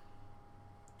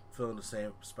feeling the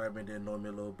same. Spider-Man didn't know me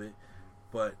a little bit,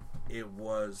 but it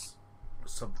was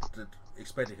something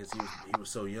expected because he was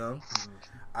so young. Mm-hmm.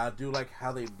 I do like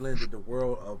how they blended the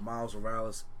world of Miles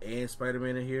Morales and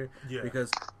Spider-Man in here. Yeah.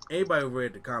 Because anybody who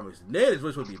read the comics, Ned is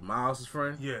supposed to be Miles'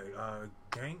 friend. Yeah,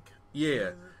 Gank.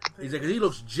 Yeah, because he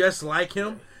looks just like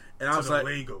him. And I was like,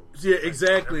 Legos. Yeah,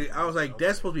 exactly. I was like,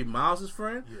 that's supposed to be Miles'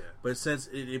 friend. Yeah. But since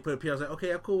it put a P, I was like,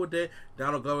 okay, I'm cool with that.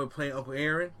 Donald Glover playing Uncle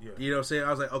Aaron. Yeah. You know what I'm saying? I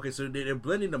was like, okay, so they're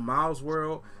blending the Miles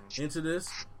world into this.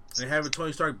 And having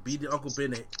Tony Stark beat Uncle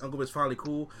Ben. Uncle Ben's finally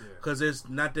cool. Because there's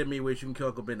not that many ways you can kill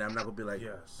Uncle Ben. I'm not going to be like,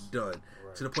 done.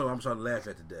 Right. To the point where I'm starting to laugh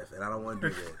at to death. And I don't want to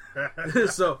do that.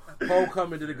 So,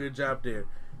 Homecoming did a good job there.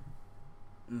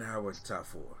 Now we're at the top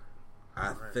 4.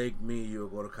 I think me and you are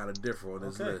going to kind of differ on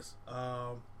this list.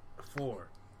 4.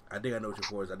 I think I know what your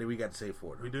 4 is. I think we got to say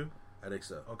 4. Though. We do? I think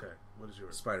so. Okay. What is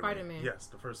yours? Spider-Man. Yes,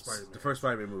 the first Spider-Man. The first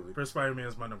Spider-Man movie. First Spider-Man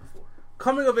is my number 4.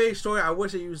 Coming of age story. I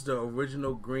wish I used the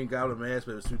original Green Goblin mask,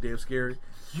 but it was too damn scary.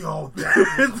 Yo,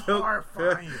 that was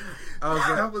horrifying.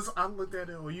 I looked at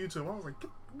it on YouTube. I was like,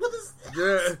 what is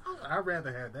this? I'd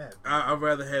rather have that. I'd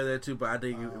rather have that too, but I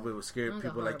think it would scare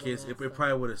people like kids. It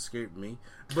probably would have scared me.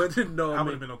 But no, I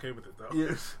would have been okay with it though.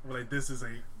 Yes. Like, this is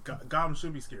Goblin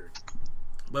should be scary.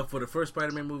 But for the first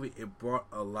Spider-Man movie, it brought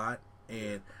a lot,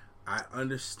 and I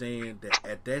understand that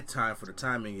at that time, for the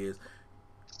timing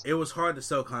it was hard to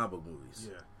sell comic book movies.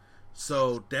 Yeah.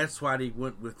 So that's why they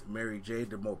went with Mary J,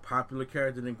 the more popular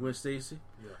character than Gwen Stacy.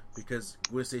 Yeah. Because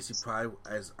Gwen Stacy probably,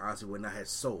 as honestly, would not have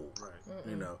sold. Right.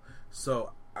 You know.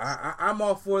 So I'm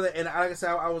all for that, and like I said,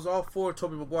 I was all for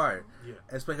Tobey Maguire. Yeah.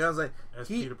 Especially, I was like,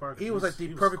 Peter Parker. He was like the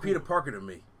perfect Peter Parker to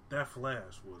me. That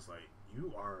Flash was like,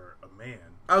 you are a man.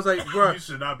 I was like, bro, you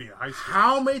should not be in high school.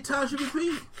 How many times you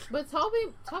repeat? But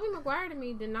Tobey Maguire to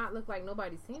me did not look like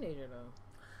nobody's teenager though.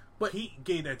 But he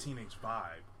gave that teenage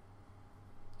vibe.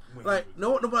 Like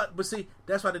no, but see,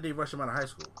 that's why they did rush him out of high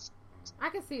school. I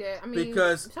can see that. I mean,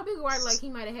 because some people are like he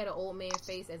might have had an old man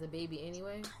face as a baby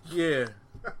anyway. Yeah.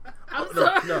 I'm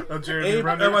sorry. No, Jeremy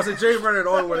Renner. I said Jerry Renner, the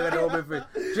only one that got the old man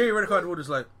face. Jerry Renner caught the wood is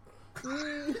like.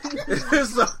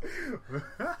 So,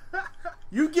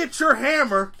 you get your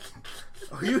hammer,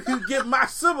 or you get my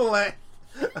Similac.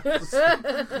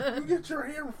 You get your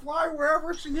hammer, fly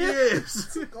wherever she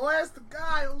is. Go ask the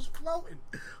guy who's floating.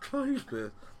 Oh, he's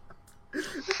pissed.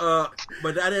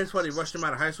 But that's why they rushed him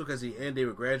out of high school because they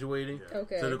were graduating. Yeah.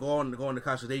 Okay. So to go on to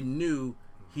college, they knew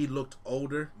he looked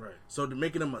older. Right. So to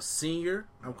making him a senior,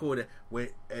 I'm cool with that. When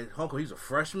at Homecoming, he's a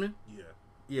freshman. Yeah.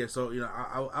 Yeah. So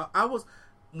I was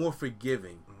more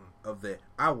forgiving of that.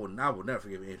 I will never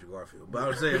forgive Andrew Garfield. But I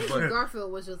was saying, Andrew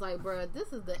Garfield was just like, bro,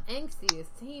 this is the angstiest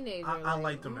teenager. I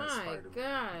liked him as Spider-Man. My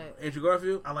God. Andrew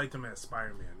Garfield. I liked him as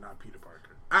Spider-Man, not Peter Parker.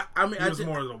 I mean, he was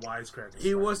more of the wisecracking.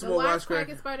 He was the more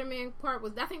wisecracking Spider-Man part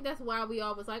was. I think that's why we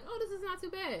all was like, "Oh, this is not too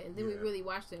bad," and then we really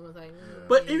watched it and was like,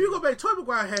 But if you go back, Tobey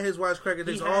Maguire had his wisecracking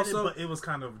things also, but it was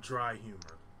kind of dry humor.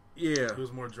 Yeah, it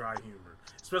was more dry humor,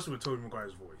 especially with Tobey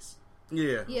Maguire's voice.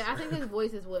 Yeah, I think his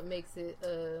voice is what makes it.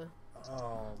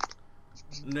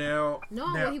 Now,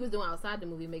 what he was doing outside the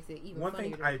movie makes it even one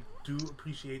funnier. Thing I do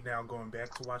appreciate now going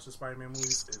back to watch the Spider-Man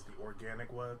movies is the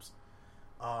organic webs.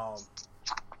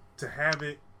 To have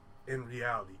it in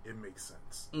reality, it makes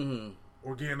sense. Mm-hmm.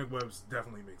 Organic webs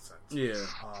definitely make sense. Yeah.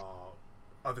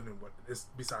 Other than what it's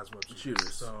besides web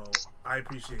shooters. So I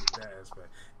appreciate that aspect,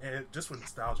 and just for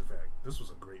nostalgia fact, this was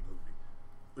a great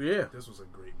movie. Yeah, this was a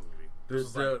great movie.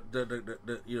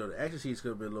 The action scenes could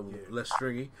have been a little less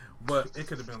stringy, but it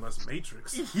could have been less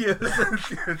Matrix. Yeah,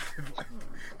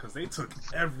 because they took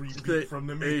every beat from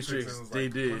the Matrix and was they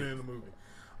like, did. Put it in the movie.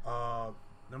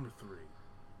 Number 3,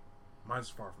 mine's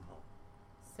Far From Home.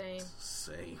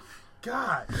 Same.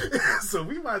 God, so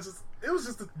we might just. It was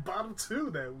just the bottom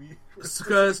 2 that we.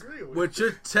 Because what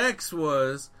your text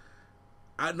was.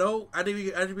 I know. I think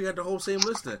we got the whole same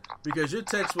list then. Because your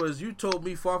text was, you told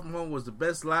me Far From Home was the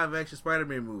best live-action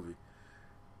Spider-Man movie.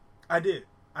 I did.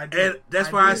 And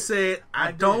that's why I said,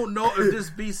 I don't know if this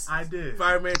beats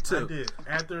Spider-Man 2. I did.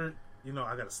 After, I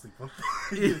got to sleep on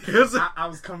things. I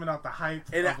was coming out the hype.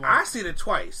 And I seen it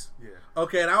twice. Yeah.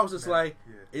 Okay, and I was just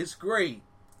it's great.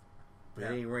 But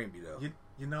it ain't rain me, though.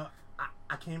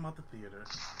 I came out the theater.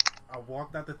 I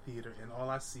walked out the theater, and all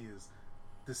I see is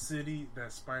the city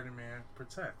that Spider-Man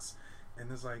protects,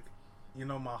 and it's like,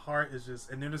 my heart is just,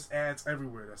 and then there's ads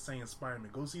everywhere that's saying Spider-Man,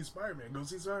 go see Spider-Man, go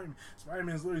see Spider-Man.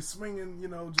 Spider-Man's literally swinging,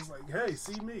 just like, hey,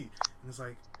 see me, and it's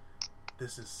like,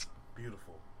 this is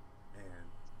beautiful, and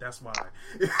that's why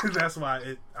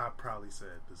I probably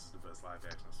said this is the best live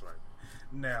action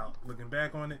Spider-Man. Now, looking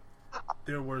back on it,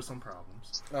 there were some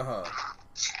problems.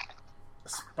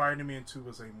 Spider-Man 2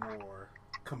 was a more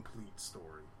complete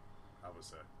story, I would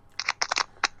say.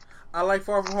 I like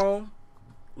Far From Home,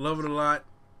 love it a lot,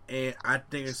 and I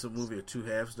think it's a movie of 2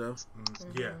 halves, though.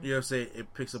 Mm-hmm. Yeah, you know what I'm saying.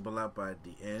 It picks up a lot by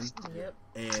the end. Yep.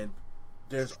 And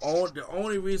the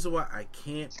only reason why I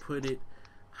can't put it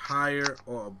higher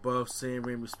or above Sam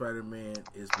Raimi Spider-Man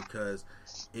is because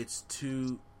it's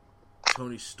too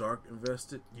Tony Stark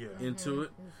invested into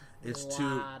it. It's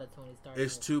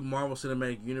too Marvel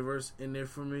Cinematic Universe in there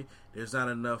for me. There's not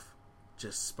enough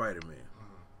just Spider-Man.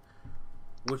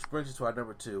 Which brings us to our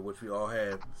number 2, which we all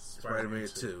have, Spider-Man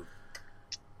 2.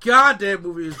 God, that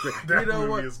movie is great. That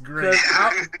movie is great.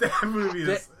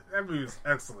 That movie is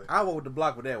excellent. I went with the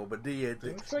block with that one, but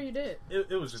I'm sure you did.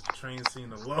 It was just the train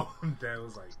scene alone that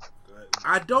was like.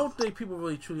 I don't think people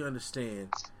really truly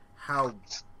understand how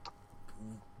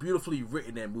beautifully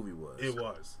written that movie was. It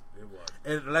was.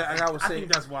 And like I was saying, I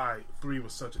think that's why 3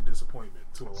 was such a disappointment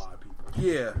to a lot of people.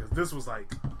 Yeah, because this was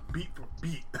like beat for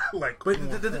beat. Like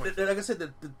I said,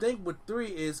 the thing with 3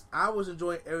 is I was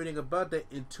enjoying everything about that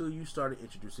until you started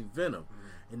introducing Venom,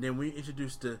 and then when you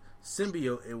introduced the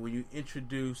symbiote, and when you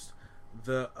introduced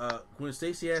the Gwen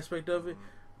Stacy aspect of it.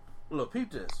 Look,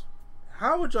 peep this.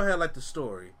 How would y'all have liked the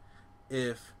story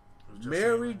if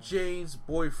Mary Jane's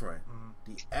boyfriend,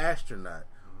 the astronaut,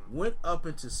 went up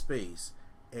into space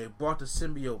and brought the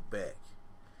symbiote back,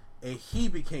 and he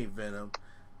became Venom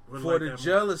for the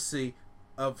jealousy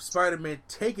of Spider-Man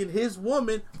taking his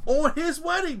woman on his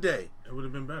wedding day? It would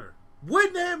have been better.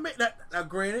 Wouldn't that make that? Now,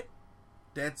 granted,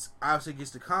 that's obviously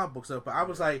against the comic book stuff, but I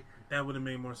was like, that would have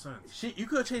made more sense. You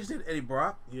could have changed it to Eddie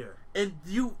Brock, and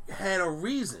you had a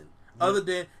reason other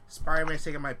than Spider-Man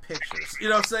taking my pictures. You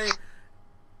know what I'm saying?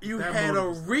 You had a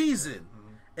reason,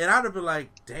 and I'd have been like,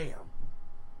 damn.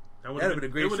 That would have been a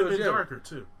great trilogy. It would have been darker,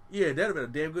 too. Yeah, that would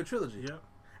have been a damn good trilogy. Yeah.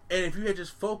 And if you had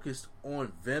just focused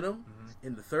on Venom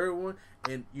in the third one,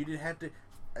 and you didn't have to...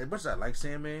 as much as I like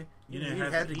Sandman, you didn't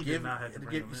have to give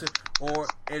or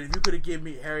and if you could have given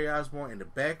me Harry Osborn in the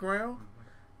background,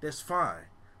 that's fine.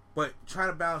 But trying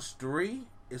to balance 3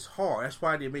 is hard. That's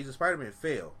why the Amazing Spider-Man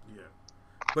failed. Yeah.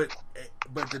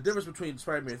 But the difference between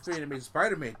Spider-Man 3 and Amazing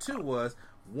Spider-Man 2 was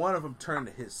one of them turned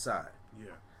to his side.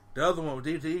 Yeah. The other one,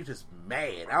 he was just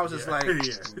mad. I was just like,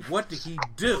 what did he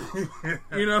do?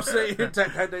 You know what I'm saying? Like,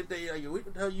 what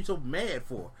the hell are you so mad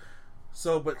for?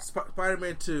 So, but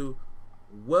Spider-Man 2,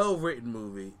 well-written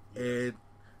movie, and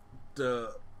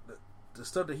the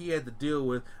stuff that he had to deal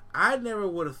with, I never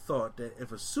would have thought that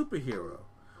if a superhero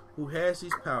who has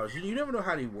these powers, you never know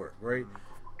how they work, right?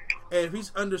 And if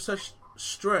he's under such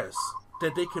stress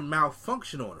that they can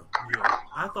malfunction on him. Yeah,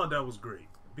 I thought that was great.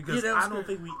 Because I don't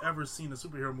think we ever seen a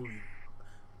superhero movie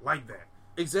like that.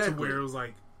 Exactly. To where it was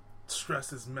like,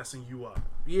 stress is messing you up.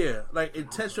 Yeah, like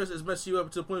intense stress is messing you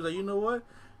up to the point like, you know what?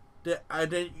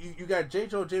 Then you got J.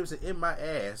 Jonah Jameson in my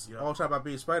ass all the time about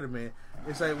being Spider-Man.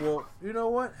 It's like, well, you know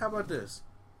what? How about this?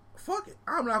 Fuck it.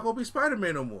 I'm not going to be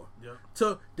Spider-Man no more. Yep.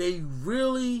 So they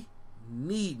really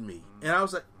need me. And I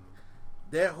was like,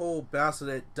 that whole bounce of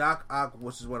that Doc Ock,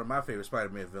 which is one of my favorite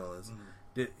Spider-Man villains,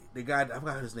 the guy, I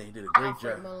forgot his name, he did a great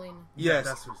job. Molina. Yes,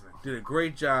 that's his name. Did a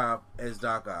great job as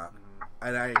Doc Ock.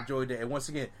 And I enjoyed that. And once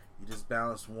again, you just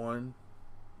balanced one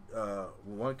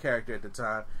character at the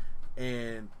time.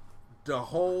 And the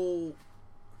whole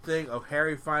thing of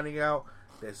Harry finding out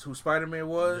that's who Spider-Man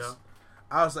was,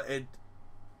 I was like,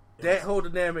 that whole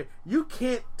dynamic, you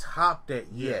can't top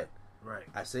that yet. Right.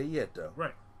 I say yet though.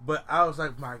 Right. But I was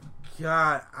like, my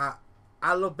God,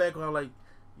 I look back on like,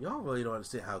 y'all really don't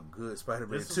understand how good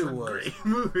Spider-Man 2 was. Great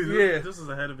movie. Yeah. This is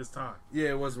ahead of its time. Yeah,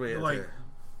 it was way like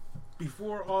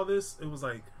before all this, it was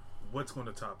like, what's going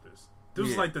to top this? This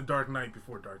was like the Dark Knight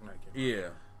before Dark Knight came out. Yeah.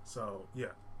 So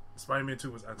yeah, Spider-Man 2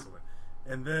 was excellent.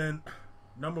 And then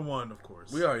number 1, of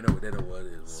course, we already know what that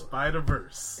was.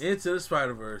 Spider-Verse. Into the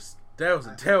Spider-Verse. That was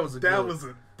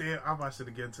a damn. I watched it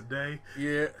again today.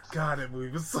 Yeah. God, that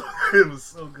movie was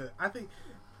so good. I think,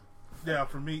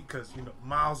 for me, because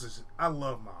Miles I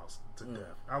love Miles to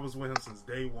death. I was with him since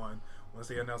day one. Once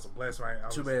they announced the Blast Right,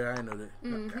 too bad I didn't know that.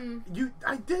 Mm-hmm.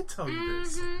 I did tell you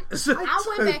this. I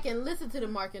went back and listened to the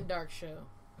Mark and Dark show.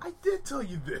 I did tell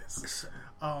you this.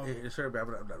 It's her, but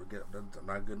I'm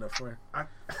not a good enough friend.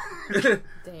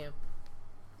 Damn.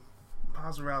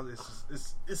 Miles Morales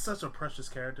is such a precious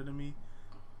character to me,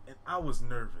 and I was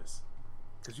nervous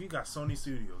because you got Sony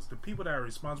Studios, the people that are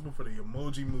responsible for the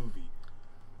Emoji Movie,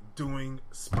 doing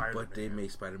Spider-Man. But they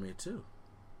made Spider-Man 2.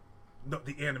 No,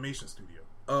 the animation studio.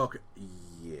 Oh, okay.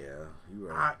 Yeah,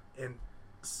 you're right. And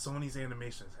Sony's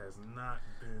animations has not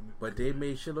been. But they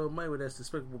made shitload of money with that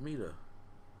Despicable Me though.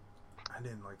 I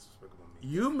didn't like Despicable Me.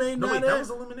 You may not. No, wait, that was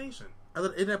Illumination.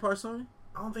 Isn't that part of Sony?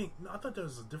 I don't think. No, I thought there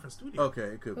was a different studio. Okay,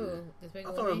 it could be.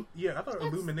 I thought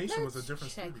Illumination was a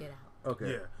different studio. Check it out.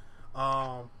 Okay.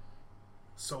 Yeah.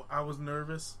 So I was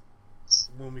nervous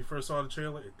when we first saw the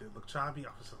trailer. It did look choppy. I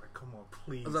was just like, "Come on,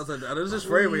 please." I was like, "This is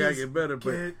frame. We gotta get better."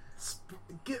 But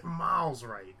get Miles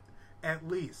right, at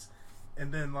least.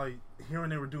 And then like hearing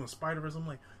they were doing Spider-Verse, I'm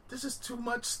like, "This is too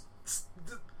much."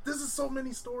 This is so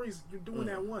many stories you're doing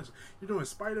at once. You're doing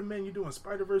Spider-Man, you're doing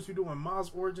Spider-Verse, you're doing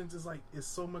Miles Origins. It's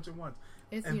so much at once.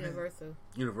 It's Universal.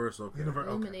 Universal, okay.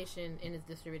 Illumination, and it's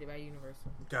distributed by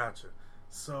Universal. Gotcha.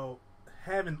 So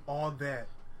having all that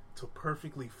to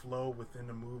perfectly flow within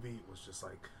the movie was just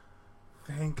like,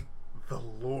 thank the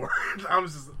Lord. I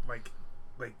was just like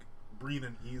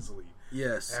breathing easily.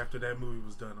 Yes. After that movie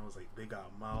was done, I was like, they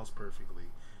got Miles perfectly.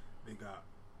 They got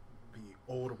the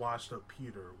old washed up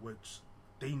Peter, which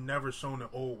they never shown an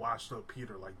old washed up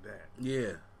Peter like that.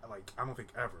 Yeah. Like, I don't think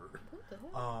ever. What the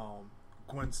hell?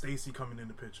 Gwen Stacy coming in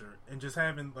the picture and just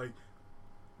having like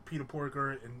Peter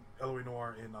Porker and Elroy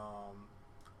Noir and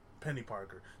Penny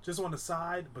Parker just on the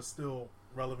side but still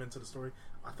relevant to the story.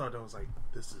 I thought that was like,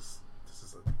 this is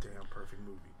a damn perfect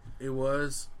movie. It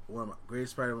was one of my great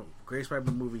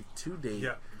Spider-Man movie to date.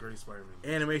 Yeah, great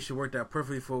Spider-Man. Animation worked out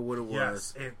perfectly for what it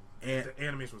was. Yes, and the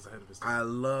animation was ahead of its time. I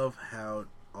love how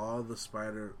all the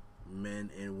Spider-Men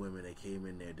and women that came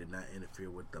in there did not interfere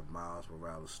with the Miles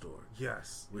Morales story.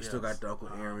 Yes, we still got the Uncle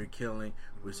Aaron killing.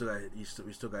 We still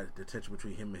got the tension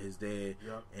between him and his dad,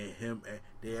 and him. And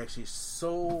they actually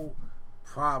solved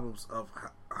problems of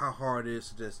how hard it is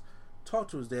to just talk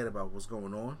to his dad about what's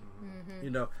going on. Mm-hmm. You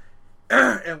know.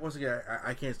 And once again,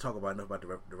 I can't talk about enough about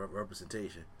the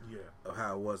representation of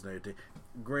how it was and everything.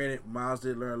 Granted, Miles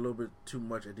did learn a little bit too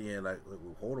much at the end. Like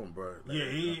hold on, bro.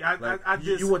 Like,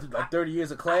 you went to 30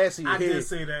 years of class. I did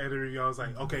say that in the review. I was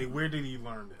like, okay, where did he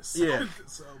learn this? Yeah.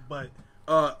 So, but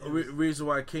reason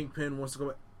why Kingpin wants to go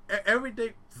back.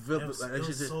 everything. It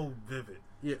was so vivid.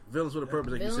 Yeah, villains with a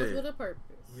purpose, like you said. Villains with a purpose.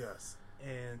 Yes,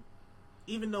 and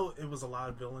even though it was a lot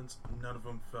of villains, none of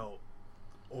them felt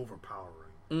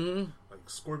overpowering. Mm-hmm. Like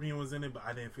Scorpion was in it, but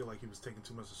I didn't feel like he was taking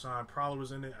too much to shine. Prowler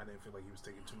was in it, I didn't feel like he was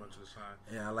taking too much to shine.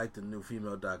 Yeah, I like the new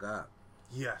female Doc Ock.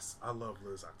 Yes, I love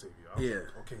Liz Octavia. I was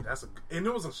like, okay, and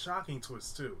it was a shocking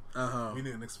twist too. We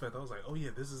didn't expect. I was like, oh yeah,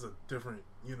 this is a different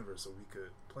universe, so we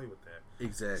could play with that.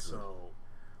 Exactly. So,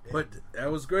 but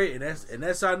that was great, and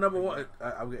that's our number one.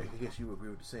 I guess you agree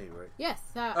with the same, right? Yes.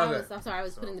 I'm sorry, I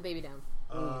was putting the baby down.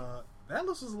 That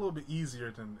list was a little bit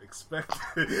easier than expected.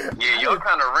 Yeah, y'all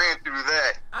kind of ran through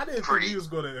that. I didn't think we was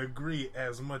going to agree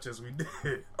as much as we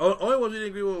did. Only one we didn't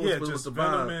agree with was just the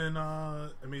Venom Bond.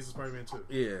 and Amazing Spider-Man 2.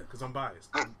 Yeah. Because I'm biased.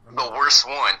 The worst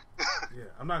one. Yeah,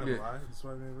 I'm not going to lie.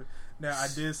 Spider-Man. Now,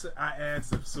 I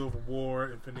asked if Civil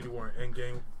War, Infinity War, and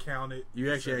Endgame counted.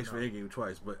 You actually asked for Endgame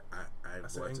twice, but I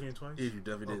said Endgame twice? Yeah, you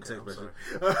definitely did text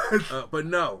message. But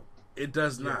no, it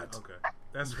does not. Okay,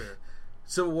 that's fair.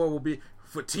 Civil War will be...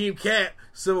 For Team Cap,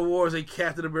 Civil War is a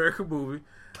Captain America movie.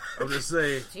 I'm just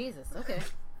saying. Jesus, okay.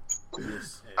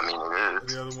 Yes. I mean, it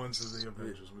is. The other ones is the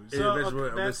Avengers movie. So,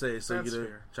 I'm just saying, so you know,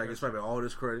 try to get Spider-Man all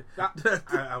this credit.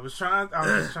 I was trying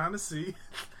to see,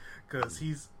 because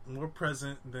he's more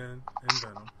present than in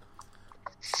Venom.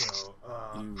 So,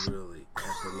 you really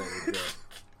have to let it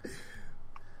go.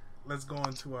 Let's go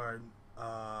on to our...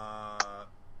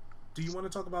 do you want to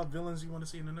talk about villains you want to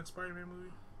see in the next Spider-Man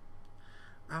movie?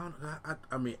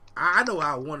 I mean, I know what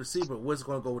I want to see, but what's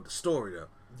going to go with the story though?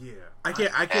 Yeah, I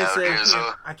can't say.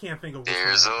 I can't think of.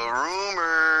 There's a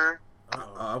rumor.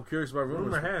 I'm curious about rumors.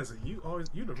 Rumor has it you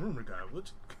the rumor guy.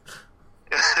 What?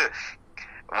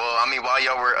 Well, I mean, while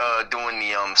y'all were doing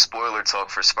the spoiler talk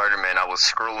for Spider-Man, I was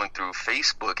scrolling through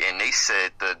Facebook, and they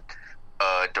said the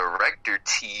director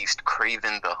teased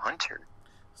Kraven the Hunter.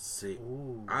 See,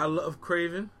 I love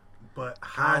Kraven, but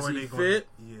how are they fit?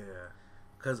 Yeah.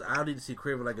 Because I need to see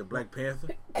Kraven like a Black Panther.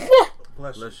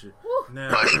 Bless you.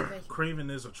 Now, Kraven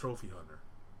is a trophy hunter.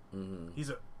 Mm-hmm. He's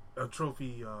a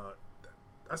trophy.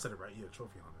 I said it right. Yeah,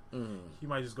 trophy hunter. Mm-hmm. He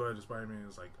might just go ahead to Spider-Man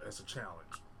as a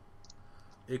challenge.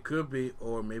 It could be,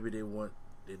 or maybe they want.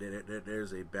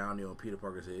 There's a bounty on Peter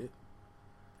Parker's head.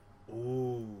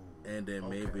 Ooh. And then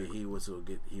maybe he was to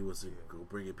go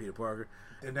bring in Peter Parker.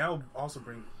 And that would also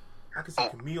bring. I could see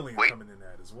Chameleon coming in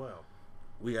that as well.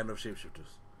 We got enough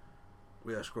shapeshifters.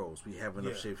 We got scrolls. We have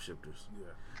enough shapeshifters. Yeah.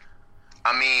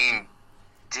 I mean,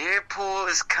 Deadpool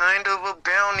is kind of a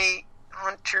bounty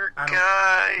hunter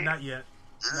guy. Not yet.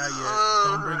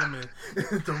 Don't bring him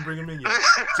in. Don't bring him in yet.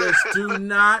 Just do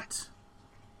not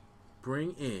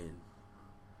bring in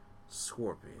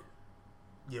Scorpion.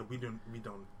 Yeah, we don't.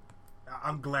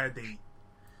 I'm glad they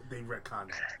retconned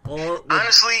that.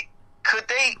 Honestly, could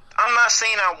they? I'm not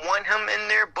saying I want him in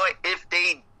there, but if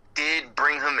they did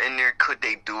bring him in there, could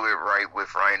they do it right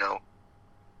with Rhino?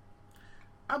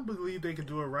 I believe they could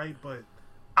do it right, but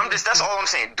that's all I'm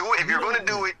saying. Do it if you're going to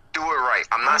do it right.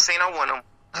 I'm not saying I want them.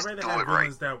 Just I'd rather do have it right.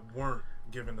 villains that weren't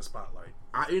given the spotlight.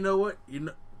 You know what?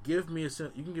 Give me you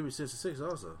can give me Sinister Six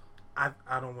also. I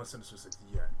don't want Sinister Six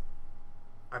yet.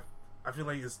 I feel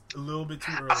like it's a little bit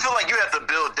too early. I feel like you have to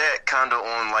build that kind of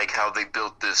on like how they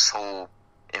built this whole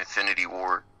Infinity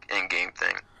War Endgame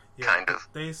thing. Yeah, kind of.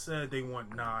 They said they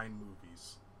want 9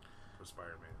 movies for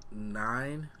Spider-Man.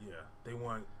 9? Yeah, they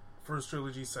want first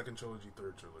trilogy, second trilogy,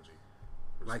 third trilogy.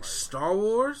 Like Star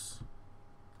Wars?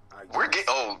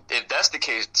 If that's the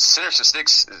case, Sinister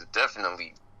Six is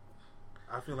definitely.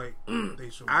 I feel like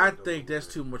they should. I think that's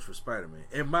too much for Spider-Man.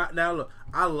 Now look,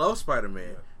 I love Spider-Man.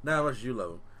 Yeah. Not as much as you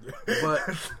love him, but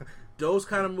those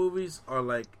kind of movies are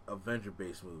like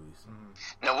Avenger-based movies.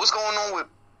 Mm-hmm. Now, what's going on with?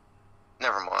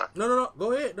 Never mind. No.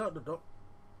 Go ahead. No, don't.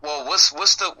 Well, what's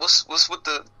with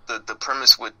the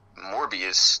premise with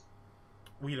Morbius?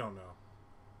 We don't know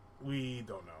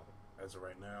as of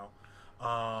right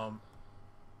now.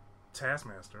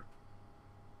 Taskmaster,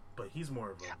 but he's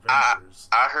more of Avengers.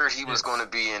 I heard he was going to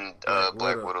be in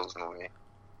Black Widow's movie.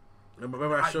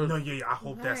 Remember I showed. I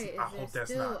hope that's. I hope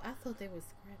that's not. I thought they were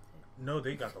scrapped. No,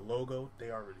 they got the logo. They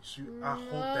already shoot. I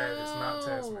hope that it's not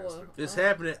Taskmaster. It's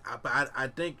happening. I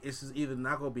think it's either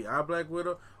not going to be our Black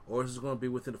Widow or it's going to be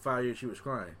within the 5 years she was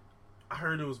crying. I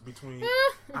heard it was between.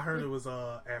 I heard it was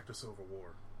after Civil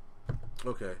War.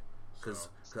 Okay, because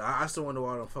I still wonder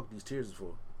why I don't fuck these tears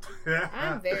for.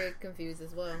 I'm very confused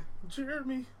as well.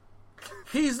 Jeremy,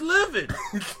 he's living.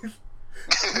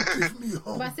 Give me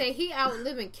hope. But I say he out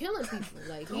living killing people.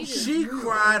 Like she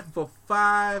cried for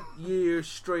 5 years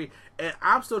straight, and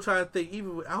I'm still trying to think.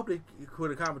 Even I hope they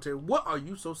put a commentary. What are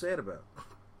you so sad about?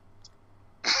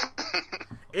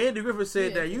 Andy Griffith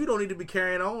said that you don't need to be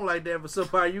carrying on like that for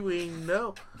somebody you ain't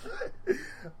know.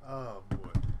 Oh boy.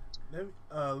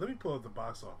 Let me pull up the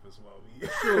box office while we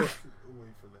Sure. wait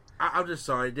for that. I'm just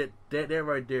sorry that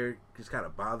right there just kind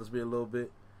of bothers me a little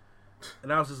bit.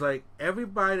 And I was just like,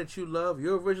 everybody that you love,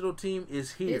 your original team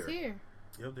is here. It's here.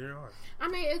 Yep, there are. I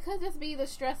mean, it could just be the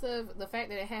stress of the fact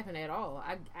that it happened at all.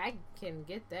 I can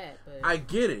get that, but I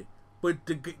get it, but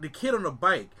the kid on the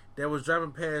bike that was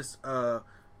driving past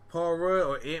Paul Rudd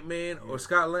or Ant-Man or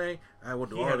Scott Lang, I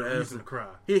went to He all had the a reason to answers. cry.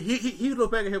 He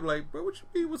looked back at him like, bro, what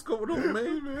you mean? What's going on,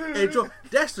 man? And Joe,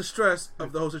 that's the stress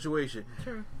of the whole situation.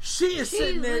 True. She is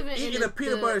sitting there living eating in a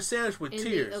peanut butter sandwich with in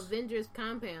tears. the Avengers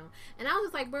compound, and I was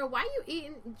just like, bro, why you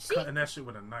eating? Cutting that shit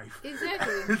with a knife.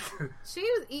 Exactly. She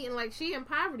was eating like she in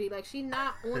poverty, like she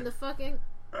not on the fucking.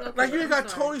 Okay, Like you ain't got I'm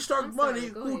sorry. Tony Stark I'm sorry. money.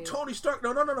 Go Who ahead. Tony Stark?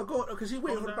 No, go because he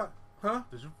waiting Phone for the huh?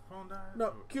 Did your phone die?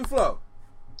 No, Q Flow.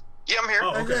 Yeah, I'm here. Oh,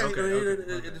 okay, Exactly.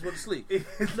 okay. He just went to sleep.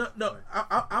 No.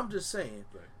 I'm just saying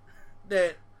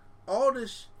that all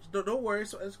this. Don't worry.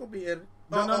 So it's gonna be edited.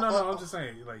 No. I'm just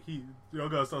saying, like y'all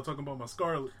gotta start talking about my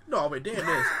Scarlet. No, but damn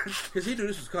this, because he knew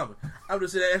this was coming. I'm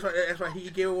just saying that's why he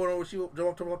gave her one when she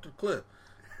jumped off the cliff.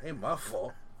 Ain't my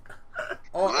fault.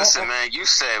 Listen, man, you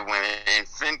said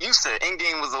you said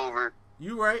Endgame was over.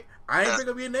 You right. I ain't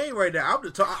bringing up your name right now.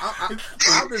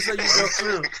 I'm just saying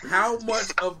you know how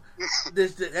much of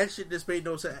that shit just made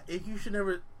no sense. If you should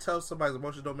never tell somebody's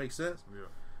emotions don't make sense. Yeah.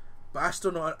 But I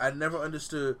still know I never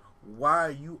understood why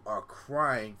you are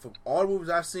crying from all the movies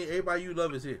I've seen. Everybody you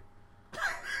love is here.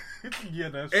 Yeah,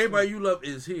 that's Everybody true. you love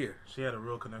is here. She had a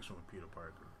real connection with Peter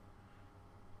Parker.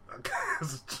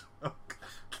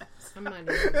 I'm not even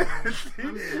gonna-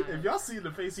 I'm not. If y'all see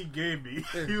the face he gave me,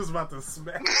 he was about to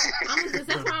smack That's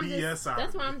the why I'm BS just, out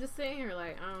that's of why me. I'm just sitting here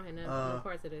like I don't have no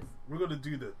parts of this. We're gonna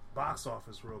do the box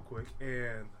office real quick,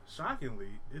 and shockingly,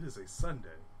 it is a Sunday,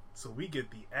 so we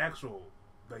get the actual,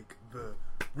 like the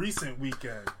recent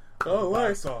weekend.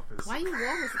 Box office. Why you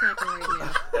walrus cracking right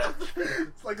now?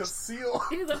 It's like a seal.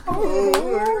 He was like,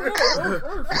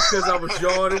 Because I was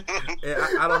yawning, and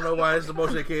I don't know why this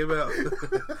emotion that came out.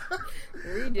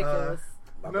 ridiculous.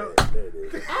 No,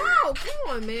 Oh, come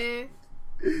on, man.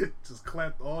 just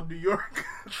clapped all New York.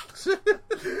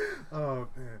 Oh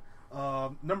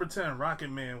man. Number 10,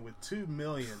 Rocket Man with $2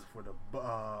 million for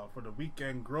the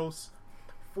weekend gross,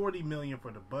 $40 million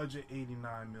for the budget,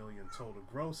 $89 million total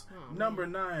gross. Number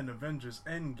 9, Avengers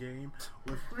Endgame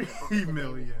with $3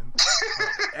 million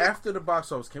After the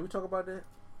box office, can we talk about that?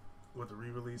 with the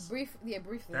re-release. Briefly.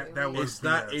 That was It's BS.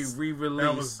 not a re-release.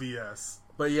 That was BS.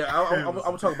 But yeah, I'm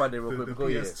gonna talk about that real quick. The Go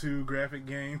ahead. PS2 graphic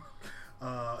game.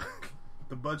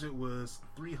 The budget was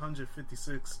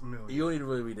 $356 million. You don't need to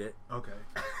really read that. Okay.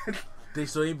 They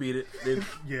still ain't beat it.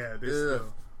 Yeah, they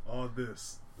still all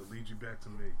this to lead you back to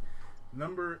me.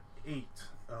 Number 8,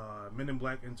 Men in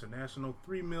Black International.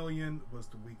 $3 million was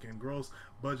the weekend gross.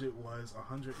 Budget was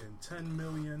 $110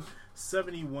 million.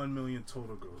 $71 million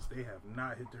total gross. They have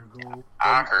not hit their goal.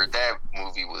 I heard that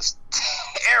movie was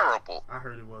terrible. I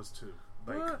heard it was too.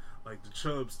 What? Like the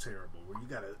Chubb's terrible, where you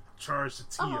gotta charge the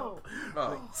tea up.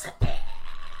 Oh.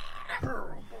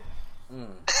 Terrible.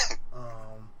 Mm.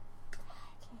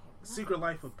 Secret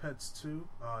Life of Pets 2,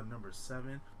 number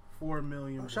 7, $4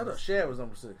 million. Oh, shut up. Shad was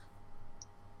number 6.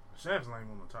 Shaft's not even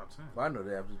on the top 10. Well, I know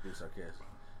that. I'm just being sarcastic.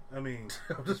 I mean,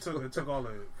 it took all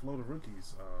the Florida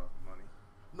Rookies money.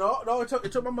 No,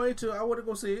 it took my money too. I wouldn't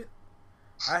go see it.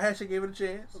 I actually gave it a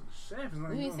chance. Shaft's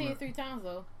not We even didn't on see the, it 3 times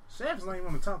though. Shaft's not even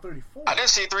on the top 34. I didn't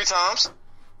see it 3 times.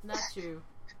 Not you.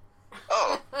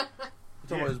 Oh, I'm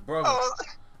talking about his brother. oh,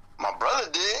 my brother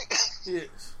did.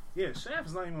 Yes. Yeah,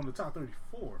 Shaft's not even on the top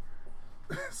 34.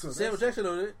 So Samuel that's- Jackson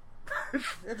knows it.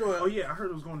 Oh yeah, I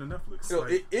heard it was going to Netflix. Yo,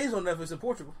 Like, it is on Netflix in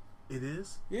Portugal. it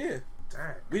is? Yeah.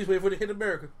 Dang. We just waiting for it to hit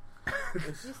America.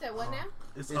 You said what now?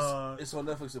 It's It's on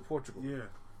Netflix in Portugal. yeah.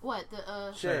 What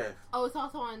the Shaft. Oh, it's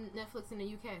also on Netflix in the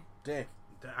UK. Damn.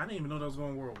 I didn't even know that was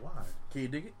going worldwide. Can you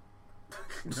dig it?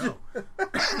 No.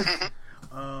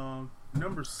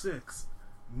 Number 6,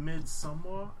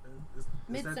 Midsommar. Is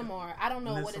that the- Midsommar. I don't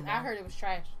know what it. I Midsommar? heard it was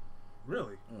trash.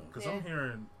 Really? Because I'm Yeah.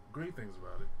 hearing great things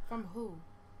about it. From who?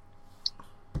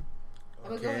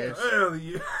 Okay. Go ahead.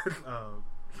 Yeah.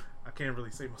 I can't really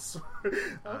say my story.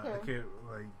 I Okay. can't,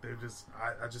 like, they're just,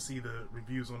 I just see the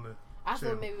reviews on the I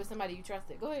channel. thought maybe it was somebody you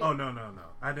trusted. Go ahead. Oh, no.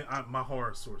 I didn't, my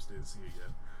horror source didn't see it yet.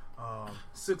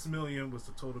 $6 million was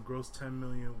the total gross. $10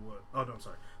 million was, oh no, I'm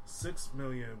sorry. $6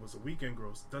 million was a weekend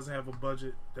gross. Doesn't have a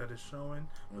budget that is showing,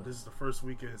 but this is the first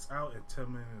weekend it's out, and $10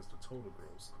 million is the total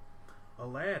gross.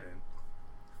 Aladdin,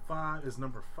 is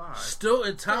number 5. Still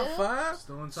in top Still? 5?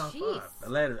 Still in top Jeez. 5.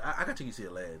 Aladdin. I got to see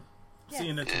Aladdin. Yes.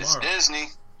 Seeing it It's tomorrow. Disney.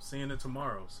 seeing it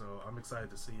tomorrow, so I'm excited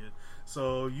to see it.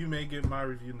 So you may get my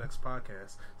review next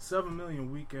podcast. 7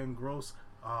 million weekend gross.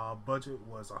 Budget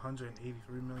was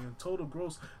 183 million. Total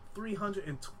gross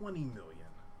 320 million.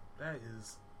 That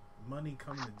is money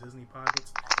coming to Disney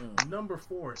pockets. Number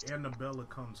 4, Annabella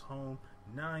Comes Home.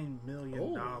 $9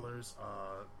 million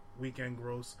weekend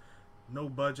gross. No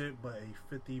budget, but a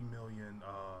 50 million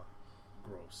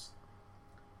gross.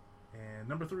 And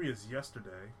number 3 is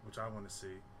Yesterday, which I want to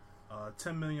see.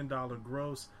 $10 million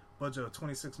gross, budget of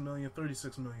 $26 million,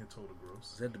 $36 million total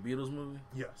gross. Is that the Beatles movie?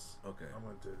 Yes. Okay. I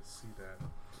wanted to see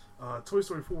that. Toy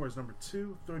Story 4 is number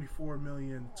 2, $34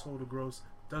 million total gross.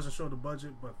 Doesn't show the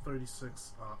budget, but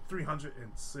 306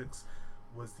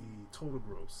 was the total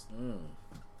gross.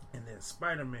 And then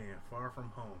Spider-Man Far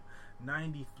From Home,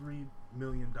 $93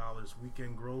 million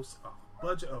weekend gross, a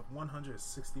budget of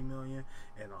 $160 million,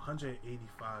 and $185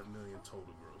 million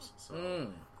total gross. So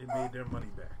it made their money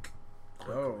back.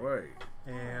 All right.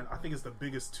 And I think it's the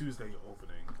biggest Tuesday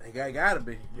opening. It gotta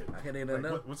be. Yeah. I can't think of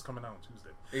nothing. What's coming out on Tuesday?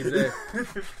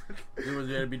 Exactly. It was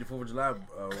going to be the 4th of July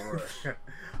rush.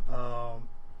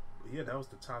 Yeah, that was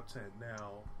the top 10.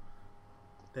 Now,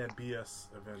 that BS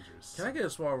Avengers. Can I get a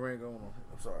small ring going on?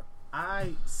 I'm sorry.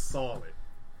 I saw it.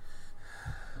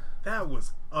 That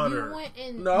was utter. You went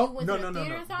in, No. you went No, to the no, no,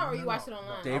 theaters no. or No, you no, watched no. it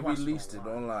online? They I watched it released it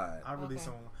online. I released it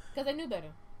online. Because they knew better.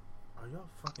 Are y'all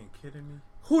fucking kidding me?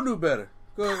 Who knew better?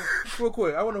 Go ahead, real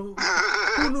quick. I want to know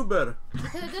who knew better.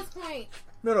 Because at this point,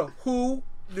 No. Who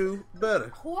knew better?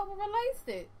 whoever released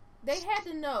it, they had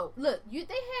to know. Look, they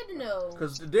had to know.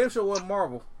 Because the damn show wasn't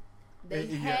Marvel. They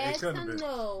Yeah, had it couldn't have to been.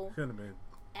 know Couldn't have been.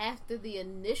 after the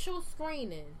initial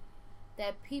screening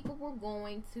that people were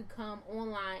going to come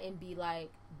online and be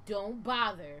like, don't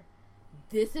bother.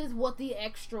 This is what the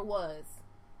extra was.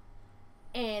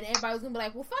 And everybody was going to be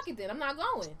like, well, fuck it then. I'm not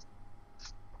going.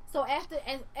 So at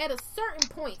a certain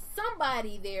point,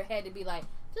 somebody there had to be like,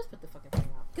 just put the fucking thing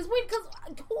out. Because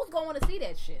who's going to see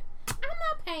that shit? I'm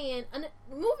not paying.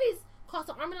 Movies cost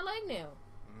an arm and a leg now.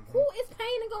 Who is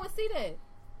paying to go and see that?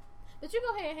 But you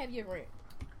go ahead and have your rent.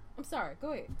 I'm sorry.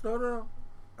 Go ahead. No.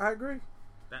 I agree.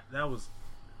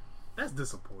 That's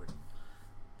disappointing.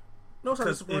 No, it's not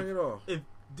 'Cause disappointing at all. If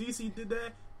DC did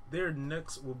that, their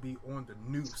necks will be on the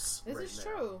noose. This right is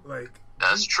now. true. Like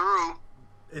That's true.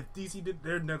 if DC did,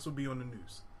 their necks will be on the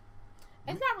noose.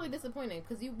 It's not really disappointing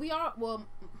because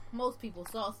most people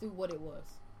saw through what it was.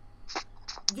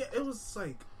 Yeah, it was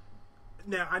like.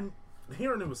 Now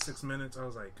hearing it was 6 minutes. I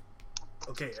was like,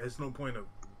 okay, there's no point of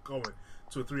going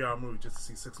to a 3-hour movie just to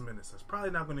see 6 minutes. That's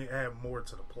probably not going to add more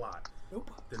to the plot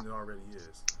than it already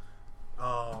is.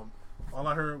 All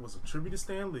I heard was a tribute to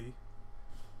Stan Lee.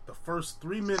 The first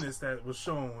 3 minutes that was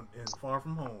shown in Far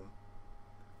From Home,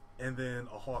 and then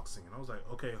a Hawk scene. I was like,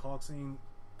 okay, Hawk scene,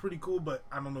 pretty cool, but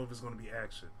I don't know if it's going to be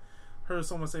action. Heard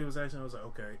someone say it was action. I was like,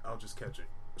 okay, I'll just catch it.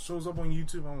 Shows up on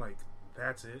YouTube. I'm like,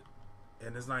 that's it,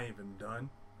 and it's not even done.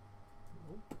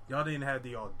 Y'all didn't have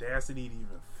the audacity to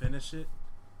even finish it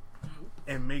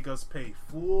and make us pay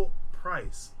full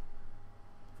price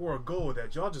for a goal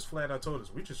that y'all just flat out told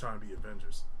us we just trying to be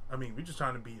Avengers. I mean, we just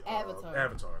trying to be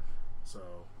Avatar. So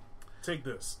take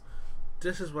this.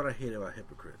 This is what I hate about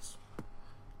hypocrites.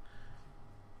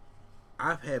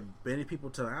 I've had many people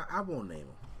tell me, I won't name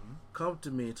them, come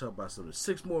to me and talk about something.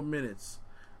 6 more minutes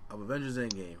of Avengers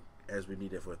Endgame, as we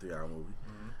need that for a 3-hour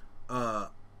movie.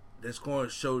 That's going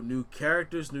to show new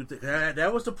characters, new things.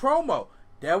 That was the promo.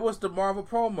 That was the Marvel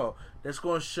promo. That's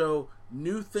going to show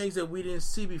new things that we didn't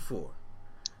see before.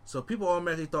 So people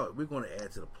automatically thought we're going to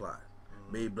add to the plot.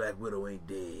 Maybe Black Widow ain't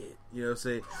dead. You know what I'm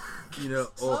saying? You know,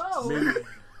 or maybe,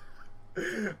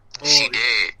 She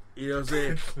dead. you know what I'm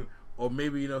saying? Or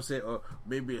maybe, you know what I'm saying? Or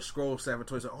maybe a Skrull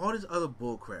Saboteur. All this other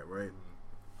bullcrap, right?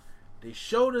 They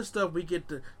show this stuff. We get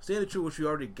to say the truth, which we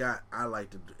already got. I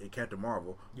like in Captain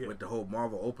Marvel with the whole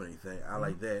Marvel opening thing. I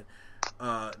like that.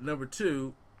 Number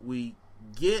 2, we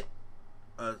get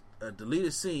a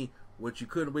deleted scene, which you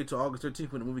couldn't wait till August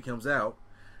 13th when the movie comes out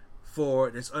for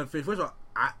this unfinished. First of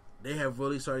all, they have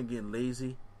really started getting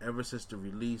lazy ever since the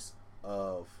release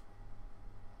of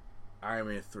Iron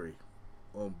Man 3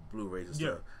 on Blu-rays and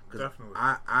stuff. Definitely.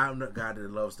 I'm the guy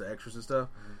that loves the extras and stuff.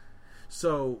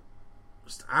 So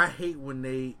I hate when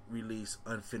they release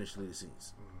unfinished deleted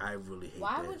scenes. I really hate that.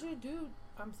 Why would you do?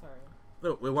 I'm sorry.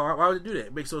 No, why would they do that?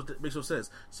 It makes no sense.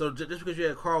 So just because you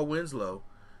had Carl Winslow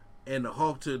and the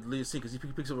Hulk to lead scene, because he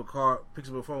picks up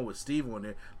a phone with Steve on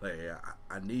there, like, yeah,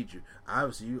 I need you.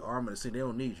 Obviously, you arm in the scene, they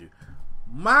don't need you.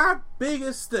 My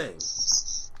biggest thing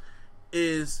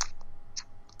is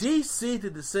DC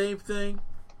did the same thing,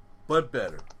 but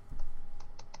better.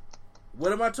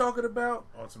 What am I talking about?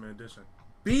 Ultimate Edition.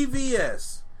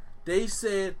 BVS They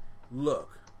said,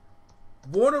 look,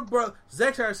 Warner Bros.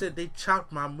 Zack Snyder said they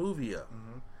chopped my movie up.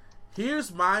 Mm-hmm.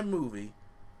 Here's my movie.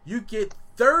 You get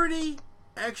 30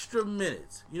 extra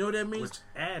minutes. You know what that means? Which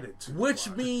added to Which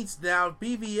means now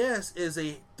BVS is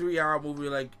a 3-hour movie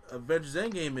like Avengers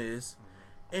Endgame is,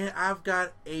 and I've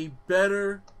got a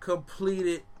better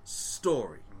completed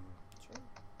story.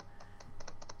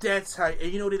 That's how.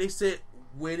 And you know what they said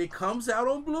when it comes out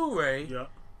on Blu-ray. Yeah.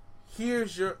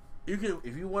 Here's your. You can,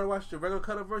 if you want to watch the regular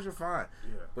cut version, fine.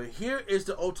 Yeah. But here is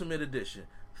the Ultimate Edition: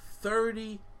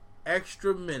 30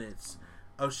 extra minutes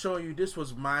of showing you this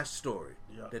was my story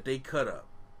that they cut up.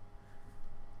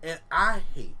 And I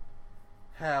hate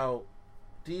how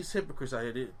these hypocrites out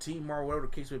here, Team Marvel, whatever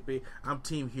the case may be, I'm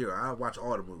Team Hero. I watch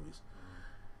all the movies.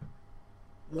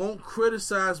 Won't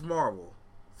criticize Marvel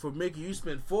for making you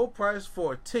spend full price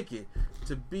for a ticket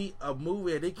to be a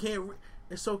movie that they can't.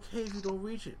 It's okay if you don't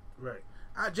reach it. Right.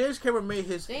 James Cameron made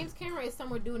his. James Cameron is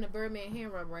somewhere doing the Birdman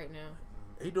hand rub right now.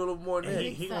 He doing a little more than that.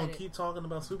 He gonna keep talking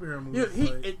about superhero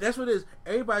movies. That's what it is.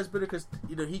 Everybody's bitter because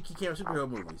he can't superhero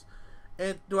movies.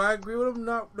 And do I agree with him?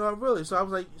 Not really. So I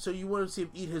was like, so you want to see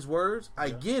him eat his words? I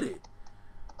get it.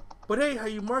 But hey, how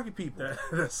you market people?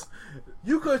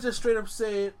 You could just straight up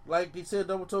said, like they said,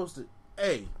 Double Toasted,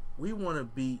 hey, we want to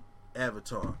beat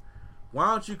Avatar. Why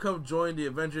don't you come join the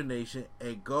Avenger Nation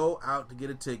and go out to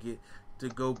get a ticket to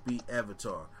go beat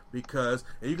Avatar? Because,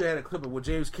 and you can have a clip of what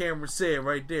James Cameron said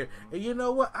right there. And you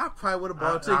know what? I probably would have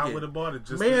bought a ticket. I would have bought it.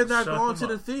 Just may have not gone to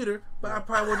the theater, but I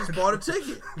probably would have just bought a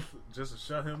ticket. Just to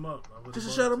shut him up. Just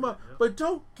to shut him up. Yep. But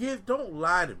don't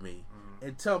lie to me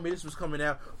and tell me this was coming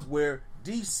out where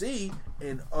DC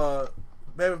and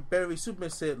Batman v Superman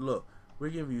said, look, we're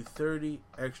giving you 30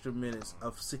 extra minutes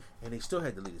of and they still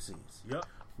had deleted scenes. Yep.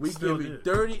 We give you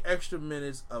 30 extra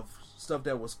minutes of stuff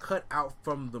that was cut out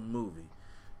from the movie.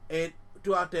 And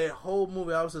throughout that whole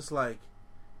movie, I was just like,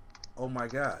 oh my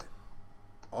God.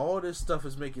 All this stuff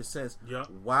is making sense. Yep.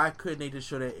 Why couldn't they just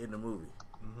show that in the movie?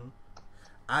 Mm-hmm.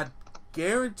 I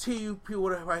guarantee you people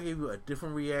would have given you a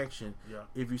different reaction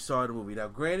if you saw the movie. Now,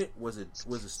 granted, was it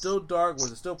still dark?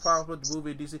 Was it still powerful with the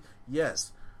movie in DC?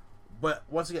 Yes. But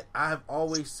once again, I have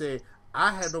always said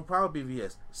I had no problem with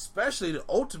BVS, especially the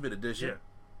Ultimate Edition. Yeah.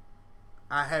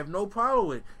 I have no problem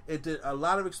with it. It did a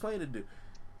lot of explaining to do.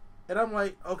 And I'm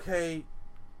like, okay,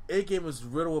 Endgame was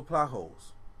riddled with plot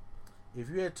holes. If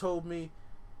you had told me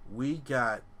we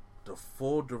got the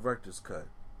full director's cut,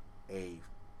 a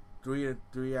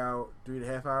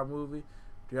 3.5 hour movie,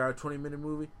 3 hour 20-minute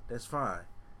movie, that's fine.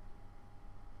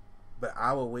 But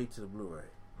I will wait to the Blu-ray.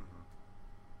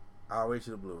 I'll wait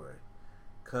to the Blu-ray.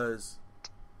 Because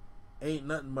ain't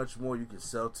nothing much more you can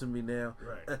sell to me now.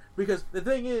 Right. Because the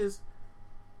thing is,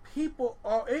 ain't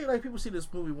like people see this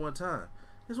movie one time.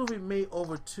 This movie made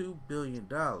over $2 billion.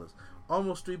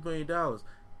 Almost $3 billion.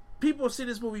 People see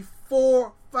this movie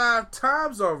 4-5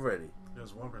 times already.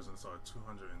 There's one person that saw it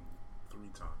 203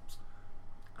 times.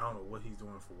 I don't know what he's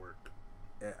doing for work.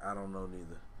 I don't know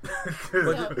neither.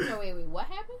 So wait, what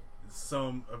happened?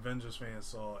 Some Avengers fans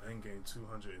saw Endgame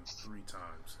 203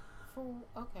 times.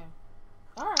 Okay.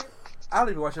 Alright. I don't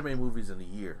even watch that many movies in a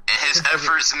year. And his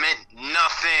efforts meant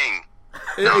nothing.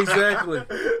 Exactly.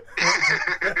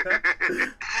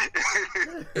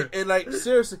 and like,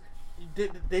 seriously,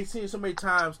 they seen it so many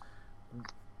times.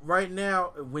 Right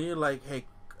now, when you're like, hey,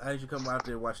 I need you to come out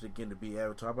there and watch it again to be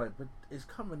Avatar, I'm like, but it's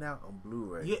coming out on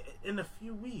Blu-ray. Yeah, in a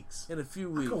few weeks. In a few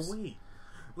weeks. I can wait.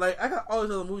 Like, I got all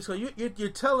these other movies. So you're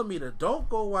telling me that don't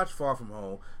go watch Far From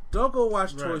Home. Don't go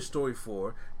watch Toy Story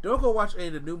 4. Don't go watch any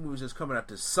of the new movies that's coming out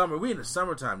this summer. We're in the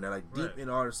summertime now, like deep in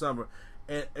all the summer.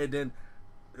 And then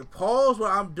pause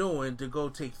what I'm doing to go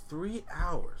take 3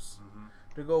 hours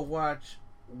to go watch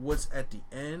what's at the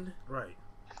end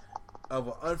of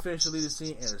an unfinished deleted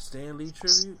scene and a Stan Lee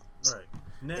tribute. Right.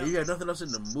 Now, and you got nothing else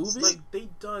in the movie? Like, they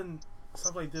done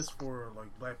stuff like this for, like,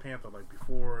 Black Panther. Like,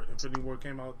 before Infinity War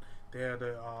came out, they had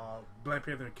a Black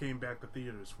Panther came back to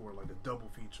theaters for, like, a double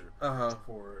feature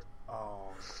for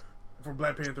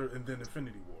Black Panther and then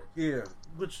Infinity War. Yeah.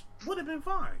 Which would have been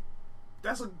fine.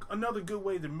 That's another good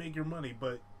way to make your money,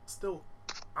 but still,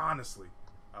 honestly,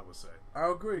 I would say. I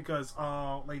agree. Because,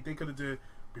 like, they could have did,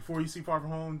 before you see Far From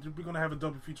Home, we're going to have a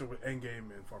double feature with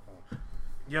Endgame and Far From Home.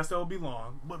 Yes, that will be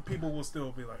long, but people will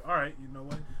still be like, all right, you know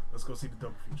what? Let's go see the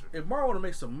double feature. If Marvel want to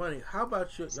make some money, how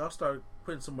about y'all start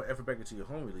putting some more effort back into your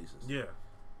home releases? Yeah,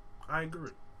 I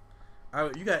agree.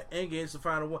 You got Endgame's the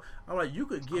final one. I'm like, you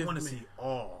could give I want to see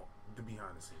all the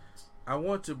behind the scenes. I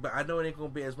want to, but I know it ain't gonna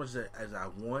be as much as I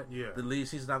want. Yeah. The lead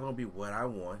scene's not gonna be what I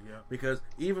want. Yeah. Because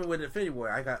even with Infinity War,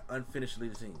 I got unfinished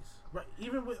lead scenes. Right.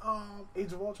 Even with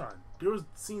Age of Ultron, there was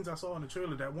scenes I saw in the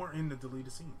trailer that weren't in the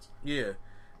deleted scenes. Yeah.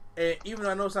 And even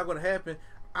though I know it's not gonna happen,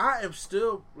 I am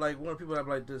still like one of the people that I'm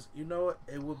like this. You know what?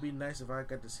 It would be nice if I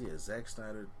got to see a Zack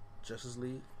Snyder Justice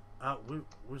League.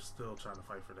 We're still trying to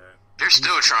fight for that. They're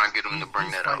still trying to get him to bring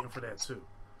he's that fighting up. for that too.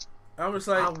 I'm just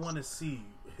like, I want to see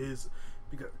his,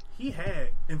 because he had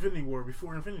Infinity War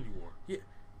before Infinity War. yeah.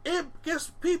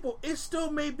 It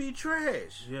still may be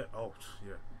trash. Yeah. Oh,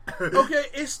 yeah. Okay,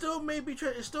 it still may be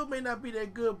trash. It still may not be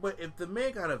that good. But if the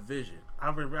man got a vision,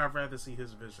 I'd rather see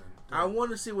his vision. I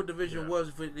want to see what the vision Yeah. was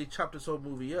if they chopped this whole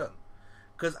movie up.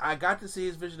 Because I got to see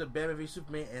his vision of Batman v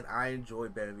Superman, and I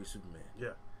enjoyed Batman v Superman. Yeah.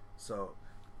 So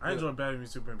I enjoyed Batman v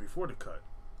Superman before the cut.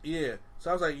 yeah, so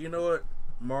I was like, you know what,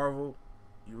 Marvel,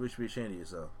 you should be ashamed of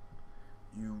yourself.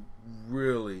 You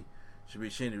really should be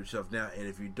ashamed of yourself now. And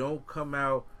if you don't come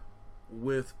out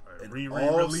with an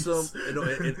awesome,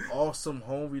 an awesome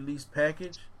home release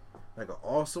package, like an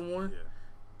awesome one,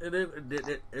 and then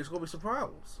there's gonna be some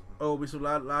problems. Oh, there'll be some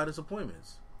lot of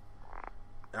disappointments.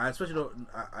 I especially don't.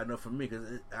 I know for me because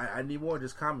I need more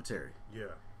just commentary. Yeah.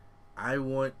 I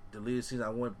want deleted scenes. I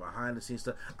want behind the scenes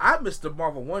stuff. I missed the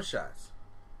Marvel one shots.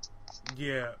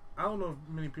 Yeah. I don't know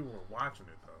if many people were watching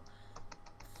it though,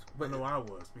 but no, I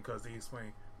was, because they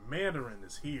explained Mandarin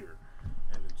is here,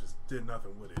 and it just did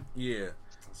nothing with it. Yeah.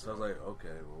 So I was like, okay,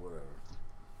 well,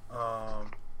 whatever.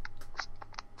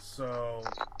 So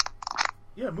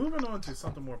yeah, moving on to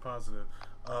something more positive.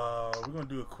 We're gonna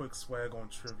do a quick swag on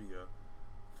trivia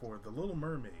for The Little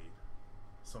Mermaid.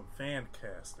 Some fan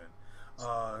casting.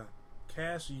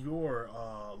 Cast your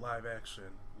live action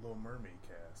Little Mermaid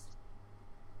cast.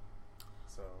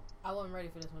 So I wasn't ready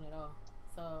for this one at all.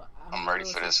 So I'm ready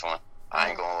for this one. I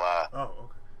ain't gonna lie. oh,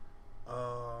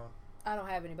 okay. I don't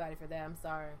have anybody for that. I'm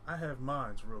sorry. I have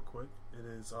mine real quick. It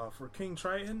is for King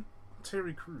Triton,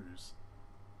 Terry Crews.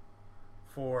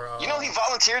 For You know he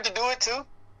volunteered to do it too?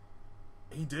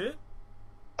 he did.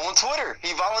 On Twitter.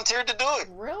 He volunteered to do it.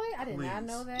 Really? I did not Please.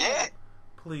 know that. Yeah.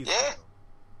 Please, Yeah.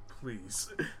 please.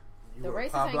 You The were a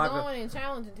racists pop ain't blocker. going and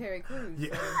challenging Terry Crews.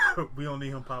 Yeah, we don't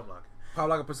need him pop blocking. Pop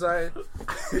like a Poseidon.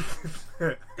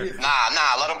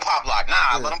 Nah, let him pop lock.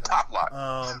 Let him pop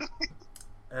lock.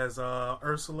 As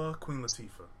Ursula, Queen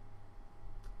Latifah.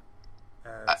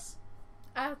 As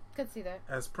I could see that.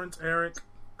 as Prince Eric,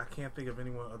 I can't think of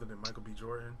anyone other than Michael B.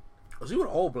 Jordan. Was he with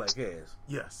an old black ass?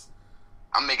 Yes.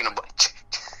 I'm making a...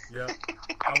 Yeah.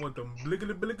 I want them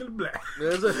blickety blickety black.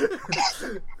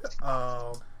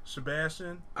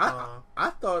 Sebastian. I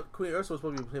thought Queen Ursula was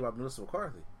supposed to be played by Melissa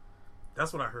McCarthy.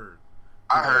 That's what I heard.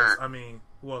 I heard. I mean,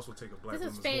 who else would take a black This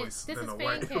is woman's fan- voice this than is a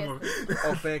white fan woman?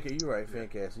 Oh, fan cast. You right. Fan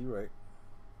cast. You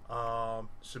right.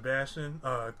 Sebastian,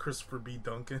 Christopher B.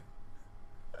 Duncan.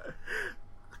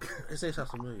 It ain't sound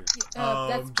familiar.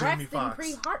 That's Jamie Braxton Foxx.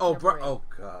 pre-heart. Oh, recovery. oh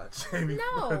God. Jamie,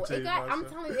 No, Jamie it got. I'm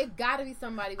Foxx. telling you, it got to be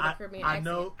somebody with a Caribbean I accent.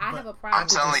 know, I but have a problem. I'm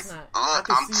telling with you. this. I Look,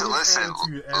 can see his listen.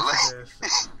 attitude as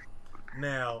Sebastian.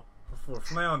 Now, for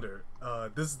Flounder,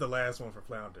 this is the last one for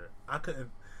Flounder.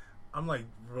 I'm like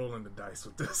rolling the dice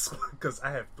with this one because I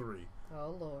have three: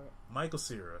 Oh Lord. Michael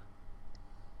Cera,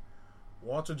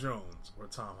 Walter Jones, or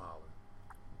Tom Holland.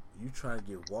 You trying to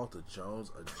get Walter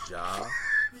Jones a job?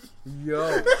 Yo.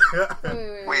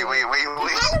 Wait. Wait.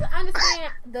 I don't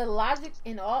understand the logic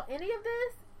in any of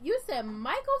this. You said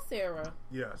Michael Cera.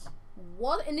 Yes.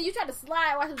 What? And then you tried to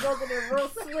slide while he was over there real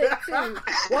slick too.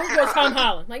 What's your Tom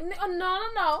Holland? Like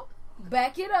no.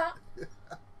 Back it up.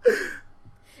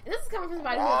 And this is coming from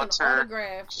somebody who has an Walter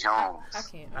autograph. Jones. I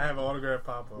can't. I have an autograph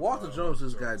pop up. Walter Jones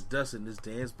just got dusted in this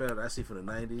dance battle that I see from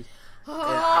the 90s. Oh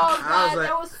I was God, like-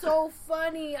 that was so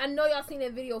funny. I know y'all seen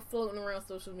that video floating around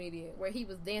social media where he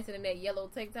was dancing in that yellow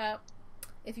tank top.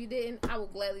 If you didn't, I will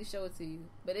gladly show it to you.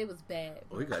 But it was bad.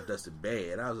 Oh, he got dusted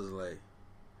bad. I was just like,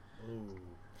 Ooh.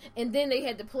 And then they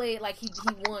had to play it like he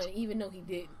won, even though he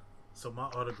didn't. So my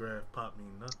autograph pop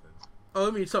mean nothing. oh,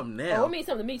 it means something now. Oh, it means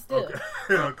something to me still.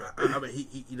 Okay. Okay. I mean,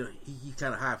 he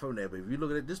kind of high from that, but if you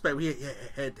look at it, this back, he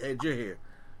had your hair.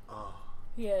 Oh.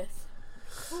 Yes.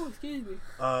 Oh, excuse me.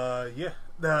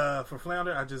 Yeah. For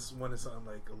Flounder, I just wanted something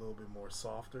like a little bit more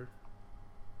softer.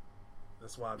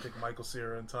 That's why I picked Michael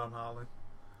Cera and Tom Holland.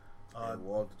 And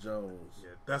Walter Jones.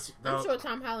 Yeah, I'm sure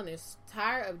Tom Holland is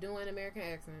tired of doing American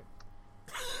accent.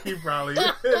 he probably.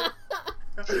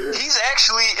 He's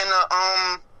actually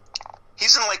in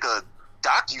he's in like a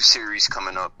docu-series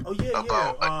coming up. Oh yeah,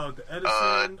 about, the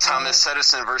Edison. Thomas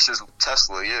Edison versus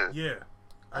Tesla. Yeah.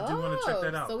 I do want to check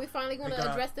that out. So we finally going They to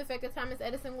got- address the fact that Thomas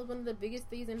Edison was one of the biggest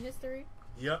thieves in history?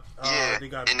 Yep. Yeah, they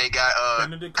got Benedict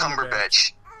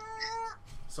Cumberbatch.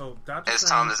 So Doctor as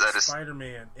Strange, Thomas Edison,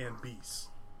 Spider-Man, and Beast.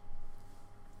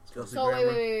 Kelsey So Grammer.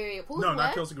 wait. Who's No, what?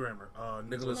 not Kelsey Grammer.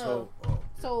 Nicholas No. Hoult. Oh.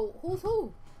 So who's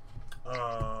who?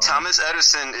 Thomas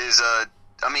Edison is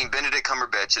Benedict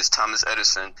Cumberbatch is Thomas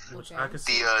Edison. Which Okay. I could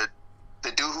see.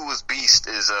 The dude who was Beast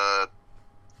is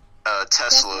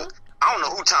Tesla. I don't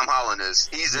know who Tom Holland is.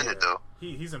 He's in it though.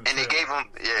 He's in. And they gave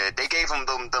him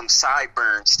them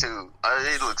sideburns too.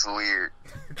 It looks weird.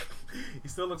 He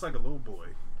still looks like a little boy.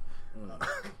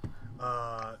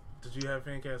 Did you have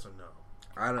fan cast or no?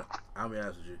 I'll be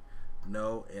honest with you.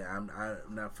 No, and I'm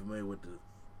not familiar with the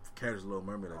characters of Little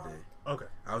Mermaid like that. Okay.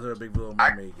 I was a big Little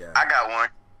Mermaid guy. I got one.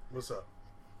 What's up?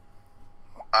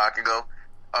 I can go.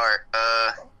 All right.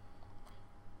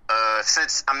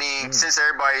 Since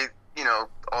everybody,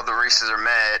 all the races are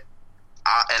mad,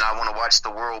 and I want to watch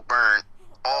the world burn,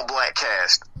 all black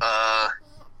cast.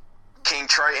 King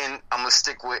Triton, I'm gonna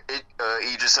stick with it.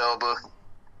 Idris Elba.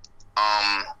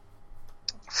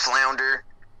 Flounder,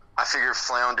 I figure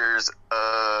Flounder's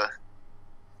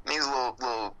he's a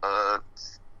little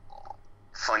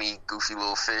funny, goofy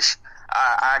little fish.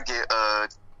 I get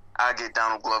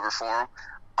Donald Glover for him.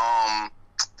 I'm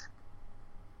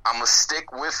gonna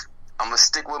stick with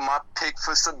my pick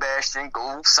for Sebastian.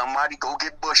 Somebody go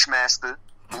get Bushmaster.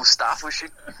 Mustafa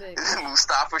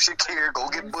Shakir, go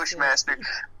get Bushmaster.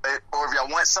 Or if y'all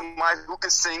want somebody who can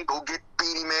sing, go get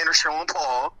Beanie Man or Sean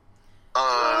Paul.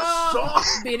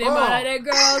 Beating by the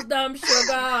girls, dumb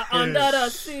sugar under the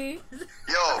sea. Yo,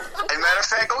 as a matter of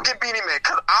fact, go get Beanie Man,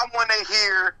 because I want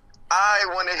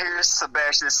to hear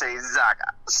Sebastian say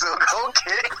Zaga. So go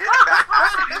get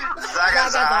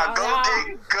Zaga. Go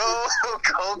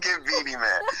get Beanie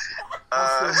Man. I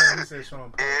still want to say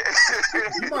Sean Paul.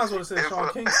 You might as well say Sean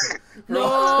Kingston.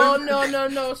 No,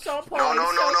 Sean Paul.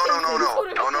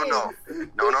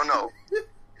 No.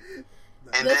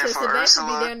 And Listen, then for Sebastian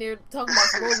be Ursula, down there talking about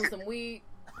smoking some weed.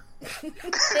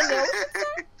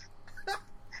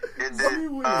 and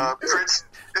then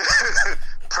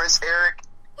Prince Eric,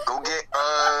 go get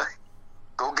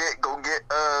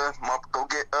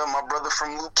my brother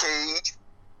from Luke Cage.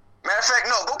 Matter of fact,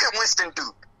 no, go get Winston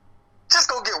Duke. Just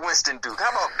go get Winston Duke. How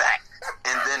about that?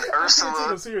 And then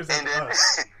Ursula,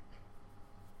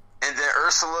 and then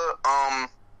Ursula,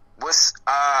 what's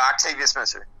Octavia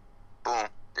Spencer? Boom.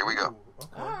 There we go. Ooh,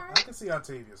 okay. Right. I can see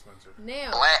Octavia Spencer.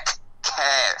 Now, black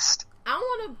cast. I'm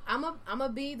gonna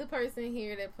be the person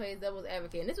here that plays devil's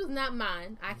advocate. And this was not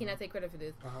mine. I cannot take credit for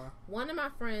this. One of my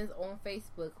friends on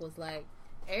Facebook was like,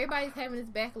 everybody's having this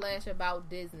backlash about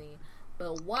Disney,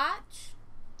 but watch,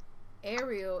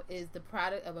 Ariel is the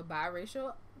product of a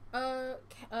biracial marriage.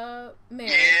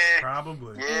 Yeah,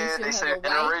 probably. Yeah, they said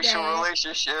interracial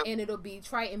relationship, and it'll be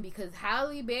Triton because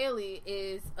Halle Bailey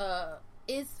is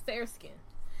fair skinned.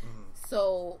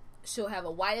 So she'll have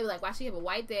a white, like, why she have a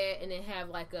white dad and then have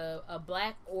like a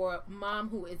black or mom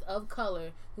who is of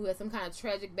color who has some kind of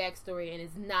tragic backstory and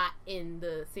is not in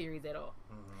the series at all.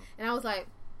 And I was like,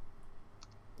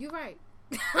 you're right.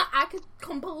 I could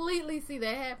completely see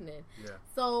that happening. Yeah.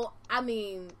 So I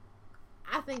mean,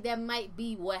 I think that might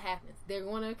be what happens. They're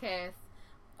going to cast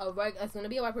it's going to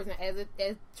be a white person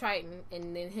as Triton,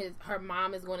 and then her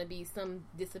mom is going to be some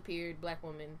disappeared black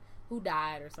woman who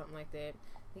died or something like that.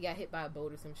 He got hit by a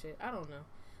boat or some shit. I don't know.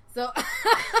 So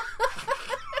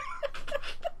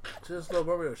just Little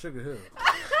Mermaid or Sugar Hill.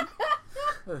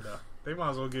 No, they might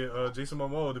as well get Jason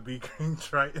Momoa to be King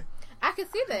Triton. I can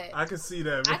see that. I can see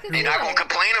that. They're not gonna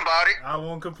complain about it. I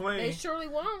won't complain. They surely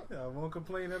won't. Yeah, I won't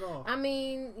complain at all. I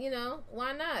mean,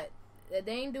 why not?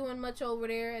 They ain't doing much over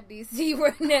there at DC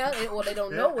right now. Well, they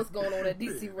don't know what's going on at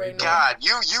DC right now. God,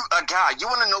 you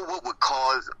want to know what would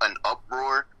cause an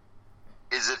uproar?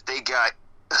 Is if they got,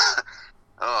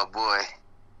 oh boy,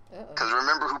 because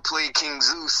remember who played King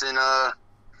Zeus in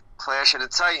Clash of the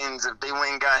Titans? If they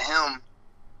went and got him,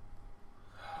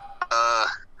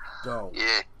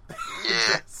 yeah,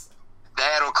 Yes.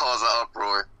 that'll cause an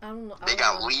uproar. I don't know. They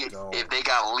got Liam. If they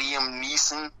got Liam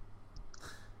Neeson,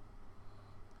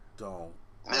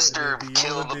 Mr.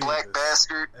 Kill the Black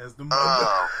Bastard. As the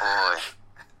oh boy.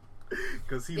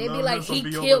 Because they'd be like, he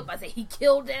killed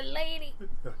that lady.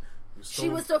 She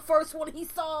was the first one he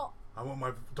saw. I want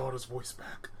my daughter's voice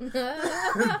back.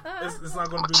 It's not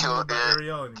going to be about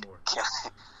Ariel anymore.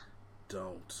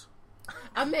 Don't.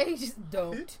 I mean, just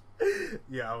don't.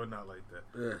 Yeah, I would not like that.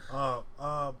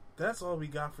 That's all we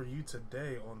got for you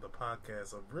today on the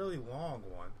podcast. A really long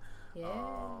one.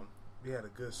 Yeah. We had a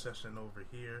good session over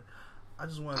here. I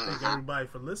just want to thank everybody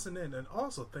for listening, and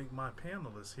also thank my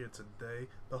panelists here today,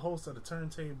 the host of the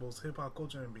Turntables, Hip Hop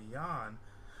Culture and Beyond,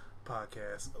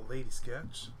 podcast, Lady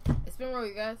Sketch. It's been real,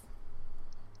 you guys.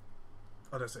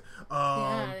 Oh, that's it.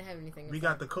 I didn't have anything. We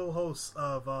got the co-host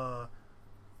of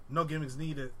No Gimmicks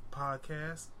Needed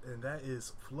podcast, and that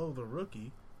is Flo the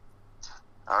Rookie.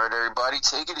 All right, everybody,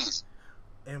 take it easy.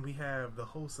 And we have the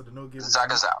host of the No Gimmicks.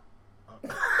 Zaga's out.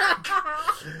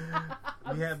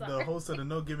 We have the host of the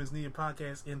No Gimmicks Needed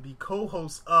podcast and the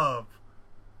co-host of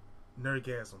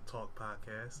Nerdgasm Talk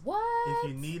podcast. What? If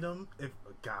you need him,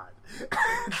 God,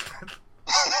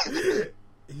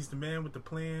 he's the man with the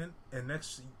plan. And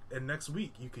next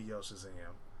week you can yell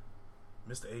Shazam,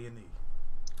 Mr. A&E.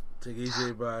 Take it easy,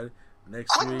 everybody.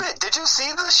 Next week. Did you see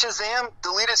the Shazam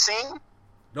deleted scene?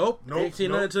 Nope.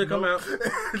 18 minutes to come out.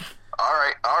 All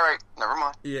right. Never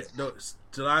mind. Yeah, no. It's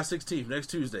July 16th, next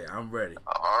Tuesday. I'm ready.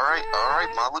 All right.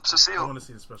 My lips are I sealed. want to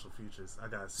see the special features. I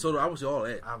gotta see. So I want to see all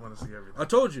that. I want to see everything. I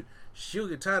told you she'll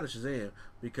get tired of Shazam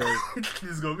because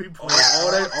He's gonna be all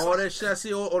that shit I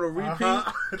see on a repeat.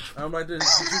 Uh-huh. I'm like, did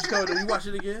you watch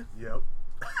it again? Yep.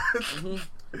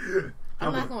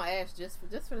 I'm not gonna ask just for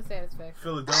the satisfaction.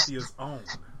 Philadelphia's own.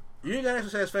 You ain't got extra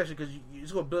satisfaction because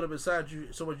it's gonna build up inside you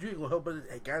so much you ain't gonna help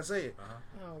but gotta say it.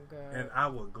 Oh god. And I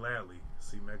will gladly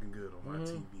see Megan Good on my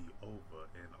TV over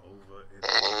and over and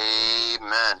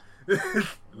Amen.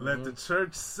 Let the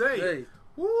church say. Hey.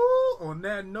 Woo! On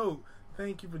that note,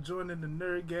 thank you for joining the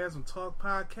Nerdgasm Talk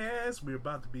podcast. We're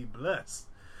about to be blessed.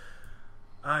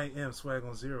 I am Swag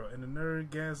on Zero, and the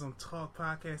Nerdgasm Talk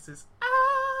podcast is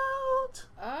out.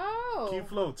 Oh. Q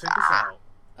Flow, take us out.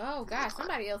 Oh gosh,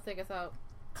 somebody else take us out.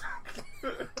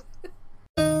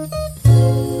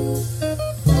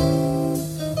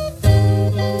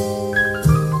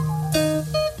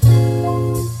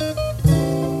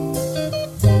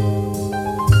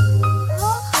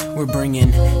 We're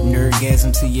bringing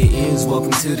nerdgasm to your ears.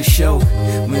 Welcome to the show.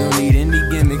 We don't need any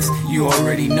gimmicks, you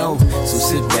already know. So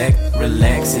sit back,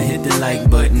 relax, and hit the like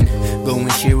button. Go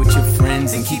and share with your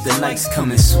friends and keep the likes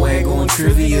coming. Swag on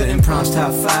trivia and prompts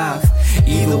top 5.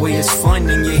 Either way, it's fun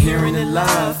and you're hearing it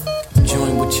live.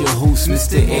 Join with your host,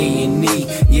 Mr. A&E.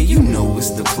 Yeah, you know it's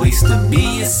the place to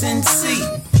be. It's NC.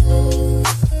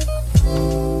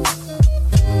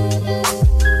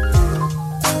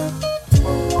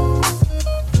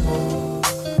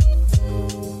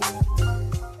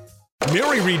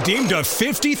 Mary redeemed a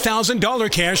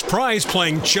 $50,000 cash prize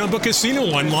playing Chumba Casino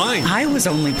online. I was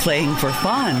only playing for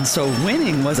fun, so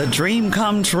winning was a dream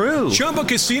come true. Chumba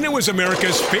Casino is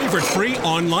America's favorite free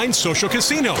online social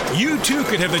casino. You too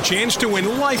could have the chance to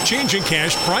win life-changing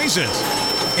cash prizes.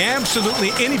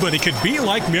 Absolutely anybody could be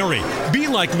like Mary. Be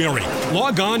like Mary.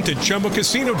 Log on to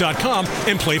ChumbaCasino.com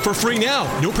and play for free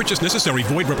now. No purchase necessary.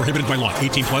 Void where prohibited by law.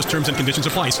 18 plus terms and conditions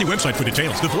apply. See website for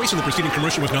details. The voice in the preceding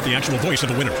commercial was not the actual voice of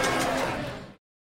the winner.